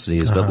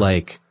atrocities, but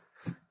like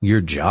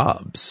your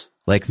jobs.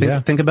 Like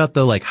think about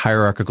the like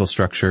hierarchical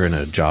structure in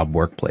a job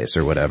workplace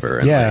or whatever.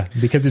 And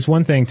because it's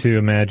one thing to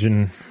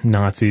imagine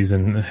Nazis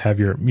and have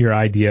your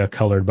idea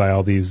colored by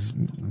all these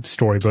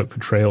storybook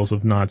portrayals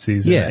of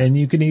Nazis. And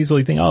you can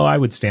easily think, oh, I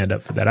would stand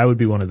up for that. I would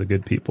be one of the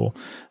good people.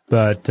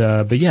 But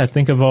yeah,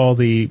 think of all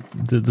the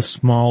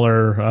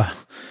smaller,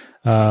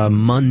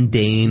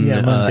 mundane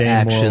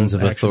actions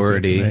of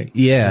authority.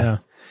 Yeah.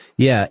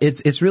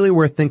 It's really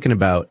worth thinking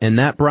about. And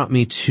that brought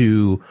me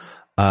to,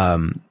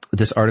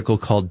 this article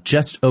called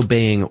Just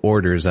Obeying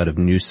Orders out of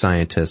New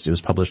Scientist. It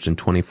was published in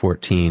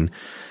 2014.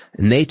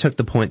 And they took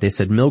the point, they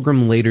said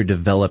Milgram later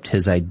developed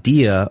his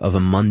idea of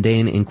a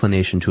mundane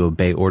inclination to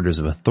obey orders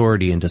of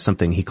authority into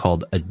something he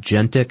called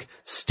agentic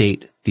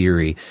state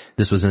theory.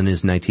 This was in his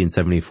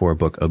 1974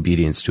 book,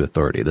 Obedience to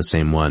Authority, the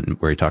same one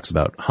where he talks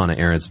about Hannah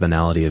Arendt's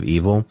banality of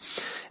evil.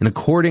 And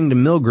according to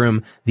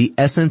Milgram, the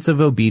essence of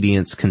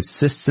obedience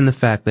consists in the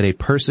fact that a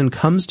person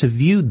comes to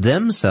view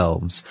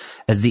themselves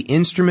as the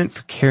instrument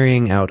for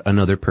carrying out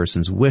another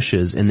person's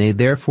wishes, and they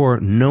therefore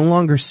no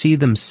longer see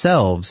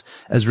themselves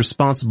as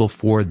responsible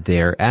for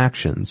their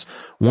actions.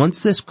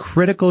 Once this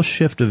critical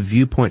shift of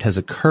viewpoint has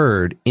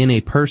occurred in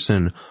a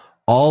person,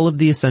 all of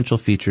the essential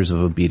features of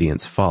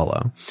obedience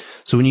follow.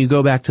 So when you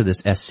go back to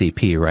this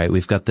SCP, right,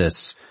 we've got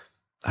this,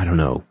 I don't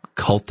know,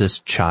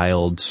 cultist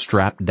child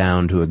strapped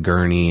down to a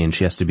gurney and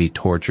she has to be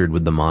tortured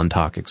with the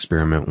Montauk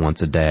experiment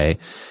once a day.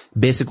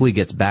 Basically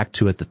gets back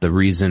to it that the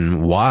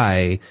reason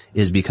why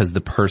is because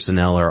the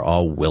personnel are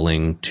all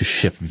willing to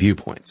shift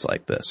viewpoints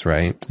like this,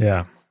 right?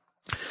 Yeah.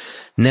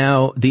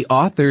 Now, the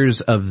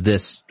authors of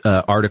this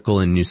article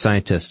in New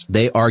Scientist,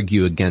 they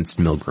argue against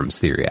Milgram's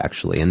theory,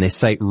 actually, and they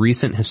cite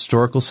recent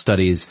historical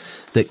studies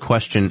that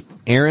question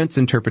Arendt's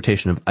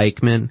interpretation of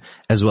Eichmann,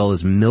 as well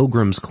as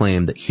Milgram's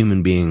claim that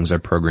human beings are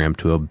programmed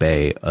to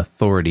obey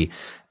authority.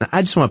 Now,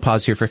 I just want to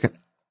pause here for a second.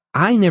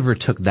 I never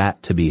took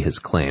that to be his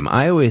claim.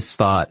 I always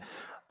thought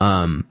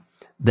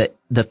that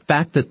the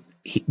fact that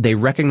they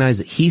recognize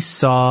that he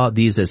saw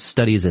these as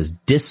studies as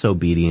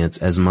disobedience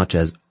as much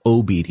as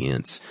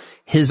obedience.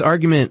 His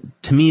argument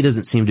to me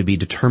doesn't seem to be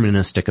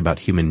deterministic about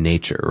human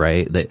nature,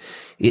 right?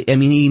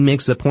 He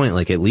makes the point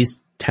like at least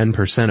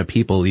 10% of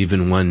people,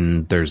 even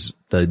when there's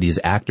these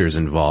actors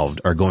involved,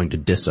 are going to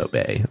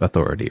disobey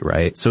authority,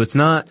 right? So it's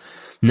not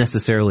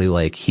necessarily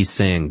like he's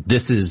saying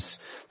this is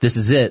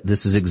it.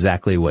 This is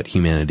exactly what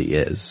humanity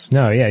is.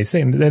 No, yeah, he's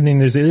saying. I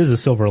mean, it is a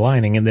silver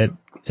lining in that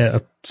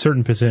a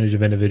certain percentage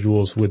of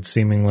individuals would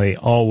seemingly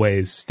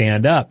always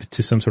stand up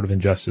to some sort of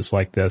injustice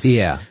like this.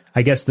 Yeah.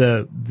 I guess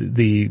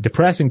the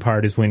depressing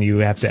part is when you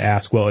have to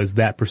ask, well, is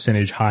that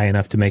percentage high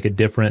enough to make a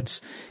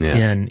difference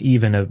in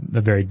even a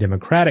very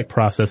democratic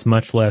process,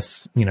 much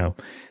less,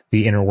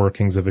 the inner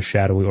workings of a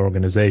shadowy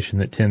organization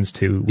that tends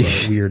to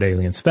weird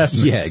alien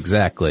specimens. Yeah,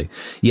 exactly.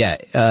 Yeah,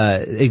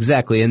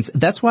 exactly. And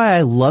that's why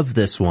I love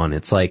this one.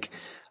 It's like,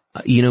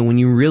 when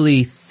you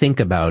really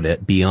think about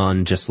it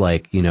beyond just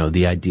like,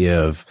 the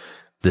idea of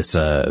this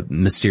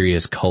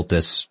mysterious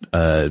cultist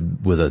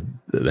with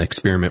an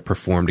experiment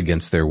performed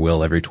against their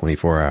will every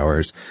 24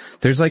 hours,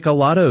 there's like a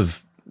lot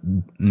of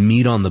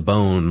meat on the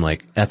bone,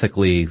 like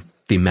ethically,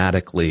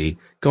 thematically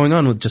going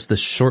on with just this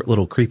short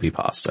little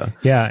creepypasta.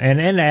 Yeah,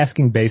 and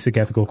asking basic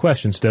ethical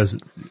questions.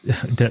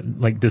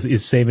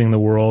 Is saving the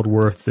world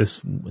worth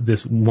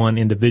this one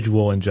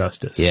individual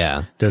injustice?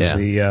 Yeah. Do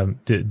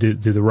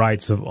the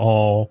rights of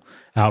all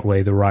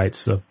outweigh the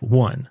rights of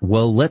one?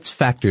 Well, let's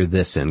factor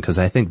this in, because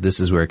I think this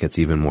is where it gets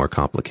even more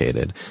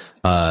complicated.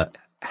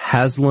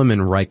 Haslam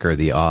and Riker,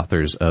 the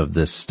authors of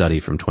this study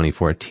from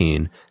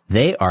 2014,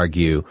 they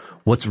argue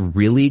what's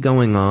really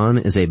going on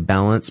is a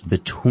balance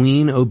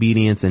between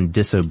obedience and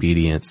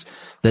disobedience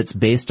that's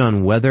based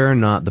on whether or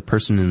not the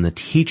person in the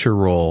teacher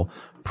role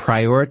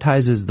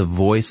prioritizes the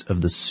voice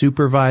of the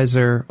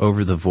supervisor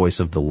over the voice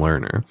of the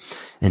learner.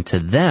 And to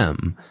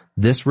them,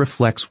 this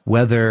reflects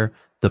whether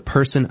the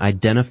person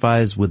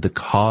identifies with the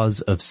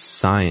cause of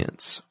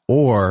science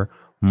or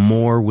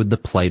more with the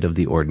plight of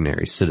the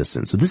ordinary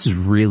citizen. So this is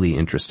really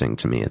interesting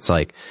to me. It's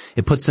like,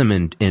 it puts them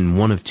in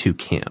one of two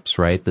camps,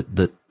 right?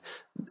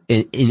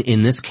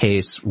 In this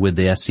case with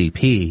the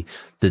SCP,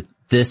 that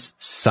this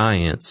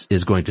science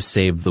is going to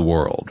save the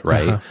world,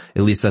 right? Uh-huh.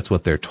 At least that's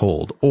what they're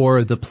told.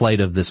 Or the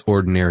plight of this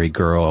ordinary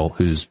girl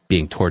who's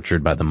being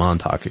tortured by the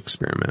Montauk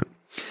experiment.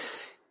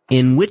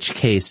 In which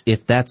case,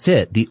 if that's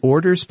it, the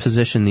orders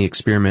position the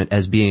experiment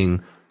as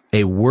being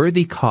a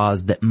worthy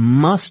cause that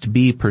must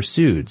be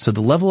pursued. So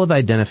the level of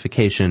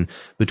identification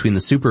between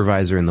the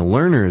supervisor and the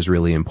learner is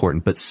really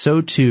important, but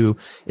so too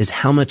is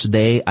how much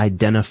they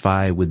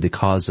identify with the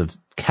cause of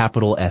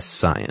capital S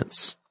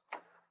science.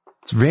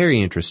 It's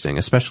very interesting,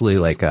 especially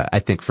I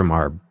think from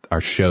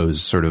our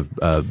show's sort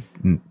of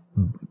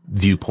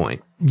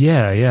viewpoint.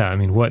 Yeah. I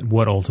mean,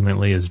 what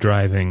ultimately is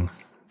driving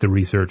the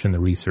research and the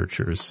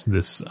researchers?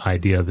 This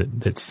idea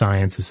that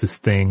science is this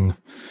thing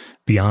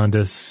beyond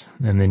us,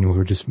 and then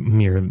we're just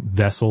mere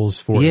vessels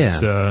for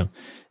its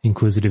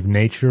inquisitive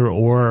nature,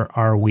 or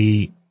are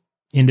we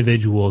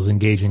individuals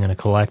engaging in a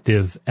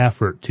collective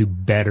effort to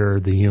better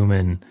the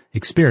human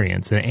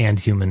experience and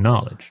human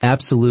knowledge?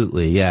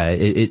 Absolutely. Yeah.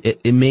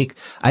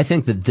 I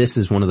think that this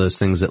is one of those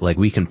things that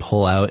we can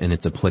pull out and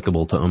it's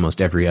applicable to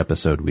almost every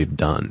episode we've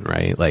done,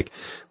 right?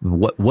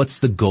 What's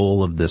the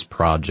goal of this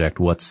project?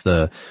 What's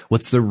the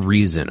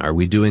reason? Are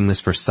we doing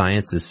this for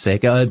science's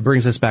sake? It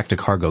brings us back to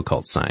cargo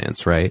cult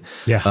science, right?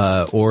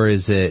 Yeah. Or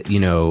is it,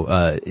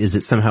 is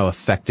it somehow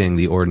affecting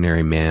the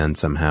ordinary man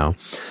somehow?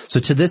 So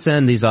to this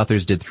end, these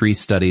authors did 3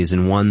 studies.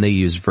 In one, they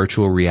used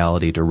virtual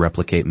reality to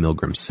replicate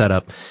Milgram's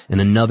setup. In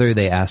another,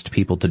 they asked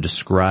people to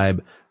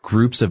describe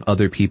groups of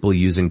other people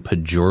using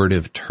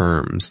pejorative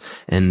terms.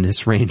 And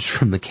this ranged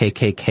from the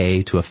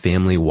KKK to a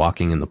family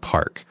walking in the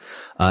park.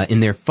 In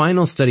their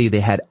final study,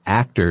 they had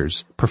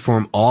actors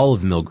perform all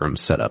of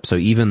Milgram's setup. So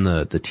even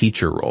the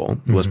teacher role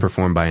was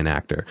performed by an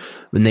actor.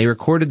 When they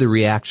recorded the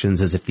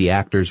reactions as if the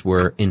actors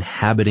were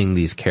inhabiting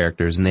these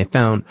characters, and they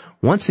found,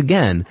 once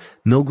again,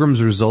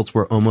 Milgram's results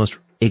were almost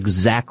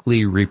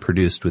exactly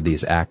reproduced with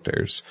these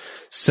actors.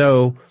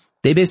 So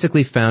they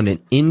basically found an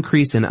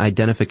increase in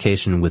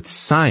identification with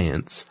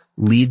science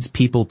leads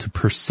people to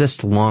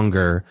persist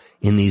longer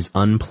in these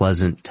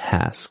unpleasant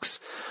tasks.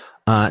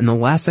 And the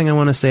last thing I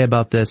want to say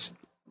about this,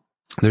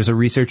 there's a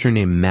researcher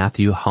named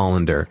Matthew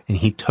Hollander, and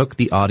he took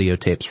the audio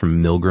tapes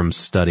from Milgram's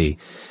study,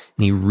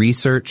 and he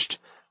researched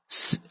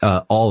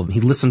all of them.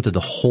 He listened to the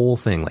whole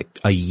thing,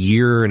 a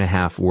year and a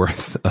half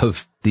worth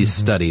of these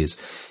studies,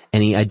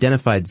 and he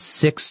identified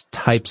 6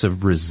 types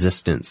of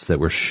resistance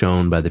that were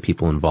shown by the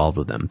people involved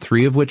with them,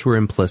 3 of which were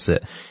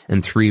implicit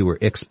and 3 were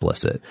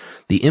explicit.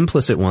 The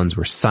implicit ones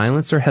were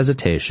silence or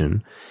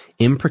hesitation,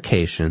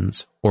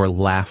 imprecations, or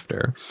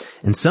laughter.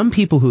 And some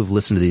people who have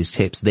listened to these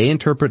tapes, they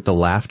interpret the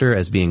laughter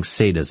as being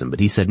sadism, but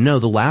he said, no,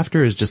 the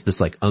laughter is just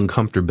this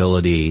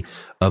uncomfortability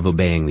of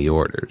obeying the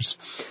orders.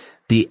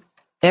 The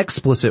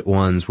explicit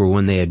ones were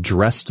when they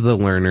addressed the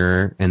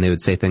learner and they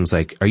would say things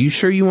like, are you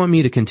sure you want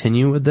me to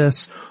continue with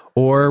this?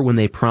 Or when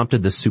they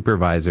prompted the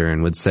supervisor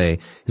and would say,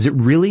 is it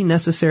really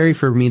necessary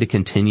for me to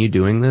continue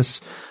doing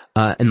this?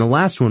 And the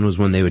last one was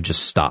when they would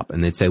just stop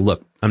and they'd say,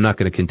 look, I'm not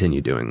going to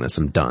continue doing this.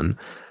 I'm done.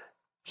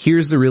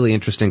 Here's the really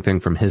interesting thing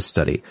from his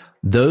study.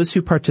 Those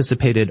who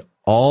participated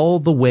all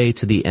the way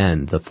to the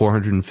end, the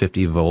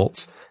 450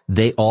 volts,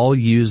 they all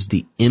used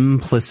the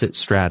implicit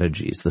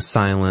strategies, the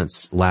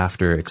silence,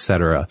 laughter,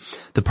 etc.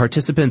 The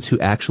participants who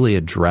actually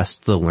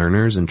addressed the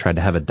learners and tried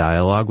to have a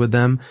dialogue with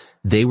them,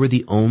 they were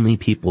the only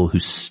people who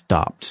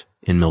stopped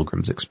in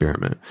Milgram's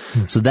experiment.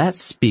 So that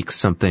speaks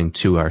something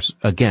to our,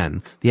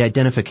 again, the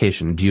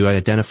identification. Do you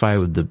identify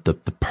with the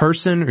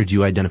person, or do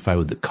you identify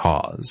with the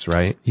cause,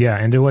 right? Yeah,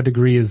 and to what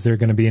degree is there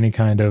going to be any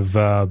kind of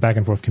back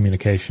and forth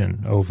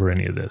communication over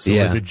any of this? Or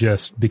is it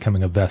just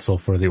becoming a vessel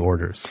for the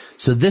orders?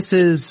 So this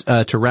is,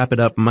 to wrap it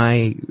up,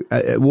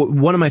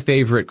 one of my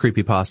favorite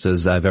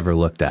creepypastas I've ever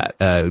looked at.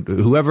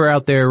 Whoever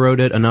out there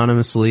wrote it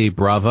anonymously,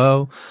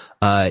 bravo.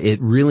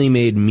 It really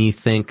made me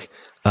think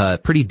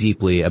pretty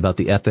deeply about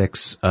the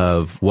ethics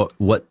of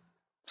what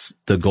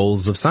the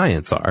goals of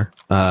science are.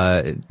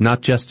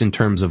 Not just in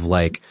terms of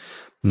like,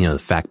 the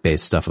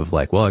fact-based stuff of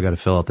like, well, I got to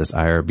fill out this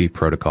IRB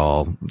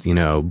protocol,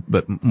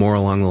 but more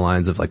along the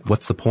lines of like,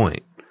 what's the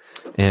point?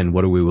 And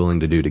what are we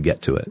willing to do to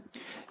get to it?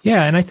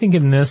 Yeah, and I think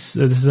in this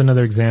is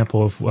another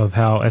example of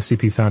how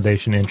SCP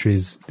Foundation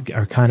entries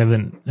are kind of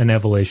an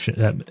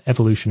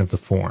evolution of the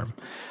form.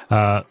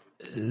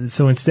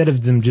 So instead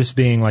of them just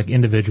being like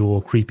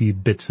individual creepy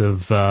bits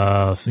of,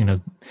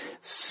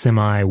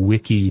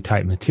 semi-wiki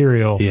type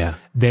material,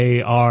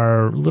 they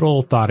are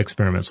little thought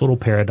experiments, little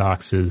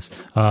paradoxes,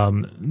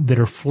 that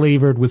are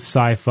flavored with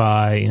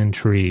sci-fi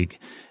intrigue.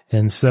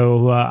 And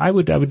so, I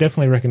would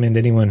definitely recommend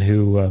anyone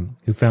who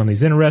found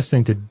these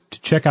interesting to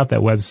check out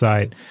that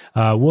website.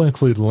 We'll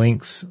include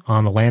links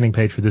on the landing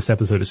page for this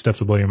episode at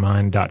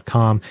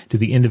stufftoblowyourmind.com to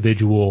the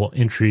individual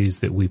entries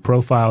that we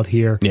profiled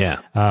here.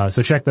 Yeah.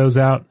 So check those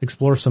out,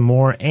 explore some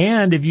more.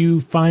 And if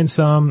you find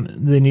some,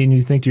 then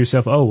you think to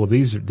yourself, oh, well,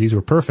 these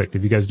were perfect.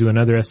 If you guys do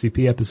another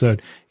SCP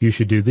episode, you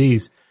should do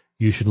these.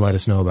 You should let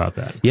us know about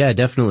that. Yeah,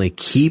 definitely.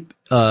 Keep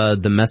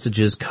the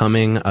messages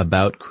coming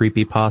about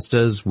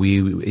creepypastas.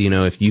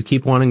 If you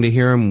keep wanting to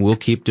hear them, we'll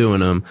keep doing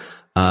them.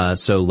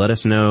 So let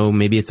us know.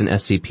 Maybe it's an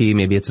SCP,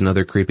 maybe it's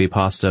another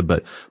creepypasta,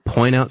 but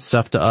point out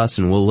stuff to us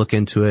and we'll look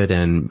into it,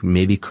 and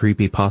maybe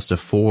creepypasta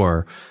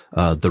 4,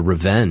 The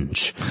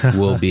Revenge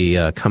will be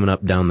coming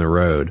up down the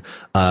road.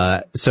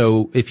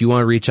 So if you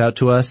want to reach out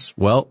to us,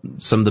 well,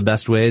 some of the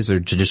best ways are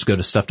to just go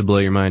to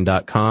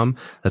stufftoblowyourmind.com.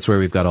 That's where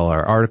we've got all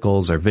our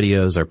articles, our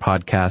videos, our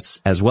podcasts,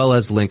 as well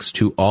as links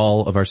to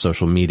all of our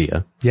social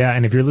media. Yeah,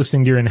 and if you're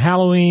listening during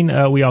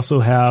Halloween, we also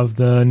have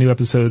the new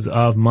episodes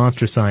of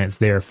Monster Science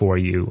there for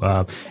you.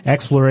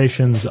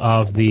 Explorations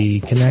of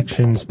the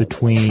connections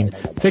between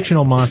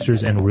fictional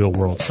monsters and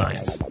real-world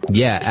science.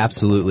 Yeah,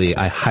 absolutely.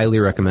 I highly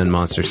recommend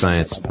Monster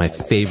Science. My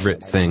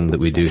favorite thing that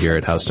we do here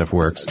at How Stuff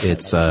Works.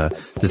 This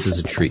is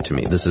a treat to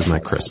me. This is my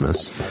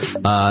Christmas.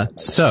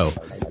 So,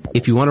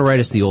 if you want to write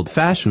us the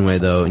old-fashioned way,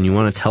 though, and you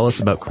want to tell us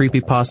about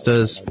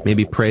creepypastas,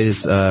 maybe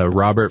praise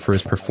Robert for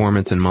his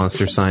performance in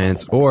Monster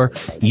Science, or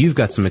you've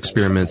got some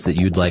experiments that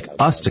you'd like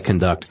us to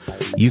conduct,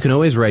 you can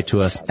always write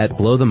to us at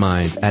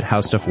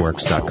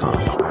blowthemind@howstuffworks.com.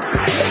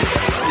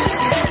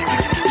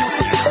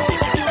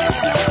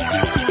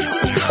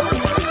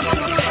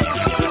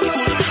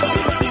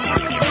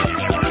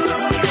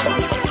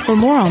 For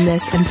more on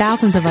this and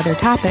thousands of other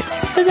topics,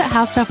 visit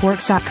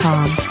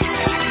howstuffworks.com.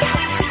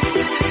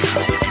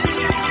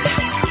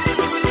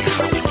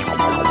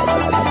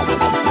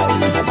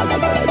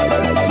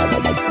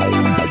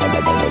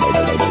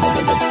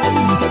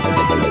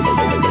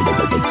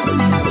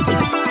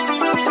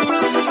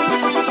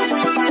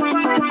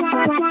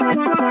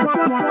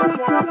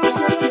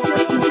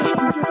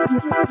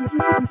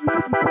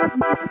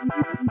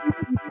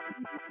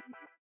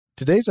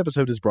 Today's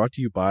episode is brought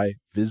to you by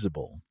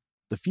Visible.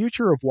 The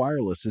future of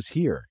wireless is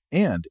here,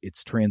 and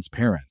it's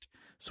transparent.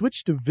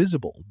 Switch to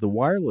Visible, the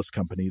wireless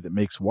company that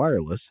makes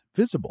wireless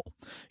visible.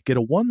 Get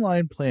a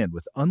one-line plan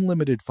with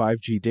unlimited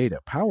 5G data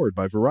powered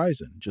by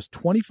Verizon, just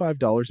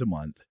 $25 a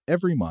month,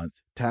 every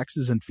month,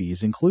 taxes and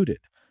fees included.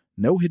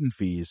 No hidden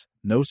fees,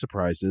 no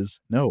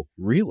surprises, no,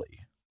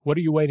 really. What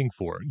are you waiting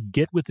for?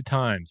 Get with the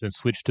times and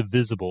switch to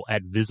Visible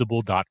at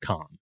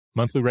Visible.com.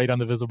 Monthly rate on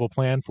the Visible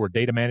plan. For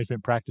data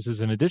management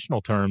practices and additional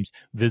terms,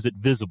 visit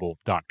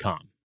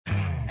Visible.com.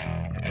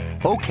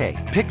 Okay,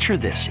 picture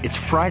this. It's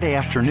Friday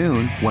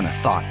afternoon when a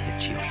thought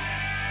hits you.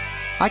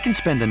 I can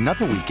spend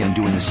another weekend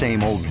doing the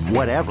same old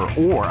whatever,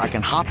 or I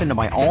can hop into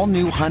my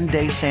all-new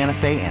Hyundai Santa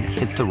Fe and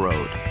hit the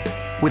road.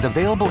 With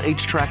available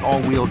H-Track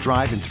all-wheel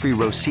drive and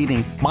 3-row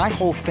seating, my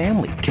whole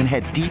family can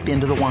head deep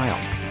into the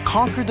wild.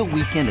 Conquer the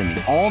weekend in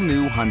the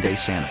all-new Hyundai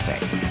Santa Fe.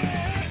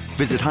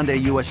 Visit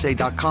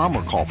HyundaiUSA.com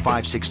or call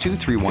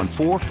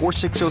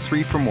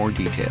 562-314-4603 for more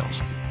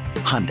details.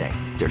 Hyundai,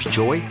 there's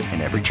joy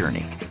in every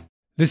journey.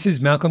 This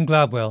is Malcolm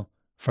Gladwell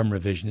from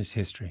Revisionist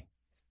History.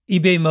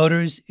 eBay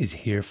Motors is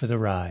here for the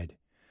ride.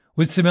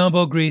 With some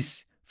elbow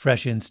grease,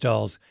 fresh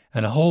installs,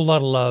 and a whole lot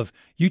of love,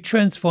 you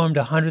transformed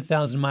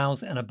 100,000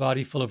 miles and a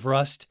body full of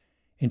rust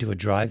into a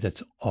drive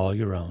that's all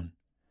your own.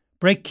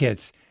 Brake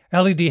kits,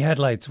 LED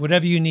headlights,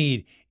 whatever you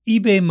need,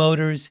 eBay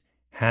Motors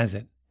has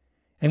it.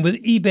 And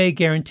with eBay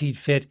Guaranteed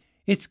Fit,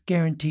 it's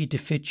guaranteed to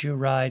fit your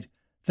ride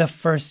the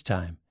first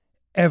time,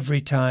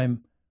 every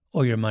time,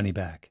 or your money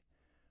back.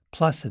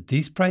 Plus, at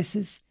these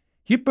prices,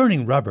 you're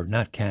burning rubber,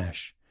 not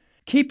cash.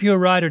 Keep your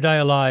ride or die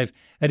alive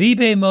at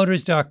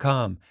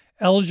ebaymotors.com.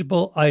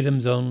 Eligible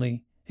items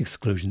only.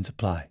 Exclusions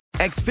apply.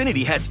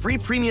 Xfinity has free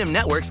premium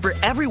networks for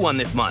everyone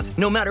this month,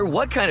 no matter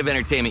what kind of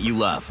entertainment you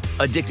love.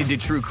 Addicted to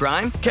true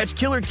crime? Catch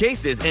killer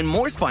cases and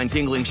more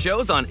spine-tingling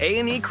shows on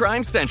A&E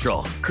Crime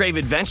Central. Crave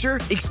adventure?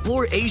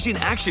 Explore Asian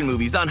action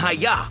movies on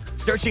Hi-Ya.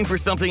 Searching for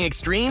something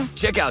extreme?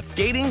 Check out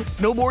skating,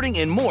 snowboarding,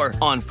 and more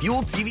on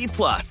Fuel TV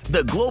Plus,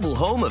 the global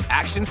home of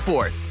action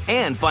sports.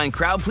 And find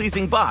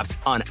crowd-pleasing bops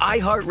on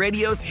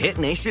iHeartRadio's Hit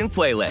Nation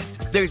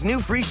playlist. There's new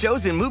free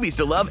shows and movies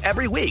to love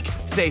every week.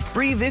 Say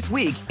free this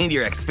week in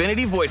your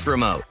Xfinity voice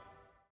remote.